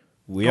ready?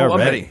 We are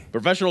ready.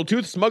 Professional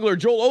tooth smuggler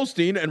Joel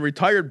Osteen and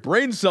retired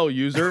brain cell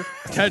user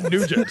Ted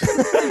Nugent.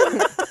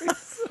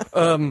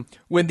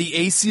 When the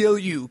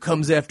ACLU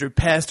comes after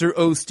Pastor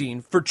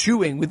Osteen for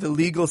chewing with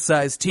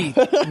illegal-sized teeth,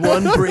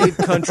 one brave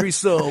country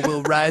soul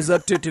will rise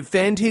up to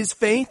defend his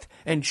faith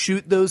and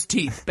shoot those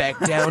teeth back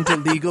down to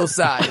legal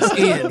size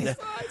in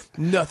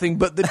Nothing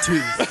But the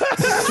Tooth.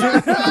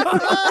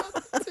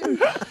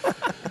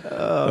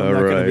 I'm not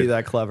going to be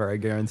that clever, I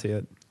guarantee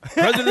it.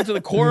 President of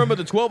the Quorum of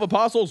the 12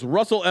 Apostles,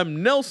 Russell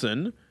M.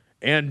 Nelson,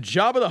 and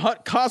Jabba the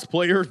Hutt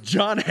cosplayer,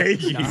 John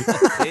Hagee.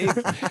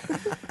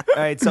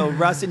 All right, so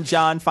Russ and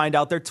John find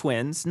out they're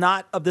twins,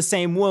 not of the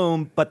same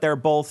womb, but they're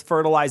both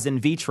fertilized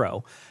in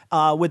vitro,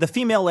 with a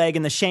female egg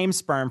and the shame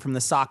sperm from the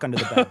sock under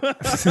the bed.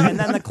 And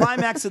then the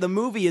climax of the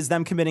movie is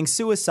them committing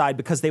suicide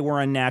because they were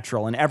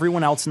unnatural, and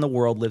everyone else in the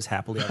world lives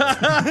happily ever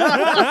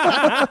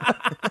after.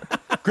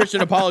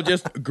 Christian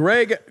apologist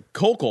Greg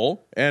Kokel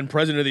and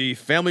president of the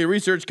Family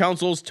Research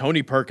Council's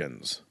Tony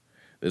Perkins.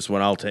 This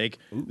one I'll take.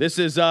 This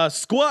is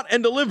Squat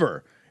and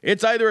Deliver.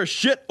 It's either a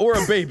shit or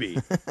a baby.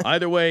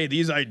 Either way,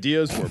 these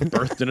ideas were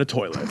birthed in a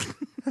toilet.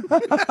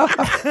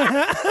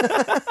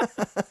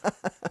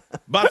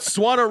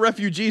 Botswana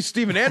refugee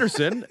Steven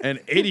Anderson and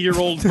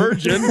 80-year-old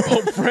virgin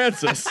Pope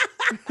Francis.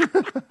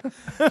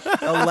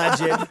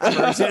 Alleged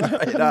virgin.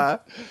 Right,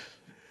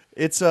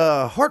 it's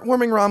a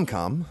heartwarming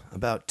rom-com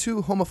about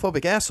two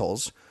homophobic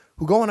assholes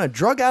who go on a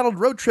drug-addled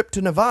road trip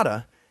to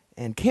Nevada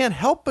and can't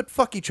help but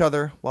fuck each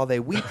other while they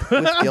weep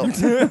with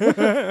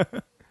guilt.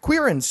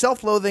 Queer and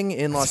self-loathing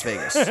in Las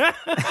Vegas.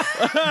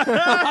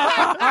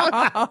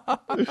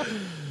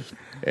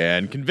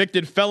 And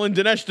convicted felon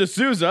Dinesh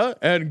D'Souza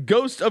and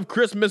ghost of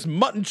Christmas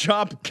mutton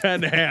chop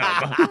Ken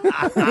Ham.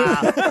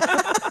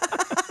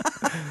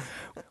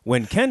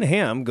 When Ken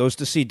Ham goes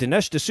to see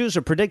Dinesh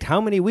D'Souza predict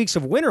how many weeks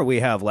of winter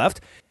we have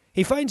left,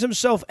 he finds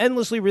himself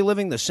endlessly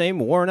reliving the same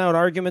worn-out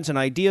arguments and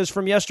ideas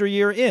from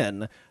yesteryear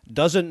in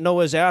Doesn't Know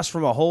His Ass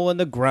from a Hole in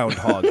the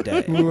Groundhog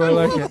Day. Ooh, I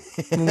like it.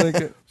 I like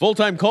it.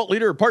 Full-time cult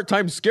leader,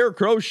 part-time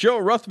scarecrow Show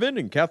Ruthven,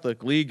 and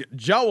Catholic League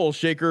jowl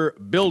shaker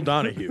Bill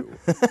Donahue.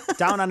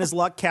 Down on his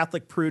luck,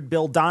 Catholic prude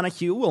Bill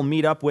Donahue will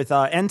meet up with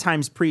end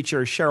times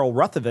preacher Cheryl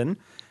Ruthven,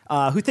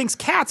 who thinks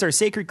cats are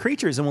sacred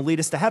creatures and will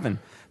lead us to heaven.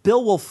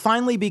 Bill will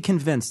finally be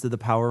convinced of the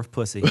power of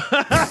pussy.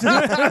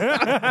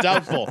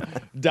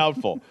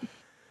 Doubtful.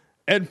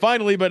 And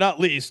finally, but not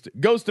least,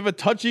 ghost of a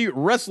touchy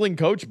wrestling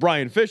coach,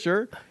 Brian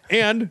Fisher,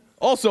 and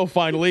also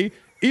finally,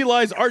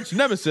 Eli's arch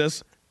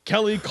nemesis,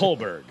 Kelly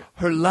Kohlberg.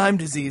 Her Lyme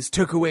disease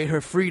took away her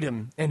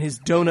freedom, and his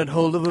donut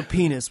hole of a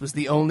penis was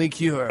the only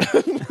cure.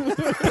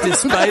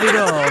 Despite it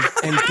all,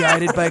 and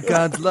guided by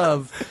God's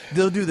love,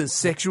 they'll do the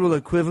sexual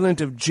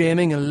equivalent of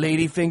jamming a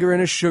ladyfinger in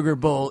a sugar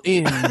bowl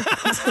in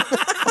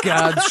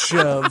God's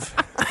shove.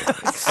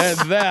 And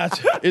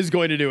that is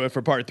going to do it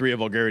for part 3 of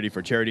Vulgarity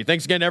for Charity.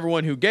 Thanks again to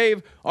everyone who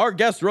gave, our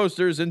guest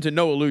roasters into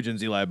No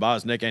Illusions, Eli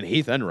Bosnick and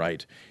Heath and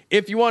Wright.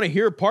 If you want to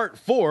hear part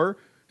 4,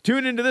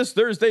 tune into this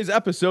Thursday's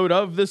episode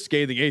of The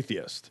Scathing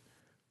Atheist.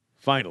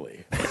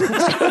 Finally.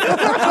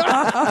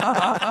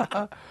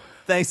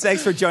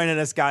 Thanks for joining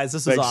us, guys.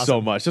 This was awesome. Thanks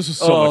so much. This was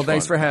so much fun.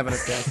 Thanks for having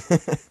us, guys.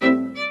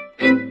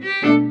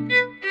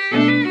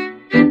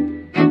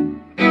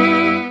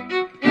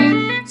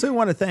 So we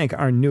want to thank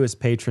our newest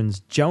patrons,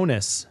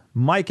 Jonas,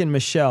 Mike and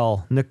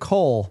Michelle,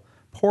 Nicole,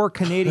 Poor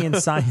Canadian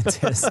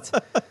Scientist,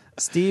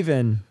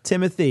 Stephen,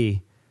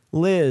 Timothy,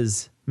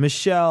 Liz,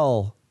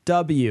 Michelle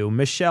W.,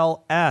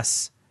 Michelle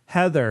S.,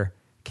 Heather,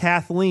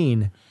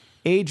 Kathleen,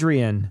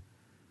 Adrian,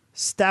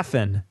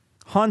 Stefan,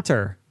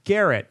 Hunter,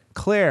 Garrett,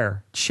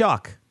 Claire,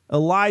 Chuck,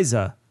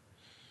 Eliza,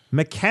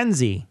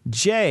 Mackenzie,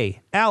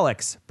 Jay,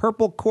 Alex,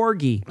 Purple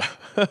Corgi,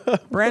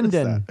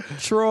 Brendan,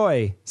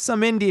 Troy,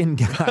 some Indian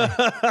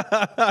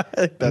guy,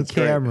 and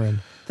Cameron.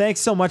 Great.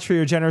 Thanks so much for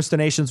your generous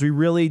donations. We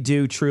really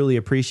do truly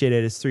appreciate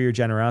it. It's through your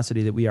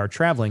generosity that we are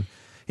traveling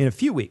in a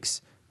few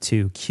weeks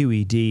to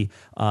QED.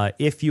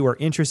 If you are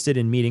interested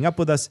in meeting up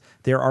with us,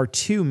 there are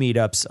 2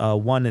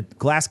 meetups. One at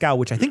Glasgow,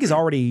 which I think is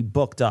already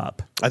booked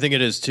up. I think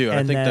it is too.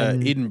 I think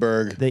the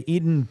Edinburgh. The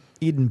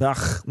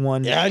Edenbach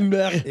one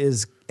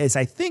is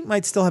I think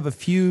might still have a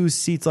few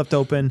seats left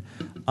open.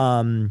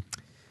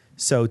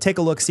 So take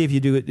a look, see if you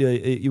do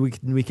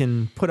it. We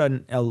can put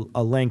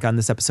a link on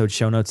this episode's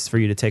show notes for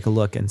you to take a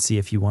look and see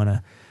if you want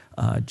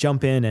to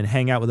jump in and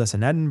hang out with us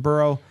in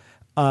Edinburgh.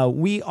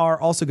 We are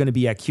also going to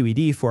be at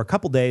QED for a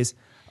couple days.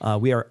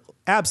 We are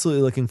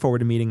absolutely looking forward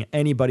to meeting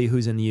anybody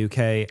who's in the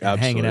UK and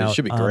hanging out. It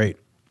should be great.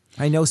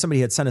 I know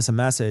somebody had sent us a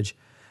message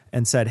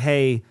and said,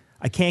 hey,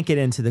 I can't get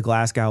into the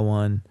Glasgow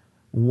one.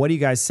 What do you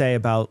guys say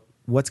about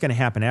what's going to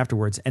happen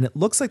afterwards? And it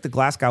looks like the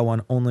Glasgow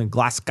one, only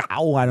Glasgow,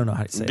 I don't know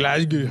how to say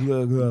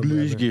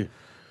Glasgow.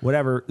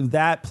 Whatever.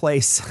 That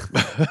place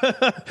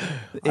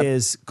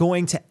is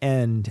going to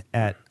end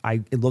at,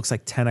 it looks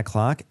like 10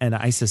 o'clock, and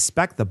I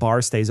suspect the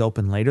bar stays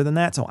open later than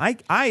that. So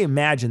I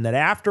imagine that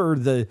after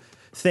the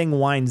thing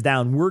winds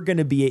down, we're going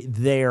to be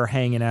there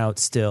hanging out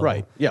still.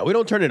 Right. Yeah, we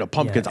don't turn into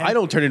pumpkins. I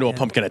don't turn into a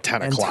pumpkin at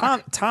 10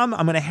 o'clock. Tom,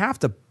 I'm going to have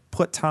to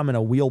put Tom in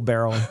a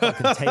wheelbarrow and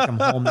fucking take him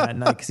home that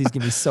night because he's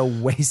going to be so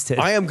wasted.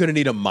 I am going to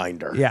need a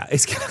minder. Yeah.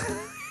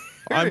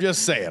 I'm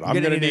just saying. I'm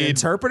going to need an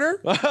interpreter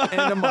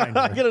and a minder.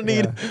 I'm going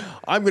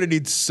to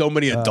need so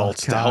many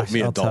adults to help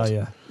me. I'll tell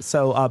you.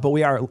 So, but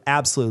we are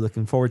absolutely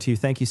looking forward to you.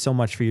 Thank you so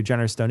much for your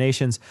generous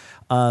donations.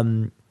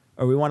 Or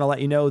we want to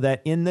let you know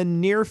that in the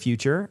near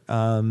future,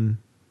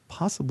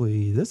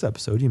 possibly this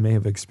episode, you may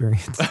have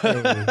experienced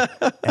an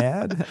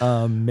ad.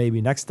 Maybe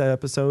next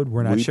episode,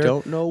 we're not sure. We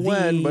don't know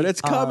when, but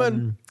it's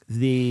coming.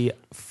 The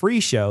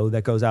free show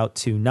that goes out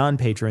to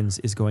non-patrons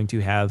is going to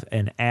have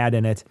an ad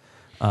in it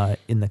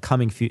in the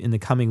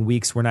coming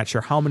weeks. We're not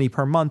sure how many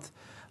per month,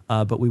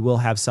 but we will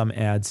have some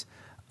ads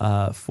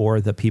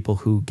for the people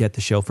who get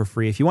the show for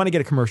free. If you want to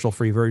get a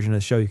commercial-free version of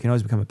the show, you can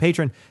always become a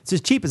patron. It's as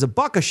cheap as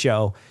 $1 a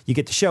show. You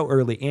get the show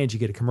early, and you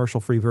get a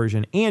commercial-free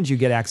version, and you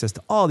get access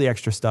to all the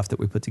extra stuff that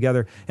we put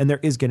together. And there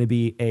is going to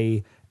be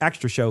a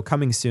extra show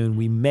coming soon.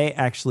 We may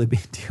actually be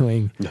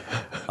doing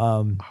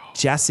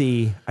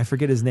Jesse. I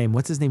forget his name.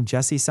 What's his name?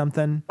 Jesse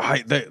something.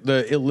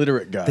 The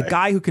illiterate guy. The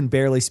guy who can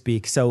barely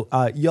speak. So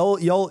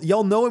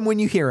you'll know him when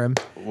you hear him,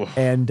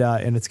 and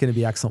it's going to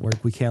be excellent work.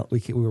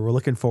 We're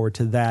looking forward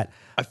to that.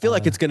 I feel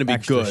like it's going to be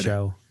good.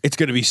 Show. It's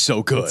going to be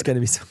so good. It's going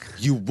to be so good.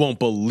 You won't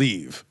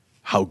believe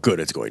how good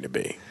it's going to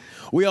be.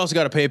 We also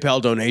got a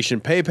PayPal donation.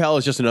 PayPal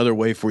is just another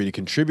way for you to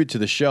contribute to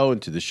the show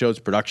and to the show's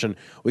production.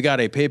 We got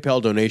a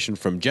PayPal donation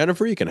from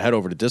Jennifer. You can head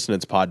over to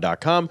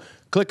dissonancepod.com,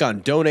 click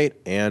on donate,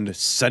 and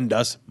send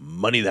us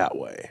money that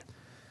way.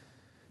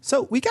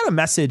 So we got a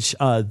message.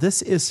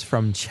 This is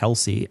from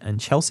Chelsea, and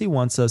Chelsea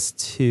wants us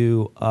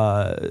to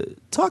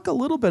talk a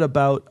little bit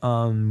about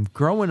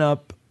growing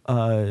up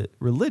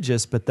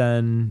religious, but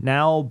then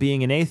now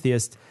being an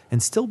atheist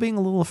and still being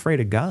a little afraid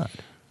of God.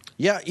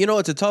 Yeah,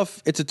 it's a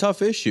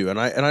tough issue, and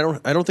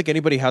I don't think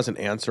anybody has an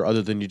answer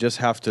other than you just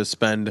have to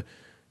spend,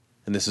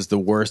 and this is the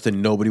worst,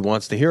 and nobody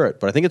wants to hear it,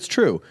 but I think it's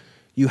true.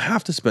 You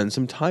have to spend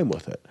some time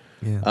with it.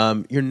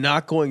 Yeah. You're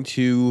not going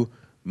to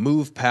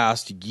move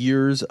past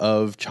years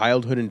of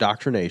childhood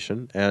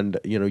indoctrination and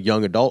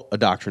young adult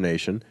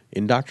indoctrination.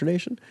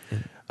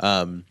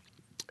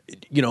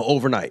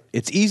 Overnight.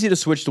 It's easy to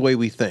switch the way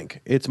we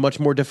think. It's much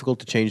more difficult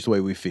to change the way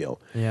we feel.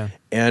 Yeah.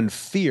 And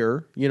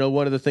fear,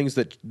 one of the things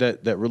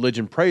that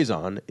religion preys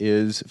on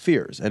is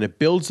fears. And it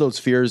builds those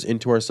fears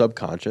into our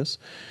subconscious.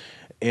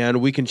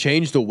 And we can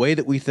change the way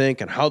that we think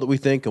and how that we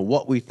think and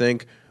what we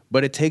think,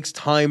 but it takes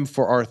time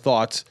for our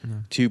thoughts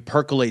to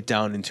percolate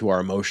down into our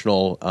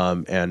emotional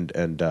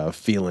and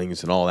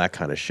feelings and all that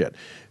kind of shit.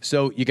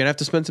 So you're going to have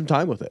to spend some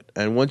time with it.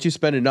 And once you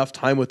spend enough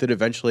time with it,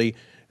 eventually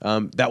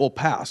that will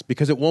pass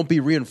because it won't be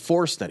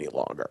reinforced any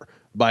longer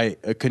by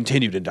a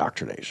continued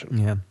indoctrination.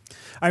 Yeah.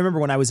 I remember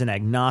when I was an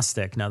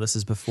agnostic. Now, this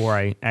is before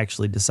I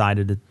actually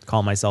decided to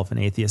call myself an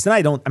atheist. And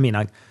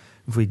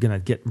if we're going to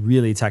get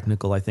really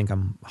technical, I think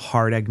I'm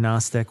hard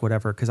agnostic,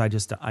 whatever, because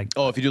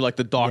if you do like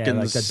the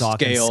Dawkins,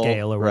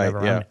 scale or whatever.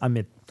 Right,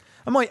 yeah.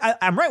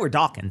 I'm right where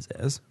Dawkins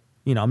is.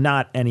 I'm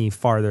not any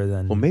farther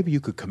than... Well, maybe you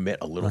could commit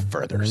a little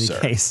further, in any sir.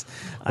 Case,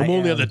 I'm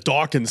only on the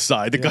Dawkins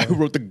side, the guy who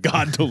wrote the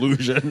God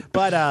Delusion.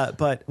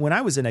 But when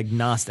I was an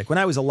agnostic, when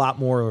I was a lot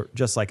more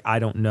just like, I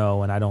don't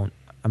know and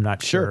I'm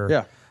not sure.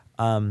 Yeah.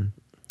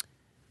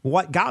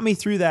 What got me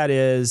through that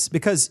is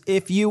because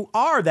if you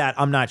are that,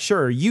 I'm not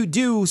sure, you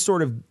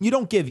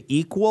don't give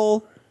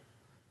equal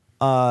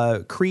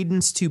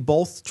credence to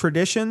both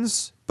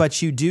traditions,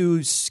 but you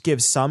do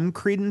give some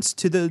credence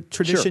to the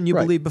tradition you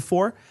believed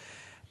before.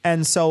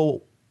 And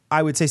so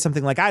I would say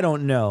something like, I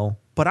don't know,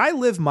 but I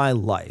live my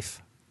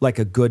life like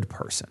a good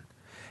person.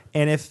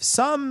 And if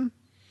some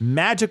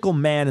magical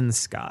man in the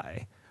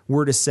sky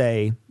were to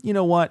say, you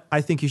know what,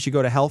 I think you should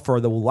go to hell for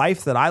the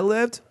life that I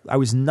lived, there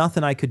was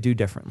nothing I could do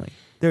differently.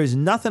 There is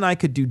nothing I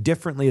could do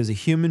differently as a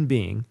human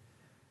being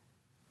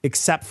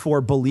except for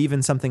believe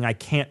in something I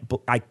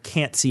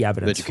can't see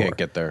evidence that you can't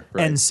get there.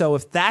 Right. And so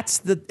if that's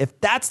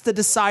the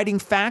deciding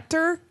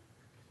factor,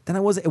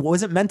 then it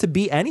wasn't meant to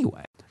be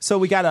anyway. So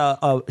we got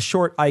a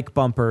short Ike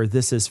bumper.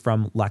 This is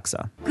from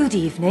Lexa. Good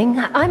evening.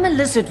 I'm a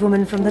lizard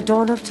woman from the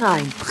dawn of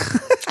time.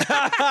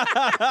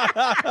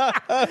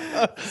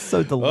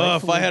 So delightfully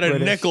if I had a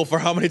British. nickel for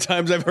how many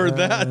times I've heard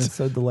that.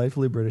 So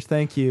delightfully British.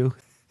 Thank you.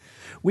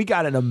 We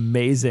got an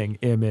amazing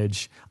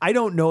image. I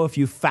don't know if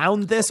you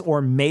found this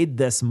or made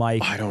this,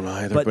 Mike. I don't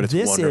either, but it's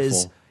this wonderful.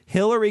 Is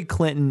Hillary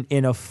Clinton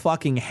in a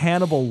fucking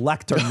Hannibal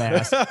Lecter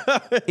mask.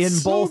 In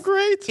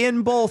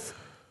both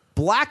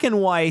black and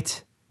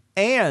white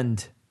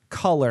and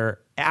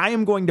color. I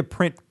am going to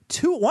print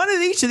one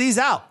of each of these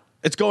out.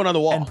 It's going on the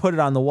wall. And put it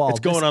on the wall.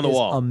 It's going on the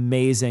wall.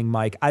 Amazing,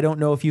 Mike. I don't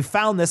know if you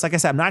found this. Like I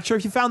said, I'm not sure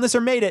if you found this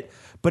or made it,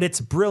 but it's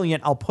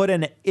brilliant. I'll put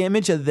an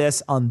image of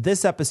this on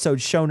this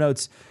episode's show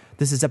notes.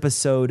 This is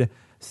episode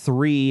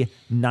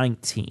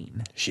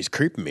 319. She's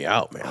creeping me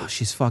out, man. Oh,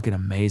 she's fucking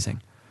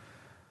amazing.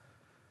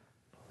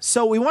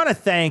 So we want to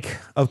thank,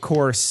 of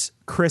course,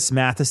 Chris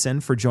Matheson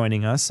for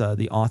joining us,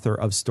 the author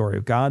of Story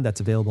of God. That's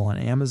available on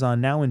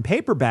Amazon now in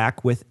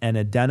paperback with an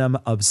addendum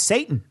of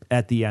Satan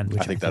at the end,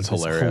 which I think that's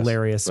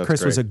hilarious. That's Chris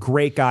great. was a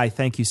great guy.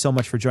 Thank you so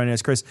much for joining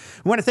us, Chris.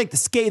 We want to thank the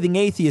Scathing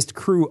Atheist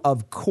crew,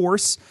 of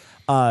course.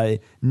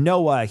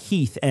 Noah,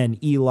 Heath,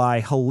 and Eli.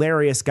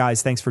 Hilarious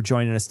guys. Thanks for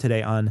joining us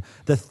today on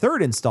the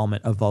third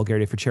installment of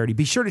Vulgarity for Charity.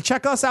 Be sure to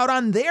check us out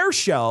on their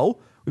show.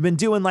 We've been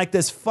doing like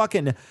this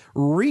fucking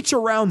reach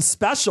around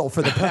special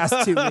for the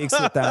past 2 weeks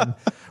with them,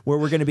 where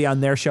we're going to be on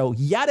their show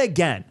yet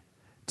again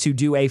to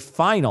do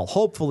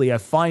hopefully a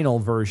final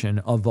version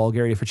of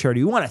Vulgarity for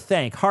Charity. We want to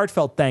thank,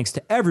 heartfelt thanks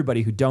to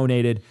everybody who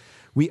donated.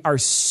 We are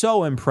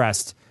so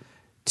impressed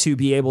to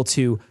be able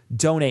to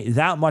donate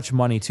that much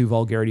money to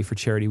Vulgarity for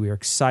Charity. We are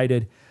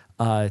excited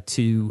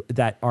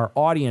that our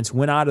audience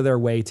went out of their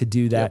way to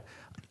do that. Yep.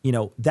 You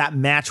know, that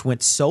match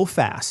went so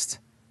fast.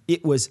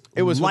 It was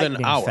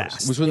within hours.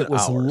 fast. It was within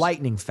hours.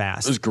 Lightning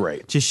fast. It was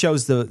great. Just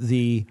shows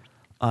the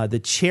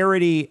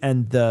charity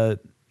and the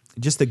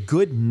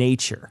good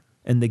nature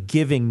and the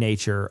giving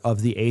nature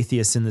of the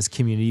atheists in this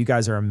community. You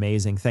guys are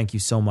amazing. Thank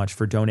you so much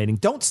for donating.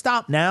 Don't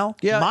stop now.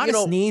 Yeah,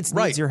 Modest needs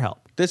your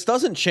help. This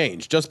doesn't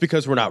change just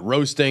because we're not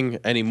roasting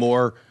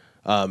anymore.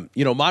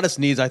 Modest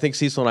Needs, I think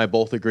Cecil and I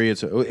both agree.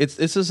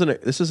 This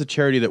is a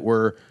charity that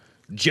we're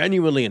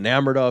genuinely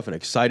enamored of and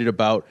excited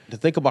about. To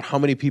think about how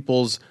many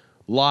people's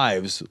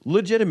lives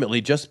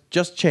legitimately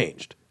just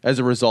changed as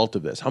a result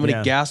of this. How many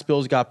gas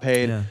bills got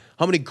paid? Yeah.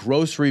 How many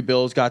grocery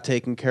bills got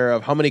taken care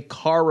of? How many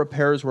car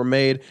repairs were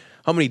made?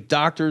 How many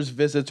doctor's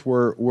visits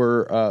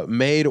were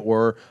made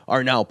or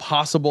are now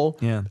possible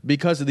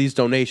because of these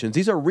donations?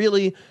 These are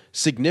really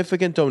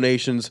significant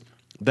donations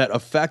that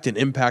affect and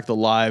impact the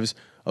lives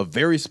of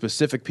very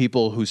specific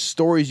people whose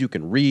stories you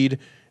can read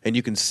and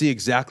you can see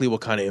exactly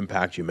what kind of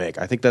impact you make.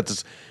 I think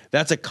that's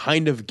a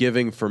kind of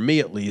giving, for me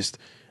at least,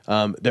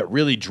 that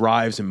really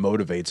drives and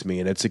motivates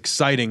me. And it's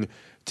exciting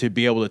to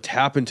be able to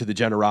tap into the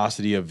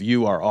generosity of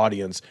you, our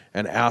audience,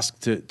 and ask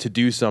to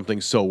do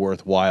something so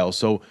worthwhile.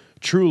 So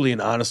truly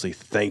and honestly,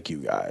 thank you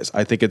guys.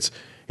 I think it's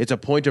a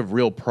point of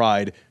real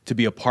pride to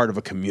be a part of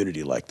a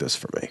community like this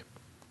for me.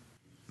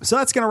 So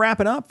that's going to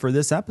wrap it up for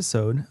this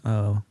episode.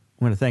 I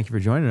want to thank you for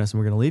joining us, and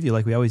we're going to leave you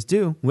like we always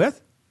do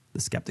with the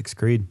Skeptic's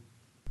Creed.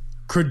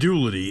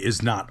 Credulity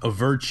is not a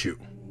virtue.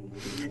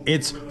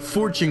 It's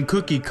fortune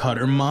cookie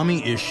cutter,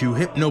 mommy issue,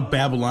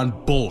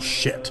 hypno-Babylon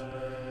bullshit.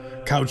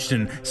 Couched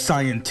in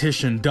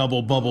scientician,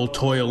 double bubble,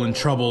 toil and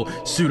trouble,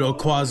 pseudo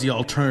quasi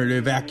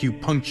alternative,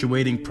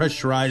 acupunctuating,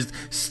 pressurized,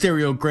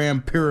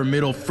 stereogram,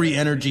 pyramidal, free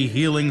energy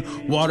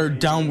healing, watered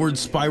downward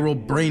spiral,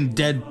 brain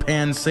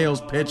deadpan sales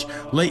pitch,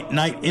 late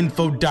night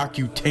info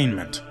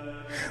docutainment.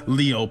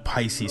 Leo,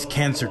 Pisces,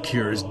 cancer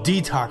cures,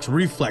 detox,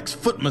 reflex,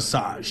 foot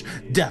massage,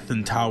 death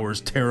in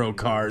towers, tarot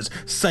cards,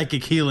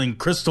 psychic healing,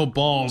 crystal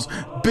balls,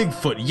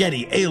 Bigfoot,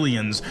 Yeti,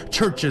 aliens,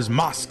 churches,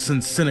 mosques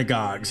and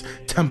synagogues,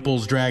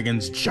 temples,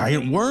 dragons,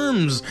 giant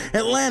worms,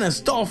 Atlantis,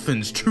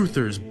 dolphins,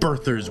 truthers,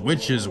 birthers,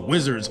 witches,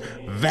 wizards,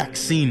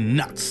 vaccine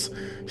nuts,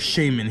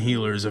 shaman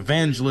healers,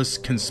 evangelists,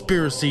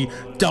 conspiracy,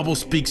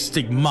 doublespeak,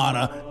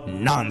 stigmata,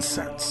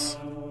 nonsense.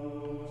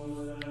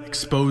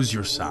 Expose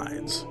your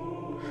sides.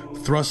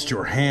 Thrust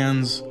your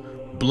hands,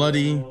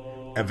 bloody,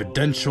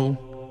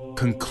 evidential,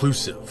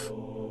 conclusive.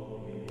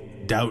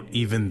 Doubt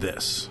even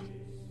this.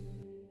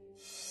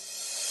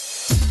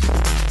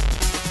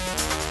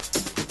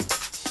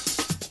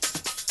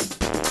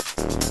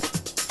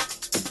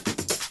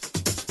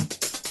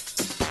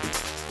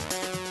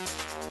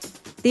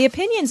 The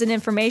opinions and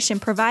information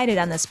provided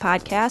on this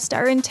podcast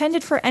are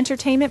intended for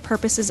entertainment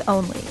purposes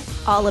only.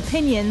 All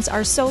opinions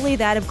are solely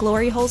that of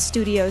Glory Hole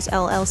Studios,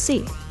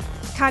 LLC.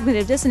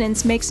 Cognitive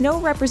Dissonance makes no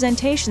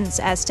representations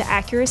as to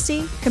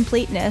accuracy,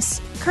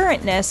 completeness,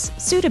 currentness,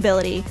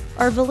 suitability,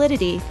 or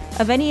validity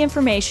of any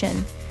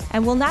information,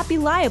 and will not be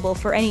liable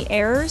for any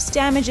errors,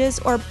 damages,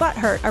 or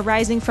butthurt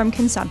arising from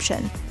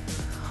consumption.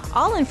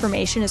 All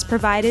information is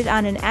provided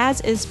on an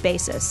as-is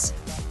basis.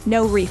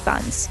 No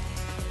refunds.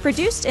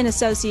 Produced in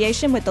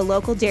association with the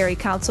local Dairy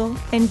Council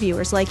and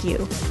viewers like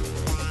you.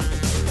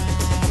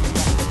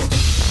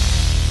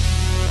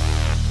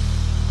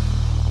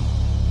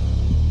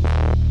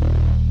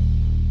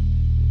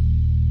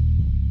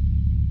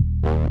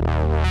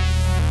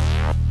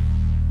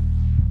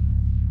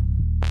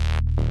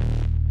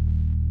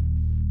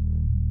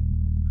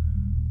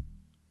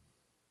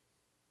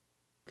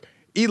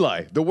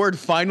 Eli, the word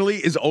finally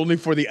is only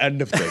for the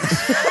end of things.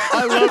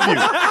 I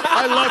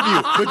love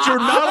you, but you're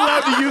not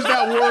allowed to use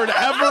that word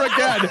ever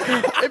again.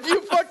 If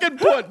you fucking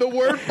put the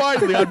word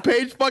finally on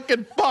page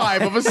fucking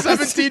 5 of a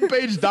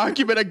 17-page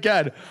document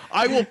again,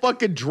 I will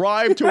fucking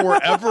drive to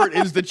wherever it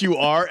is that you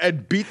are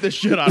and beat the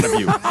shit out of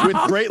you with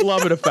great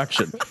love and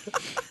affection.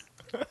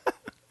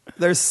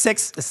 There's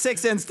six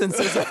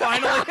instances of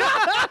finally.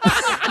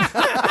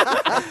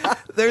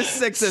 There's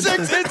six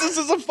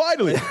instances of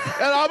finally. And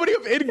how many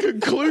of in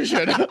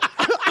conclusion?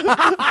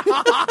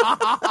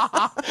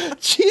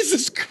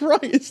 Jesus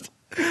Christ.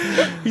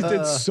 He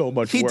did so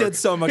much work. He did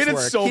so much work.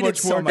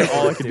 And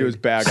all I could do is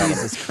bag on him.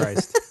 Jesus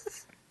Christ.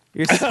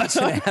 You're such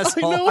an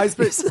asshole. I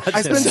spent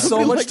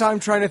so much time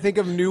trying to think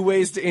of new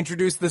ways to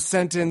introduce the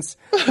sentence,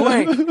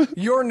 blank,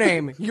 your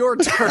name, your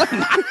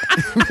turn.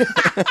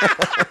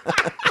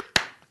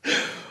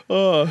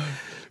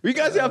 You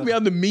guys have me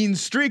on the mean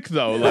streak,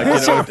 though. Like,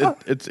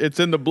 it's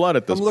in the blood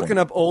at this point. I'm looking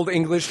up old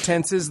English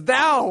tenses.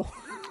 Thou!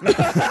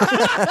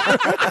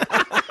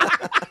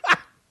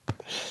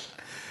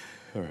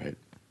 All right.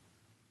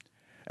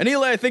 And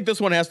Eli, I think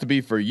this one has to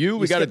be for you.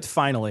 We got it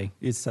finally.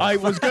 I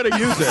was going to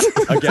use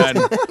it again,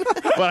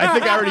 but I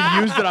think I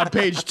already used it on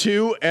page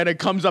 2, and it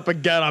comes up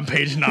again on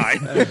page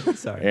 9.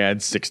 Sorry.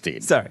 And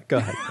 16. Sorry, go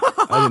ahead.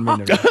 I didn't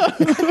mean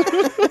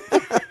to.